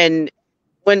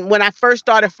when I first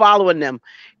started following them,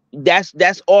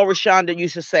 that's all Rashonda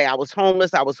used to say. I was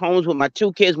homeless. I was homeless with my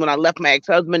 2 kids when I left my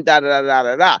ex-husband, da da da da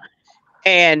da da.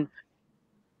 And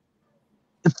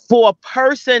for a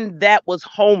person that was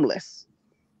homeless,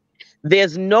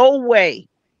 there's no way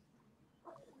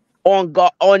on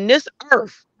this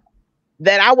earth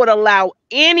that I would allow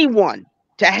anyone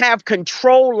to have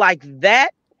control like that,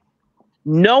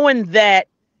 knowing that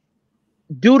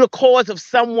due to cause of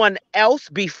someone else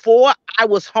before I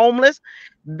was homeless.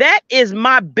 That is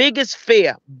my biggest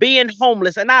fear, being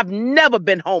homeless. And I've never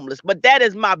been homeless, but that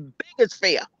is my biggest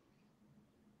fear,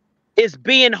 is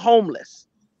being homeless.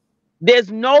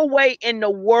 There's no way in the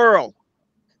world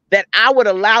that I would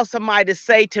allow somebody to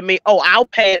say to me, oh, I'll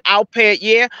pay it.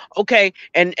 Yeah. Okay.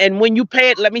 And when you pay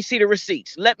it, let me see the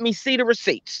receipts. Let me see the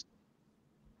receipts.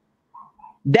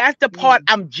 That's the part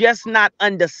I'm just not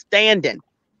understanding.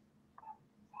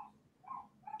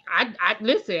 I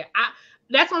listen.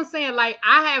 That's what I'm saying. Like,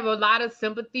 I have a lot of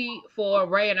sympathy for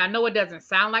Ray, and I know it doesn't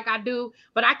sound like I do,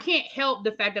 but I can't help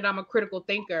the fact that I'm a critical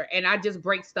thinker and I just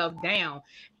break stuff down.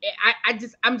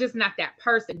 I'm just not that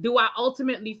person. Do I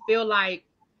ultimately feel like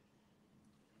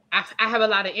I have a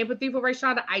lot of empathy for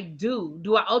Rayshonda? I do.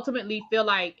 Do I ultimately feel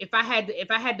like if I had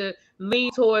to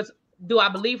lean towards, do I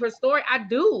believe her story? I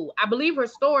do. I believe her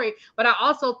story, but I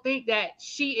also think that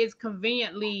she is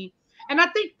conveniently, and I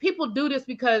think people do this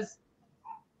because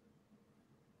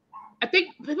I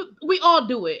think we all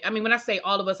do it. I mean, when I say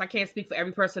all of us, I can't speak for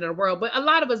every person in the world, but a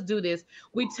lot of us do this.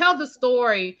 We tell the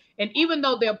story, and even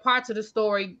though there are parts of the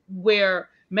story where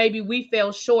maybe we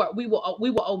fell short, we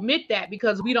will omit that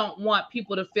because we don't want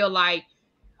people to feel like,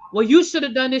 well, you should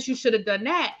have done this, you should have done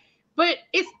that. But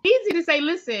it's easy to say,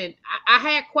 listen, I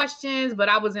had questions, but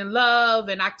I was in love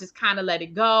and I just kind of let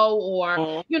it go. Or,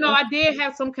 I did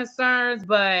have some concerns,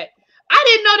 but I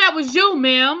didn't know that was you,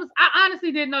 Mims. I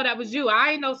honestly didn't know that was you.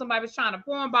 I didn't know somebody was trying to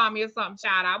porn bomb me or something,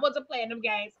 child. I wasn't playing them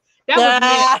games. That was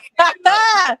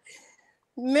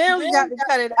Mims. Mims got to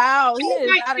cut it out. He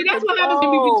is out of That's what happens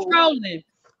when you be trolling.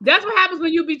 That's what happens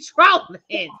when you be trolling.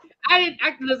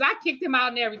 I kicked him out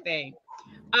and everything.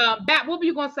 Bat, what were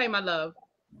you gonna say, my love?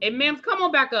 And Mims, come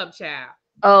on back up, child.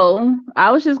 Oh,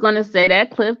 I was just gonna say that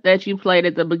clip that you played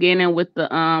at the beginning with the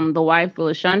wife of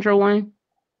Lashandra one,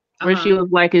 where she was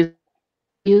like, "Is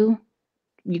you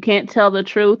can't tell the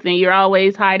truth and you're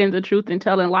always hiding the truth and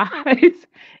telling lies."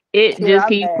 It just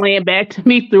keeps playing back to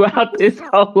me throughout this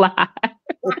whole life.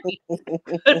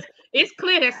 It's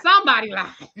clear that somebody lied.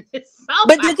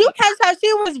 But did you catch how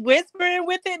she was whispering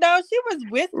with it though? She was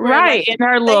whispering, right, in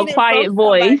her little quiet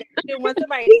voice. She didn't want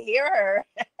somebody to hear her.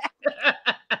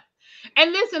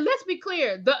 And listen, let's be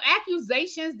clear. The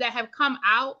accusations that have come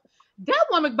out, that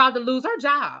woman about to lose her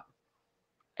job.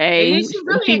 Hey,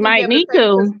 she might need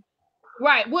to.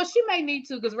 Right. Well, she may need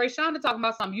to, because Rayshonda talking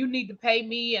about something. You need to pay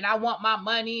me, and I want my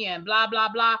money, and blah blah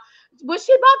blah. Well,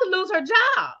 she about to lose her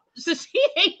job, so she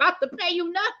ain't about to pay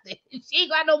you nothing. She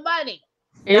ain't got no money.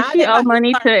 If she owe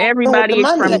money to everybody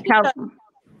from California.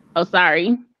 Oh,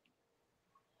 sorry.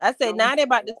 I said now they're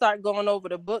about to start going over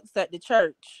the books at the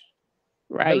church.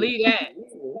 Right. Believe that.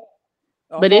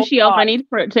 But if she owe money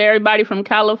to everybody from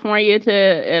California to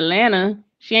Atlanta,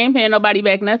 she ain't paying nobody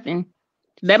back nothing.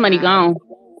 That money gone.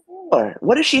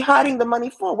 What is she hiding the money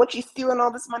for? What's she stealing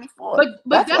all this money for? But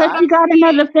that's what she got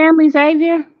another family,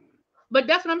 Xavier. But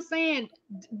that's what I'm saying.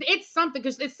 It's something,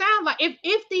 because it sounds like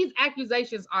if these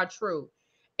accusations are true,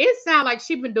 it sounds like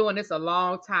she's been doing this a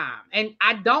long time, and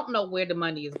I don't know where the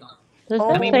money is going.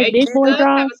 I mean, maybe she does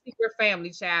have a secret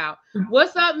family child.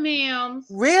 What's up, Mims?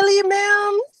 Really,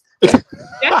 Mims? That's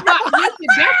why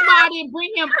I didn't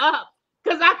bring him up,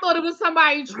 because I thought it was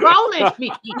somebody trolling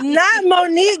me. Not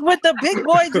Monique with the big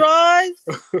boy drawers.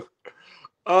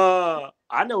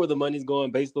 I know where the money's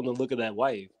going based on the look of that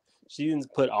wife. She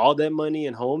didn't put all that money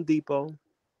in Home Depot,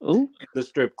 the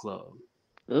strip club.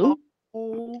 Not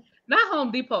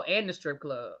Home Depot and the strip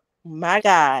club. My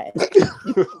God.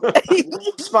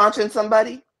 Sponsoring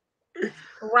somebody?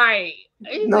 Right.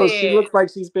 No, she looks like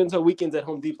she spends her weekends at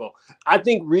Home Depot. I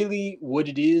think really what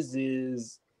it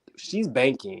is she's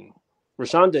banking.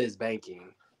 Rashonda is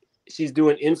banking. She's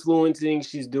doing influencing.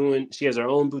 She has her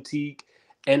own boutique.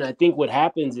 And I think what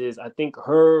happens is, I think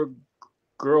her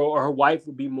girl or her wife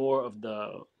would be more of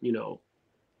the,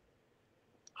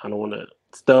 I don't want to,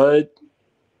 stud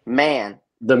man,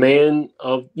 the man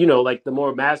of, like the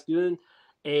more masculine.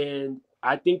 And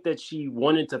I think that she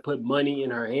wanted to put money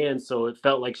in her hands, so it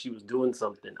felt like she was doing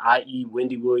something. I.e.,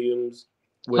 Wendy Williams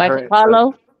with Like her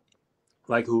Apollo.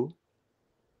 like who?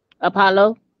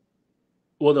 Apollo.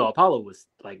 Well, no, Apollo was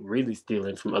like really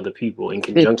stealing from other people in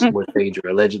conjunction with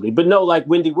Phaedra, allegedly. But no, like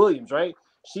Wendy Williams, right?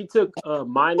 She took a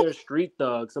minor street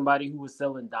thug, somebody who was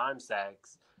selling dime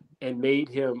sacks, and made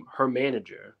him her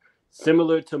manager,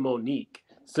 similar to Monique,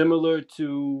 similar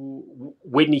to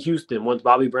Whitney Houston. Once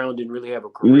Bobby Brown didn't really have a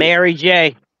career. Mary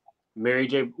J. Mary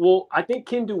J. Well, I think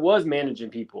Kendu was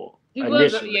managing people He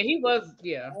was, initially. he was.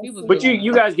 But doing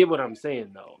you that. guys get what I'm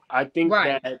saying, though. I think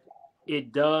Right. that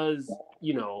it does,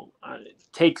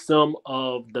 take some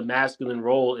of the masculine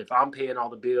role if I'm paying all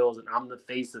the bills and I'm the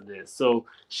face of this. So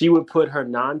she would put her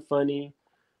non-funny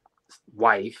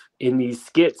wife in these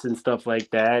skits and stuff like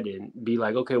that and be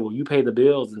like, okay, well, you pay the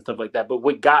bills and stuff like that. But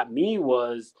what got me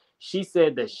was she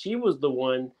said that she was the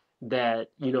one that,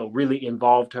 really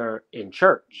involved her in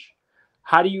church.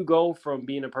 How do you go from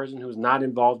being a person who's not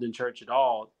involved in church at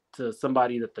all to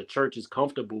somebody that the church is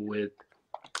comfortable with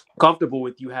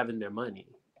you having their money?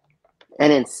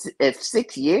 And in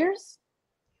 6 years?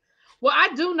 Well,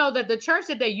 I do know that the church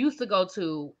that they used to go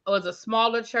to was a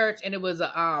smaller church, and it was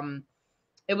like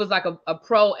a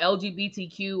pro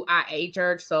LGBTQIA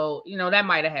church. So that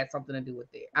might have had something to do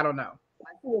with it. I don't know,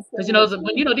 because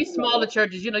when these smaller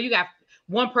churches, you got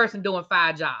one person doing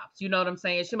 5 jobs. You know what I'm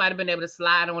saying? She might have been able to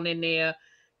slide on in there.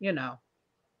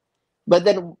 But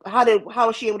then how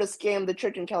was she able to scam the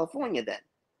church in California then?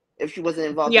 If she wasn't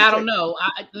involved Yeah, in I don't church? know.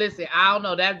 I don't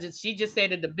know. She just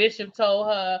said that the bishop told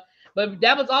her, but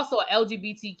that was also an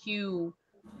LGBTQ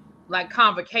like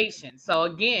convocation. So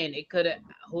again, it could have.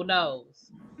 Who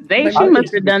knows? She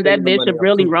must have done that bishop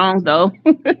really wrong though.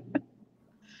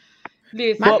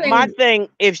 Listen, But my thing,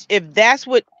 if that's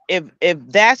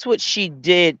what she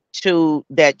did to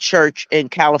that church in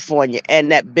California,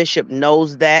 and that bishop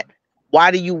knows that,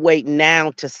 why do you wait now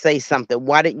to say something?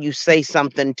 Why didn't you say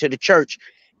something to the church?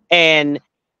 And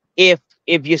if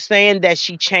you're saying that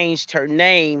she changed her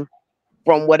name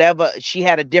from whatever, she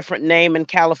had a different name in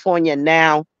California,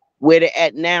 now where they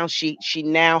at now, she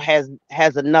now has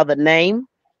another name.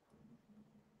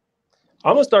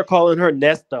 I'm gonna start calling her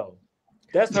Nesto.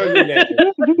 That's her new name.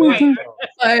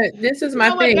 But this is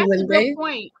my thing. That's a good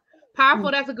point.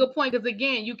 Powerful. That's a good point, because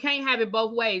again, you can't have it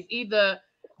both ways. Either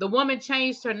the woman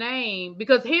changed her name,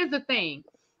 because here's the thing.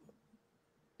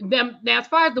 Now, as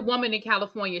far as the woman in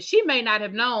California, she may not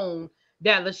have known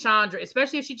that Lashandra,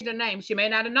 especially if she changed her name, she may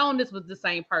not have known this was the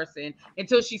same person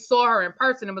until she saw her in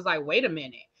person and was like, wait a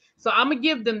minute. So I'm gonna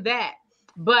give them that.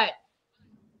 But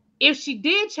if she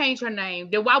did change her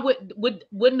name, then why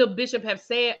wouldn't the bishop have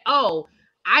said, oh,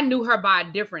 I knew her by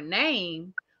a different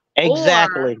name?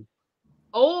 Exactly.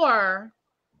 Or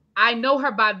I know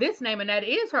her by this name, and that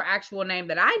is her actual name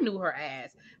that I knew her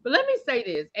as. But let me say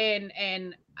this,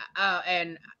 and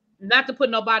not to put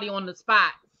nobody on the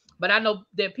spot, but I know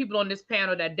there are people on this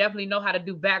panel that definitely know how to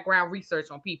do background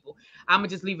research on people. I'm gonna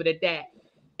just leave it at that.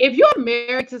 If you're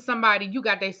married to somebody, you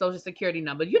got their social security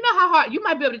number. You know how hard you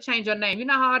might be able to change your name. You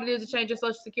know how hard it is to change your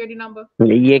social security number?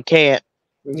 You can't.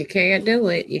 You can't do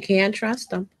it. You can't trust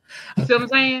them. You see what I'm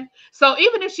saying? So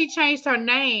even if she changed her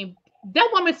name, that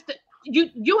woman,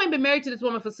 you ain't been married to this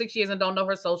woman for 6 years and don't know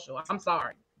her social. I'm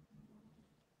sorry.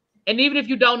 And even if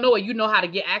you don't know it, you know how to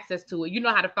get access to it. You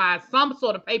know how to find some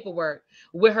sort of paperwork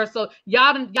with her. So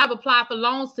y'all applied for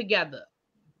loans together.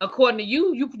 According to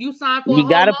you signed for. You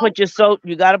gotta put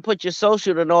your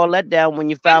social and all that down when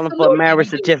you're filing for a marriage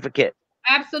certificate.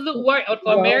 Absolute word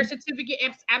for a marriage certificate.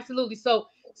 Absolutely. So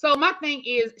my thing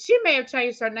is, she may have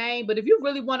changed her name, but if you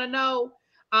really want to know,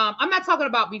 I'm not talking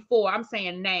about before. I'm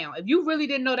saying now. If you really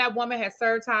didn't know that woman had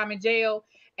served time in jail,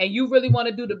 and you really want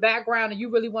to do the background, and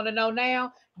you really want to know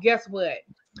now, guess what?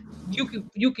 You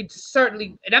could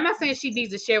certainly, and I'm not saying she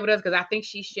needs to share with us because I think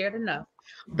she shared enough,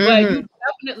 but you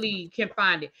definitely can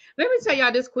find it. Let me tell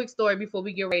y'all this quick story before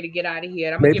we get ready to get out of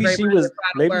here. I'm gonna give everybody a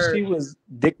final word. She was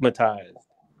digmatized.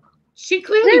 She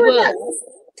clearly was.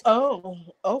 Oh,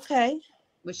 okay.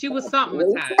 But she was something.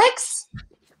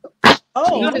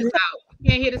 Oh, you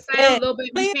can't hear the sound a little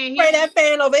bit. You can't hear that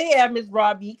fan over here, Miss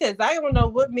Robbie, because I don't know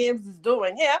what Mims is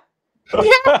doing here.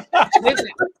 Listen,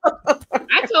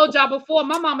 I told y'all before.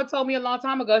 My mama told me a long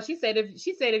time ago. She said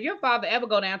if your father ever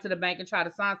go down to the bank and try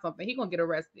to sign something, he gonna get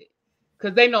arrested,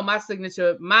 because they know my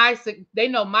signature. They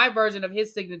know my version of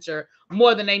his signature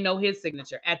more than they know his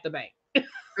signature at the bank.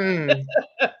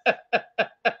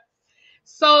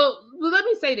 So let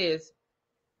me say this.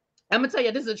 I'm gonna tell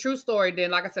you, this is a true story.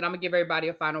 Then, like I said, I'm gonna give everybody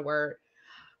a final word.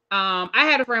 I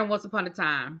had a friend once upon a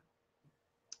time.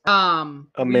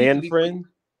 A man friend?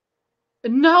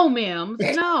 No, ma'am.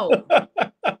 No.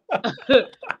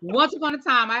 Once upon a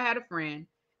time, I had a friend,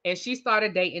 and she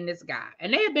started dating this guy,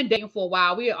 and they had been dating for a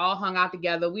while. We had all hung out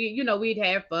together. We'd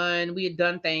had fun. We had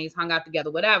done things, hung out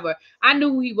together, whatever. I knew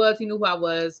who he was. He knew who I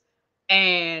was,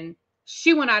 and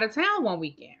she went out of town one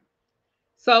weekend.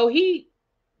 So he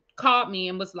called me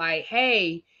and was like,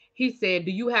 "Hey," he said,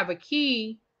 "do you have a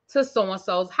key to so and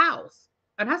so's house?"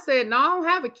 And I said, "No, I don't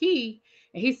have a key."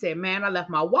 And he said, "Man, I left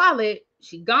my wallet.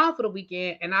 She gone for the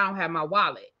weekend, and I don't have my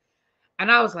wallet."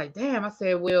 And I was like, damn. I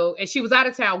said, well, and she was out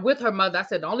of town with her mother. I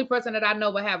said, the only person that I know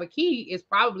would have a key is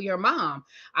probably her mom.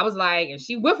 I was like, and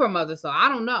she with her mother, so I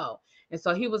don't know. And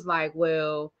so he was like,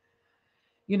 well,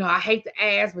 I hate to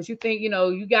ask, but you think,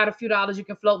 you got a few dollars you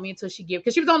can float me until she give,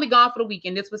 because she was only gone for the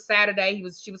weekend. This was Saturday.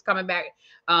 She was coming back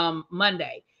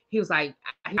Monday. He was like,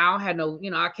 I don't have no,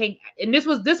 I can't. And this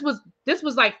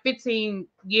was like 15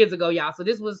 years ago, y'all. So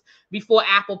this was before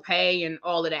Apple Pay and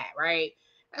all of that, right?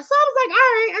 So I was like, all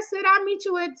right. I said, I'll meet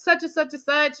you at such and such and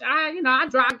such. I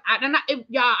drive. I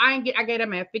gave that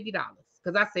man $50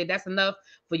 because I said that's enough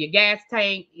for your gas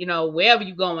tank. Wherever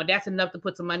you're going, that's enough to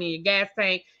put some money in your gas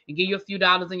tank and give you a few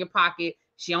dollars in your pocket.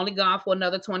 She only gone for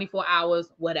another 24 hours,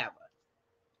 whatever.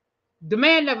 That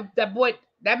man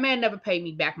never paid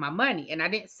me back my money. And I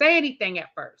didn't say anything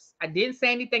at first.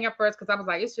 Because I was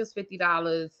like, it's just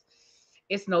 $50.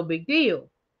 It's no big deal.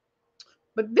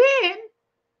 But then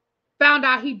found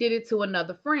out he did it to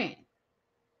another friend.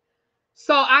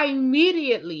 So I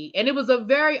immediately, and it was a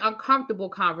very uncomfortable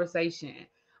conversation,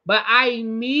 but I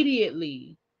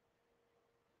immediately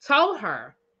told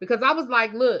her, because I was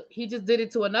like, look, he just did it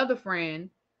to another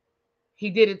friend. He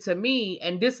did it to me.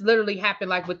 And this literally happened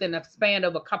like within a span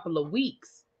of a couple of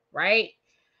weeks, right?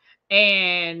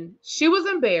 And she was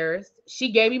embarrassed.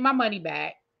 She gave me my money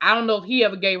back. I don't know if he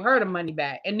ever gave her the money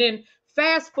back. And then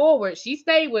fast forward, she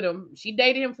stayed with him. She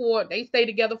dated him they stayed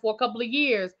together for a couple of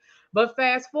years. But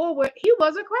fast forward, he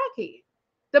was a crackhead.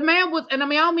 The man was, and I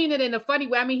don't mean it in a funny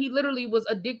way. He literally was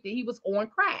addicted. He was on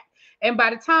crack. And by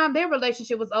the time their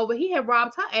relationship was over, he had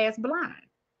robbed her ass blind,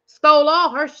 stole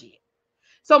all her shit.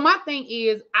 So my thing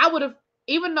is, I would have,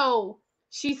 even though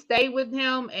she stayed with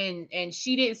him and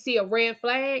she didn't see a red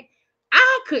flag,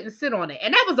 I couldn't sit on it.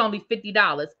 And that was only $50.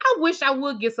 I wish I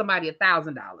would give somebody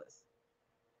 $1,000.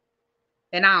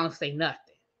 And I don't say nothing.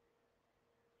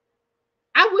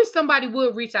 I wish somebody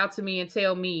would reach out to me and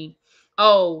tell me,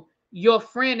 oh, your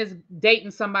friend is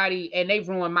dating somebody and they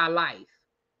ruined my life.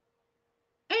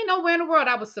 Ain't nowhere in the world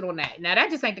I would sit on that. Now, that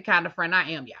just ain't the kind of friend I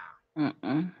am, y'all.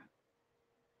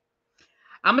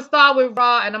 I'm going to start with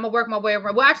Raw and I'm going to work my way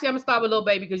around. Well, actually, I'm going to start with Lil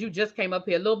Baby because you just came up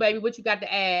here. Lil Baby, what you got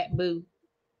to add, boo?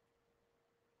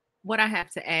 What I have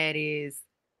to add is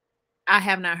I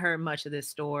have not heard much of this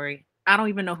story. I don't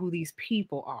even know who these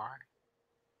people are.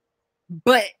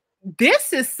 But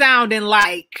this is sounding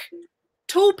like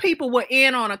two people were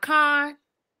in on a con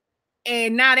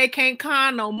and now they can't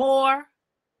con no more.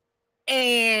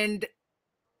 And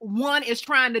one is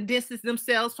trying to distance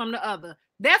themselves from the other.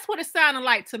 That's what it sounded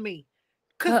like to me.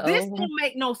 Because this don't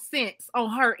make no sense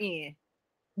on her end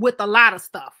with a lot of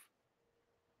stuff.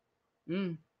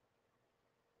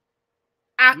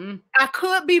 I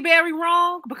could be very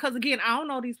wrong because, again, I don't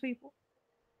know these people.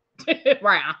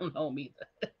 Right, I don't know them either.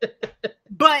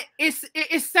 But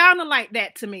it sounded like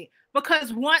that to me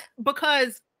because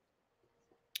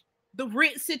the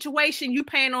rent situation you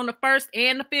paying on the 1st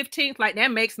and the 15th, like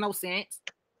that makes no sense.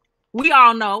 We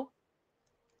all know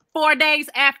 4 days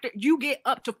after, you get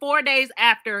up to 4 days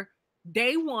after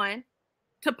day one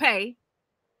to pay.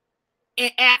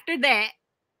 And after that,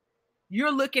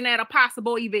 you're looking at a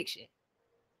possible eviction.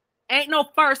 Ain't no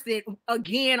first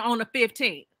again on the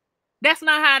 15th. That's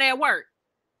not how that works.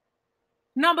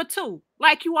 Number two,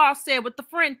 like you all said with the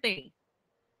friend thing,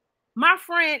 my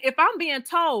friend, if I'm being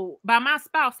told by my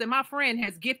spouse that my friend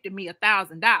has gifted me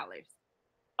 $1,000,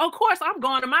 of course I'm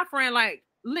going to my friend like,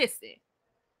 listen,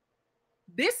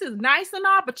 this is nice and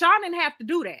all, but y'all didn't have to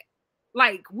do that.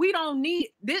 Like, we don't need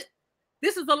this.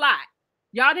 This is a lot.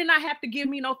 Y'all did not have to give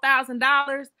me no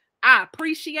 $1,000. I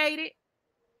appreciate it,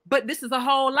 but this is a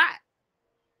whole lot.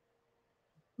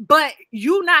 But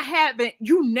you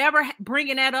never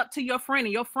bringing that up to your friend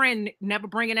and your friend never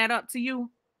bringing that up to you.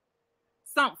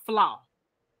 Some flaw.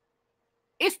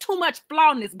 It's too much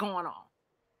flawness going on.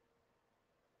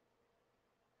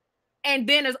 And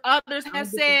then as others have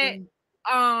said,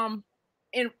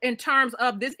 in terms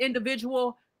of this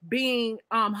individual being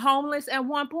homeless at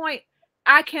one point,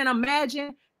 I can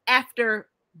imagine after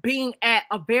being at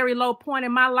a very low point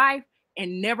in my life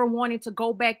and never wanting to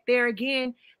go back there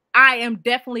again, I am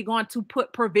definitely going to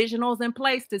put provisionals in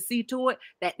place to see to it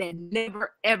that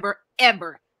never, ever,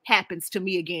 ever happens to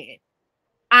me again.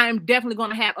 I'm definitely going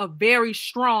to have a very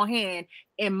strong hand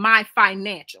in my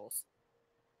financials.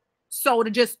 So to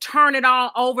just turn it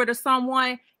all over to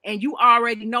someone, and you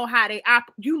already know how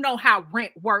you know how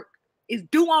rent work is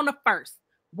due on the 1st.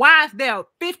 Why is there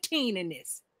 15 in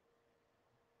this?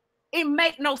 It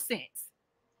make no sense.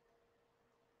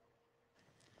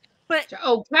 But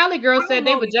Cali girl said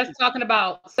they were just talking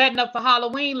about setting up for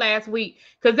Halloween last week.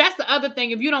 Because that's the other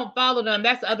thing. If you don't follow them,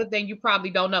 that's the other thing you probably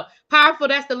don't know. Powerful,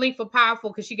 that's the link for Powerful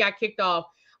because she got kicked off.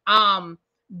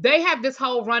 They have this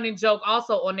whole running joke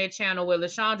also on their channel where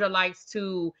Lashandra likes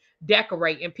to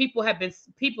decorate, and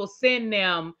people send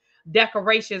them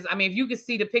decorations. I mean, if you can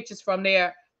see the pictures from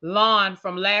their lawn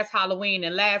from last Halloween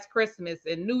and last Christmas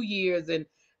and New Year's and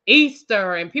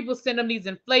Easter, and people send them these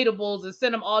inflatables and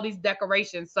send them all these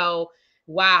decorations. So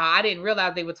wow, I didn't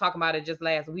realize they were talking about it just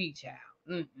last week,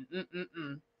 child.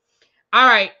 All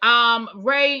right,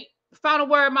 Ray, final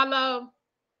word, my love.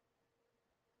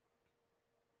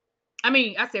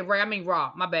 I said Ray, I mean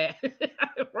Raw. My bad.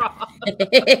 Raw.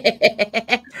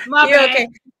 My bad. Okay.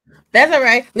 That's all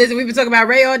right. Listen, we've been talking about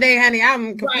Ray all day, honey.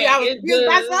 I'm confused. Right, I was confused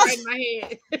myself. Right in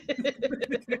my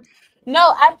head.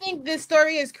 No, I think this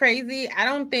story is crazy. I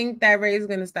don't think that Ray's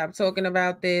going to stop talking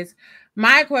about this.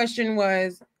 My question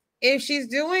was, if she's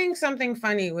doing something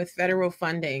funny with federal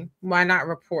funding, why not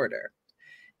report her?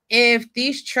 If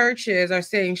these churches are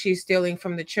saying she's stealing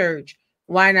from the church,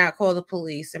 why not call the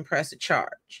police and press a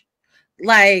charge?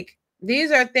 Like,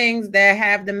 these are things that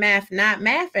have the math not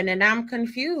mathing, and I'm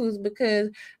confused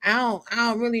because I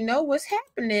don't really know what's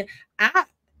happening.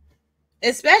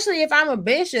 Especially if I'm a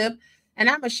bishop and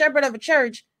I'm a shepherd of a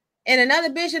church, and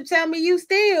another bishop tell me you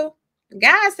steal.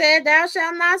 God said, "Thou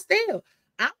shalt not steal."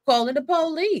 I'm calling the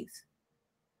police.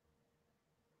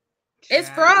 It's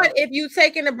fraud. If you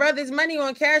taking a brother's money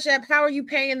on Cash App, how are you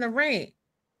paying the rent?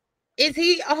 Is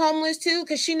he a homeless too?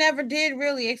 Because she never did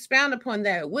really expound upon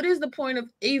that. What is the point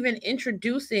of even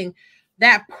introducing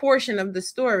that portion of the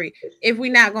story if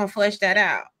we're not going to flesh that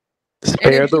out?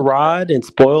 Spare the rod and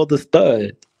spoil the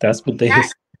stud. That's what they say.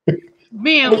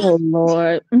 Ma'am. Oh,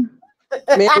 Lord. Man,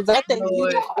 I think you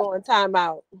need to go in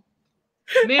timeout.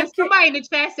 Man, somebody in the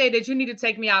chat said that you need to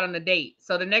take me out on a date.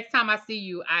 So the next time I see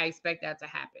you, I expect that to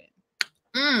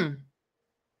happen.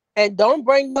 And don't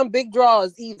bring them big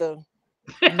draws either.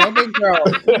 No big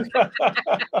draws.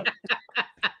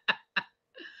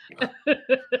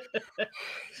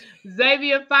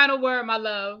 Xavier, final word, my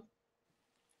love.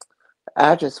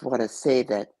 I just want to say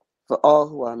that for all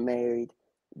who are married,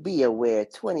 be aware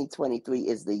 2023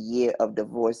 is the year of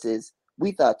divorces.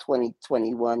 We thought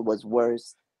 2021 was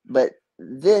worse, but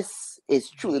this is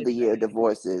truly the year of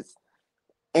divorces.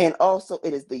 And also,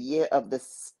 it is the year of the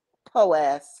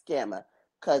po-ass scammer,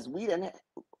 because we didn't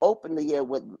open the year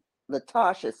with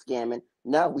Latasha scamming.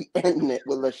 Now we ending it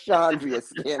with Lashandra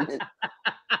scamming.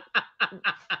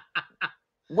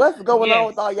 What's going on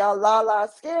with all y'all la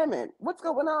scamming? What's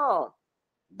going on?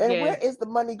 And where is the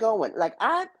money going? Like,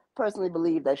 I personally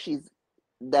believe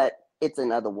that it's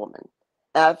another woman.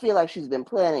 And I feel like she's been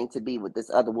planning to be with this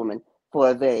other woman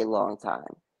for a very long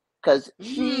time. Because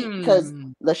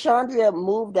Lashandra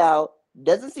moved out,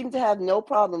 doesn't seem to have no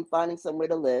problem finding somewhere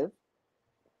to live.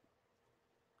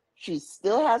 She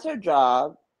still has her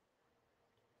job,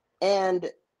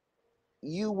 and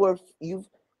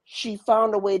she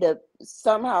found a way to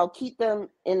somehow keep them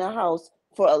in a house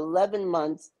for 11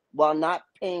 months while not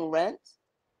paying rent.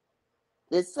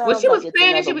 Well, she was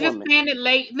paying it. She was just paying it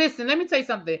late. Listen, let me tell you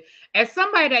something. As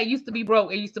somebody that used to be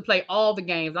broke and used to play all the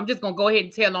games, I'm just going to go ahead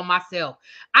and tell on myself.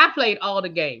 I played all the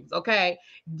games, okay?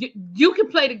 You can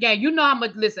play the game. You know how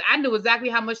much, listen, I knew exactly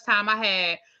how much time I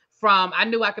had before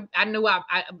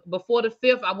the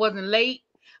 5th, I wasn't late.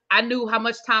 I knew how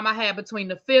much time I had between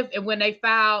the 5th and when they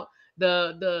filed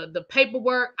the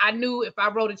paperwork. I knew if I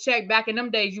wrote a check back in them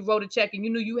days, you wrote a check and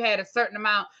you knew you had a certain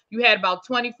amount. You had about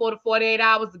 24 to 48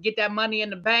 hours to get that money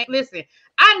in the bank. Listen,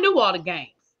 I knew all the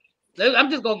games. I'm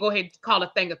just going to go ahead and call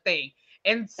a thing a thing.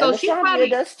 And so she probably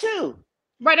does too.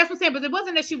 Right, that's what I'm saying. But it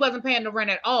wasn't that she wasn't paying the rent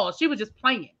at all. She was just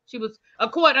playing. She was,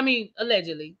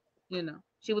 allegedly,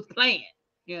 she was playing,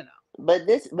 But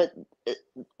this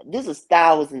is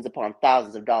thousands upon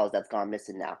thousands of dollars that's gone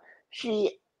missing now.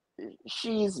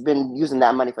 She's been using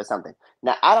that money for something.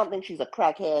 Now, I don't think she's a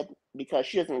crackhead because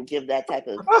she doesn't give that type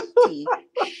of tea.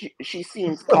 She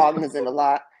seems cognizant a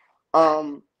lot.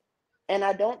 And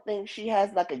I don't think she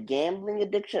has like a gambling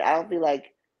addiction. I feel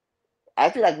like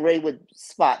Ray would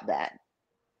spot that,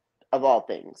 of all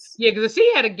things. Yeah, because if she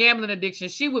had a gambling addiction,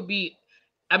 she would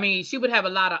have a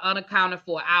lot of unaccounted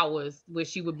for hours where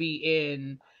she would be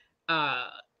in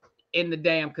the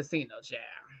damn casino, child.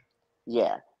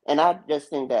 Yeah. And I just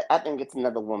think it's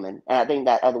another woman. And I think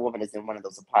that other woman is in one of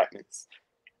those apartments.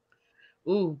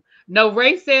 Ooh. No,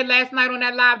 Ray said last night on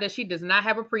that live that she does not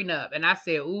have a prenup. And I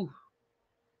said, ooh,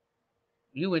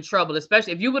 you in trouble.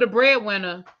 Especially if you were the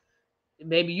breadwinner,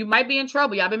 maybe you might be in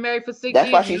trouble. Y'all been married for 6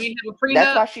 That's why years. You ain't have a prenup.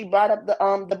 That's why she brought up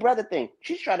the brother thing.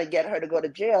 She's trying to get her to go to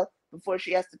jail before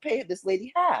she has to pay this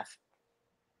lady half.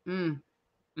 Ma'am,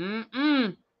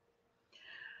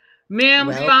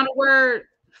 Well,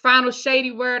 final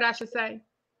shady word, I should say.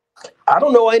 I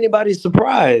don't know why anybody's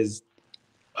surprised.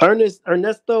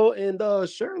 Ernesto and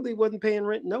Shirley wasn't paying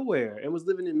rent nowhere and was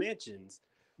living in mansions.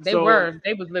 They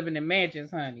was living in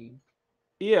mansions, honey.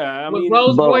 Yeah, I With mean,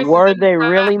 Rolls But Royces were in the they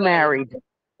really driveway. married?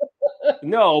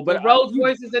 no, but With Rolls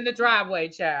Royces in the driveway,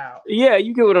 child. yeah,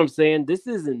 you get what I'm saying. This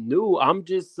isn't new. I'm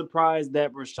just surprised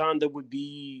that Rashonda would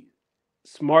be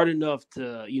smart enough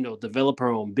to, develop her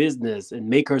own business and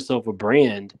make herself a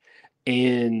brand,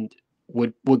 and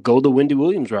would go the Wendy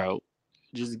Williams route,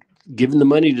 just giving the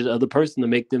money to the other person to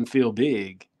make them feel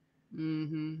big.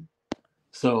 Mm-hmm.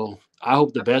 So I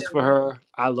hope the best for her.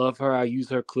 I love her. I use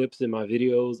her clips in my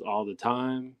videos all the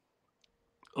time.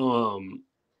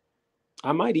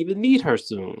 I might even meet her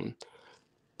soon.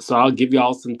 So I'll give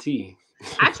y'all some tea.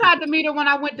 I tried to meet her when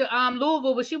I went to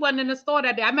Louisville, but she wasn't in the store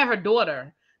that day. I met her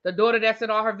daughter. The daughter that's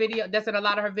in all her video, that's in a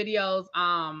lot of her videos.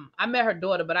 I met her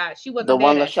daughter, but she wasn't The there.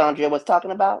 one Lashandra was talking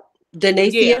about?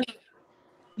 Denacia?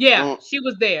 Yeah, she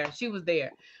was there. She was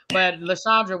there. But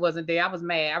Lashandra wasn't there. I was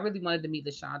mad. I really wanted to meet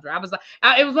Lashandra. I was like,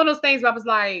 it was one of those things where I was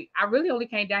like, I really only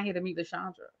came down here to meet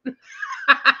Lashandra.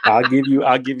 I'll give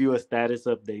you a status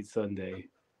update Sunday.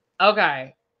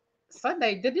 Okay.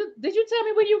 Sunday. Did you tell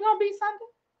me when you gonna be Sunday?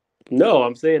 No,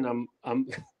 I'm saying I'm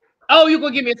Oh, you're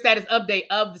gonna give me a status update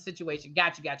of the situation.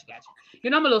 Got you. You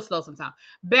know I'm a little slow sometimes.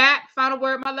 Back, final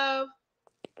word, my love.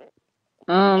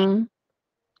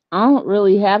 I don't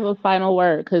really have a final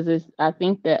word because I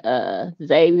think that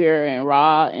Xavier and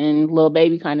Raw and Lil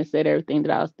Baby kind of said everything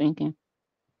that I was thinking.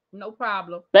 No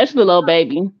problem. Especially Lil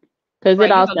Baby, because it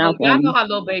all sounds y'all funny. know how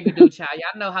Lil Baby do, child.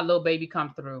 Y'all know how Lil Baby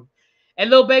come through. And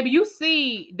Lil Baby, you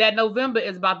see that November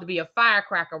is about to be a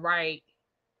firecracker, right?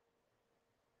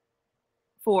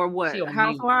 For what?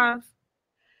 Housewives?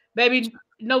 Baby,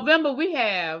 November we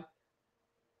got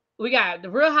the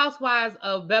Real Housewives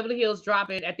of Beverly Hills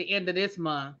dropping at the end of this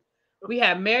month. We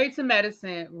have Married to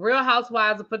Medicine, Real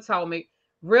Housewives of Potomac,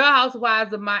 Real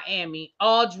Housewives of Miami,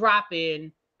 all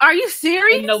dropping. Are you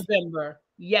serious? In November.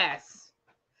 Yes.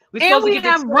 We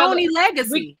have Roni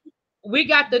Legacy. We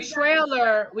got the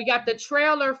trailer. We got the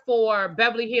trailer for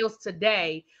Beverly Hills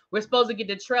today. We're supposed to get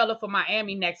the trailer for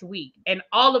Miami next week. And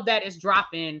all of that is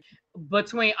dropping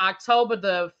between October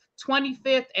the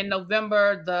 25th and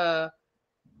November the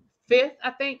 5th,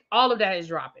 I think. All of that is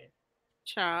dropping.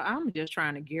 Child, I'm just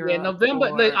trying to gear up. November,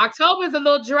 October is a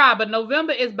little dry, but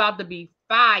November is about to be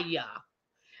fire.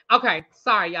 Okay,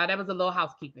 sorry, y'all. That was a little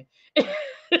housekeeping.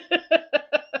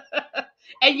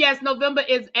 And yes, November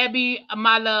is Abby,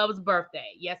 my love's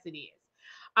birthday. Yes, it is.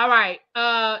 All right.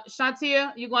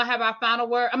 Shantia, you're going to have our final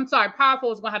word. I'm sorry,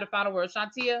 Powerful is going to have the final word.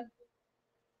 Shantia?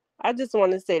 I just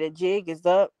want to say the jig is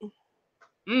up.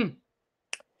 And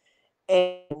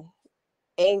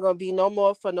ain't going to be no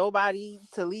more for nobody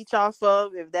to leech off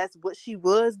of if that's what she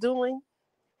was doing.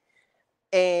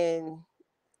 And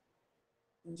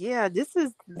yeah, this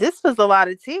was a lot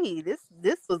of tea.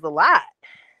 This was a lot.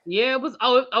 Yeah, it was.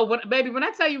 Baby, when I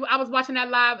tell you I was watching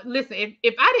that live, listen,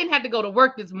 if I didn't have to go to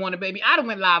work this morning, baby, I'd have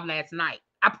went live last night.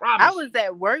 I promise. I was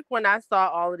at work when I saw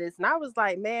all of this, and I was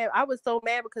like, man, I was so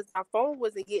mad because my phone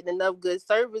wasn't getting enough good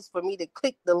service for me to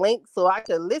click the link so I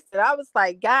could listen. I was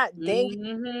like, God dang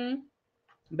it.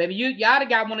 Baby, y'all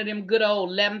got one of them good old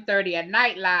 11:30 at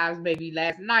night lives, baby,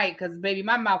 last night, because baby,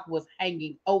 my mouth was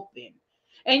hanging open.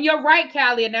 And you're right,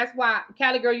 Callie, and that's why,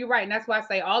 Callie girl, you're right, and that's why I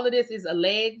say all of this is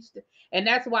alleged, and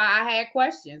that's why I had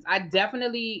questions.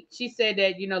 She said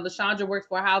that Lashandra works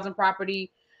for a housing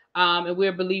property, and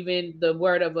we're believing the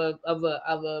word of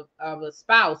a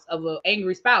spouse, of an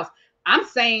angry spouse. I'm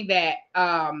saying that,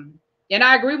 and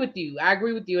I agree with you.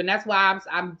 And that's why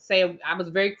I'm saying I was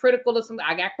very critical of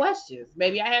I got questions.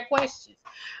 Maybe I had questions.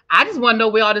 I just want to know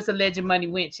where all this alleged money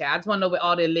went, child. I just want to know where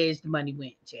all the alleged money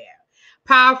went, child.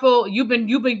 Powerful, you've been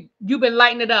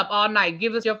lighting it up all night.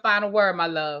 Give us your final word, my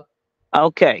love.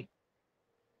 Okay.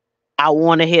 I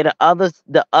want to hear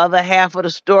the other half of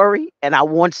the story, and I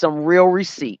want some real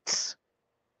receipts.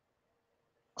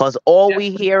 Because all we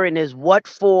hearing is what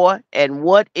for and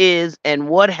what is and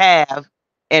what have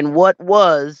and what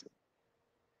was,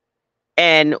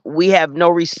 and we have no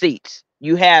receipts.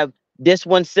 You have this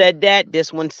one said that,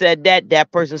 this one said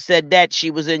that person said that,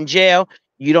 she was in jail.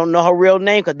 You don't know her real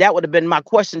name, because that would have been my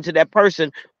question to that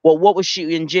person. Well, what was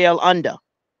she in jail under?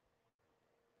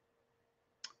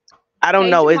 I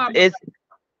don't know. It's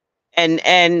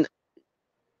and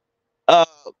uh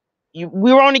we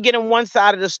were only getting one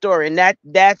side of the story, and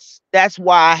that's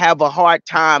why I have a hard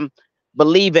time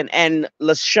believing. And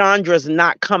Lashandra's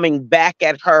not coming back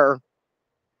at her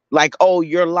like, oh,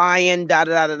 you're lying, da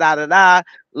da da da da da.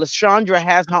 Lashandra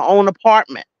has her own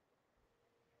apartment.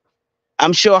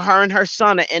 I'm sure her and her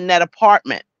son are in that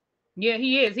apartment. Yeah,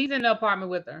 he is. He's in the apartment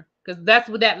with her, because that's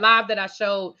what that live that I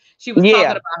showed. She was talking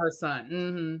about her son.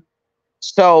 Mm-hmm.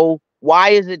 So why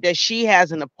is it that she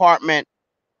has an apartment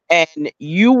and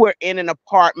you were in an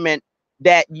apartment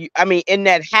that in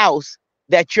that house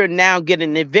that you're now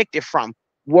getting evicted from?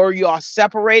 Were y'all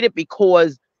separated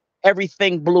because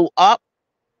everything blew up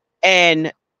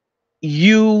and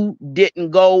you didn't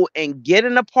go and get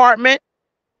an apartment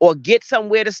or get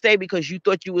somewhere to stay because you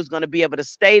thought you was going to be able to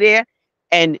stay there,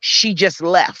 and she just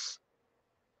left?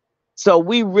 So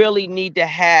we really need to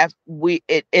have,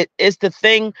 it's the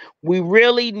thing, we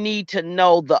really need to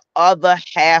know the other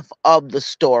half of the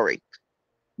story.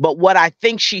 But what I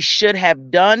think she should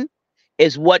have done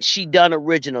is what she done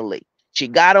originally. She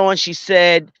got on, she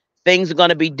said, things are going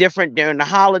to be different during the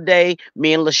holiday.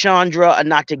 Me and Lashandra are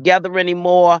not together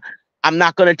anymore. I'm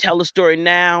not going to tell the story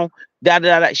now. Da,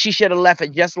 da, da. She should have left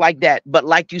it just like that. But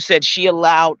like you said, she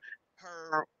allowed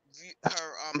her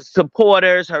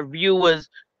supporters, her viewers,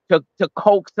 to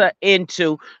coax her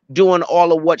into doing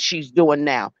all of what she's doing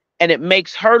now. And it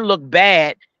makes her look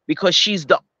bad because she's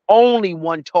the only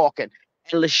one talking.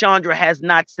 And Lashandra has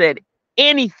not said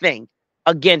anything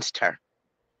against her.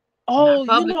 Oh,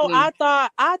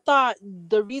 I thought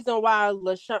the reason why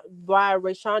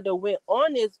Rashonda went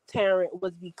on this Tarrant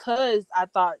was because I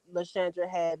thought Lashandra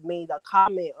had made a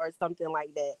comment or something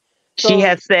like that. She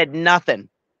has said nothing.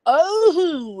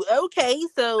 Oh, okay.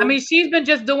 So I mean, she's been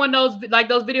just doing those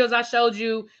videos I showed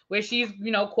you where she's,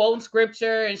 quoting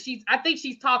scripture, and I think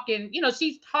she's talking,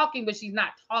 she's talking, but she's not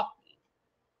talking.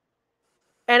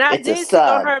 And I did see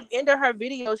on her end of her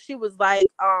video, she was like,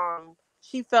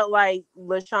 she felt like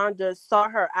Lashandra saw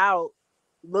her out,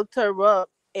 looked her up,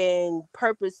 and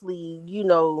purposely,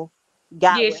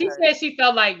 got with she her. said she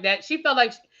felt like that. She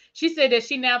said that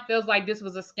she now feels like this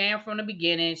was a scam from the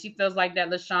beginning. She feels like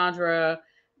that Lashandra,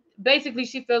 basically,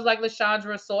 she feels like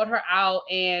Lashandra sought her out,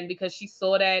 and because she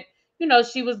saw that,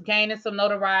 she was gaining some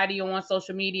notoriety on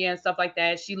social media and stuff like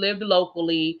that. She lived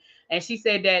locally, and she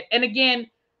said that, and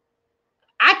again,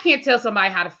 I can't tell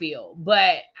somebody how to feel,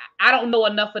 but I don't know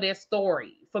enough of their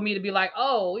story for me to be like,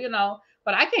 oh,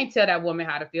 but I can't tell that woman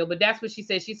how to feel. But that's what she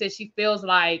said. She said she feels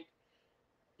like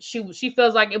she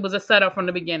feels like it was a setup from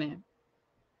the beginning.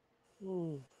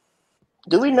 Do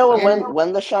we know when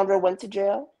Lashandra went to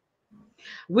jail?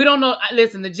 We don't know.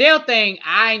 Listen, the jail thing,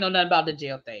 I ain't know nothing about the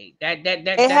jail thing.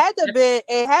 It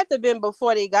had to been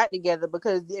before they got together,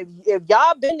 because if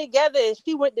y'all been together and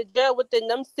she went to jail within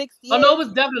them 6 years. Oh no, it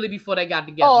was definitely before they got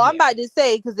together. Oh, I'm about to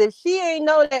say, because if she ain't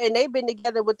know that and they been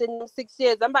together within them 6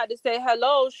 years, I'm about to say,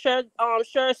 hello,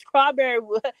 Sure Strawberry,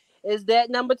 is that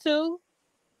number 2?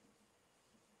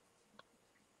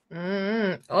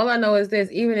 All I know is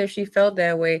this: even if she felt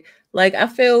that way, like, I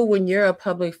feel when you're a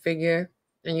public figure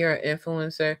and you're an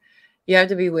influencer, you have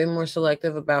to be way more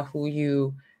selective about who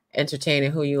you entertain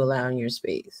and who you allow in your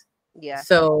space. Yeah.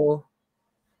 So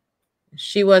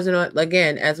she wasn't on,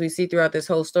 again, as we see throughout this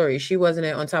whole story, she wasn't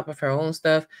on top of her own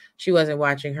stuff. She wasn't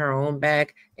watching her own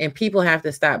back. And people have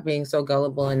to stop being so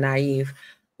gullible and naive.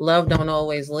 Love don't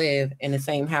always live in the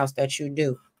same house that you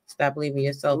do. Stop leaving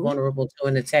yourself vulnerable to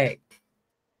an attack.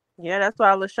 Yeah, that's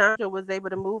why Lashandra was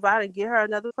able to move out and get her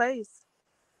another place.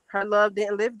 Her love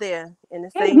didn't live there in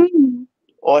the same.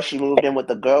 Or she moved in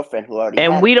with a girlfriend who already.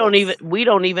 And we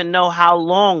don't even know how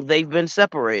long they've been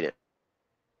separated.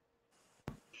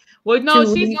 Well, no,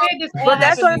 she said this. But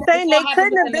that's what I'm saying. They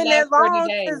couldn't have been that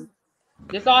long.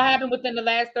 This all happened within the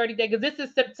last 30 days, because this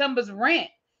is September's rent.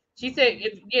 She said,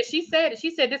 she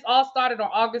said this all started on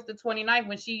August the 29th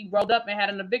when she rolled up and had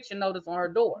an eviction notice on her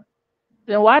door.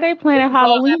 Then why they planning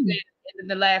Halloween in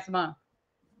the last month?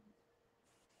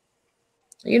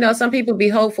 Some people be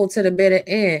hopeful to the bitter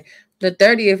end. The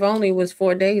 30th only was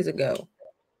 4 days ago.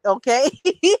 Okay.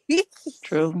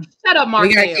 True. Shut up, Mark.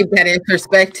 We gotta keep that in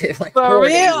perspective. Like, for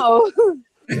real.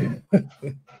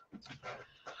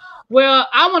 Well,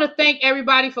 I want to thank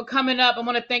everybody for coming up. I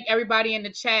want to thank everybody in the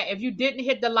chat. If you didn't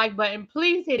hit the like button,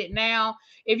 please hit it now.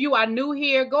 If you are new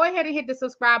here, go ahead and hit the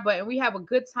subscribe button. We have a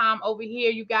good time over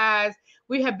here, you guys.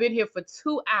 We have been here for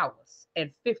 2 hours and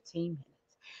 15 minutes.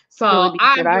 So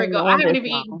I'm very good. I haven't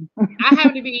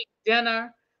even eaten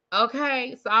dinner.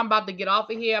 Okay, so I'm about to get off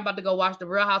of here. I'm about to go watch the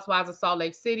Real Housewives of Salt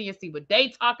Lake City and see what they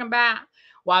talking about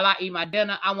while I eat my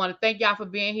dinner. I want to thank y'all for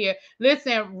being here.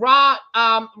 Listen, Raw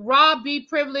B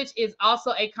Privilege is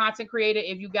also a content creator.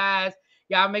 If you guys,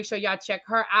 y'all make sure y'all check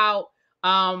her out.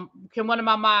 Can one of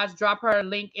my mods drop her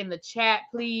link in the chat,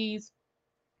 please?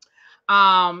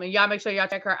 And y'all make sure y'all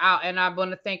check her out. And I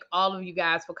want to thank all of you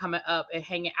guys for coming up and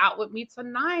hanging out with me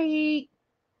tonight.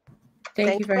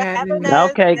 Thank you for having me.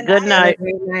 Okay, good night.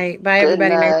 Good night. Bye, Good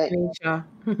everybody. Nice night. to meet y'all.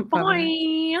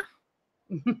 Bye.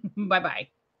 Bye-bye.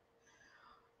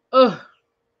 Ugh.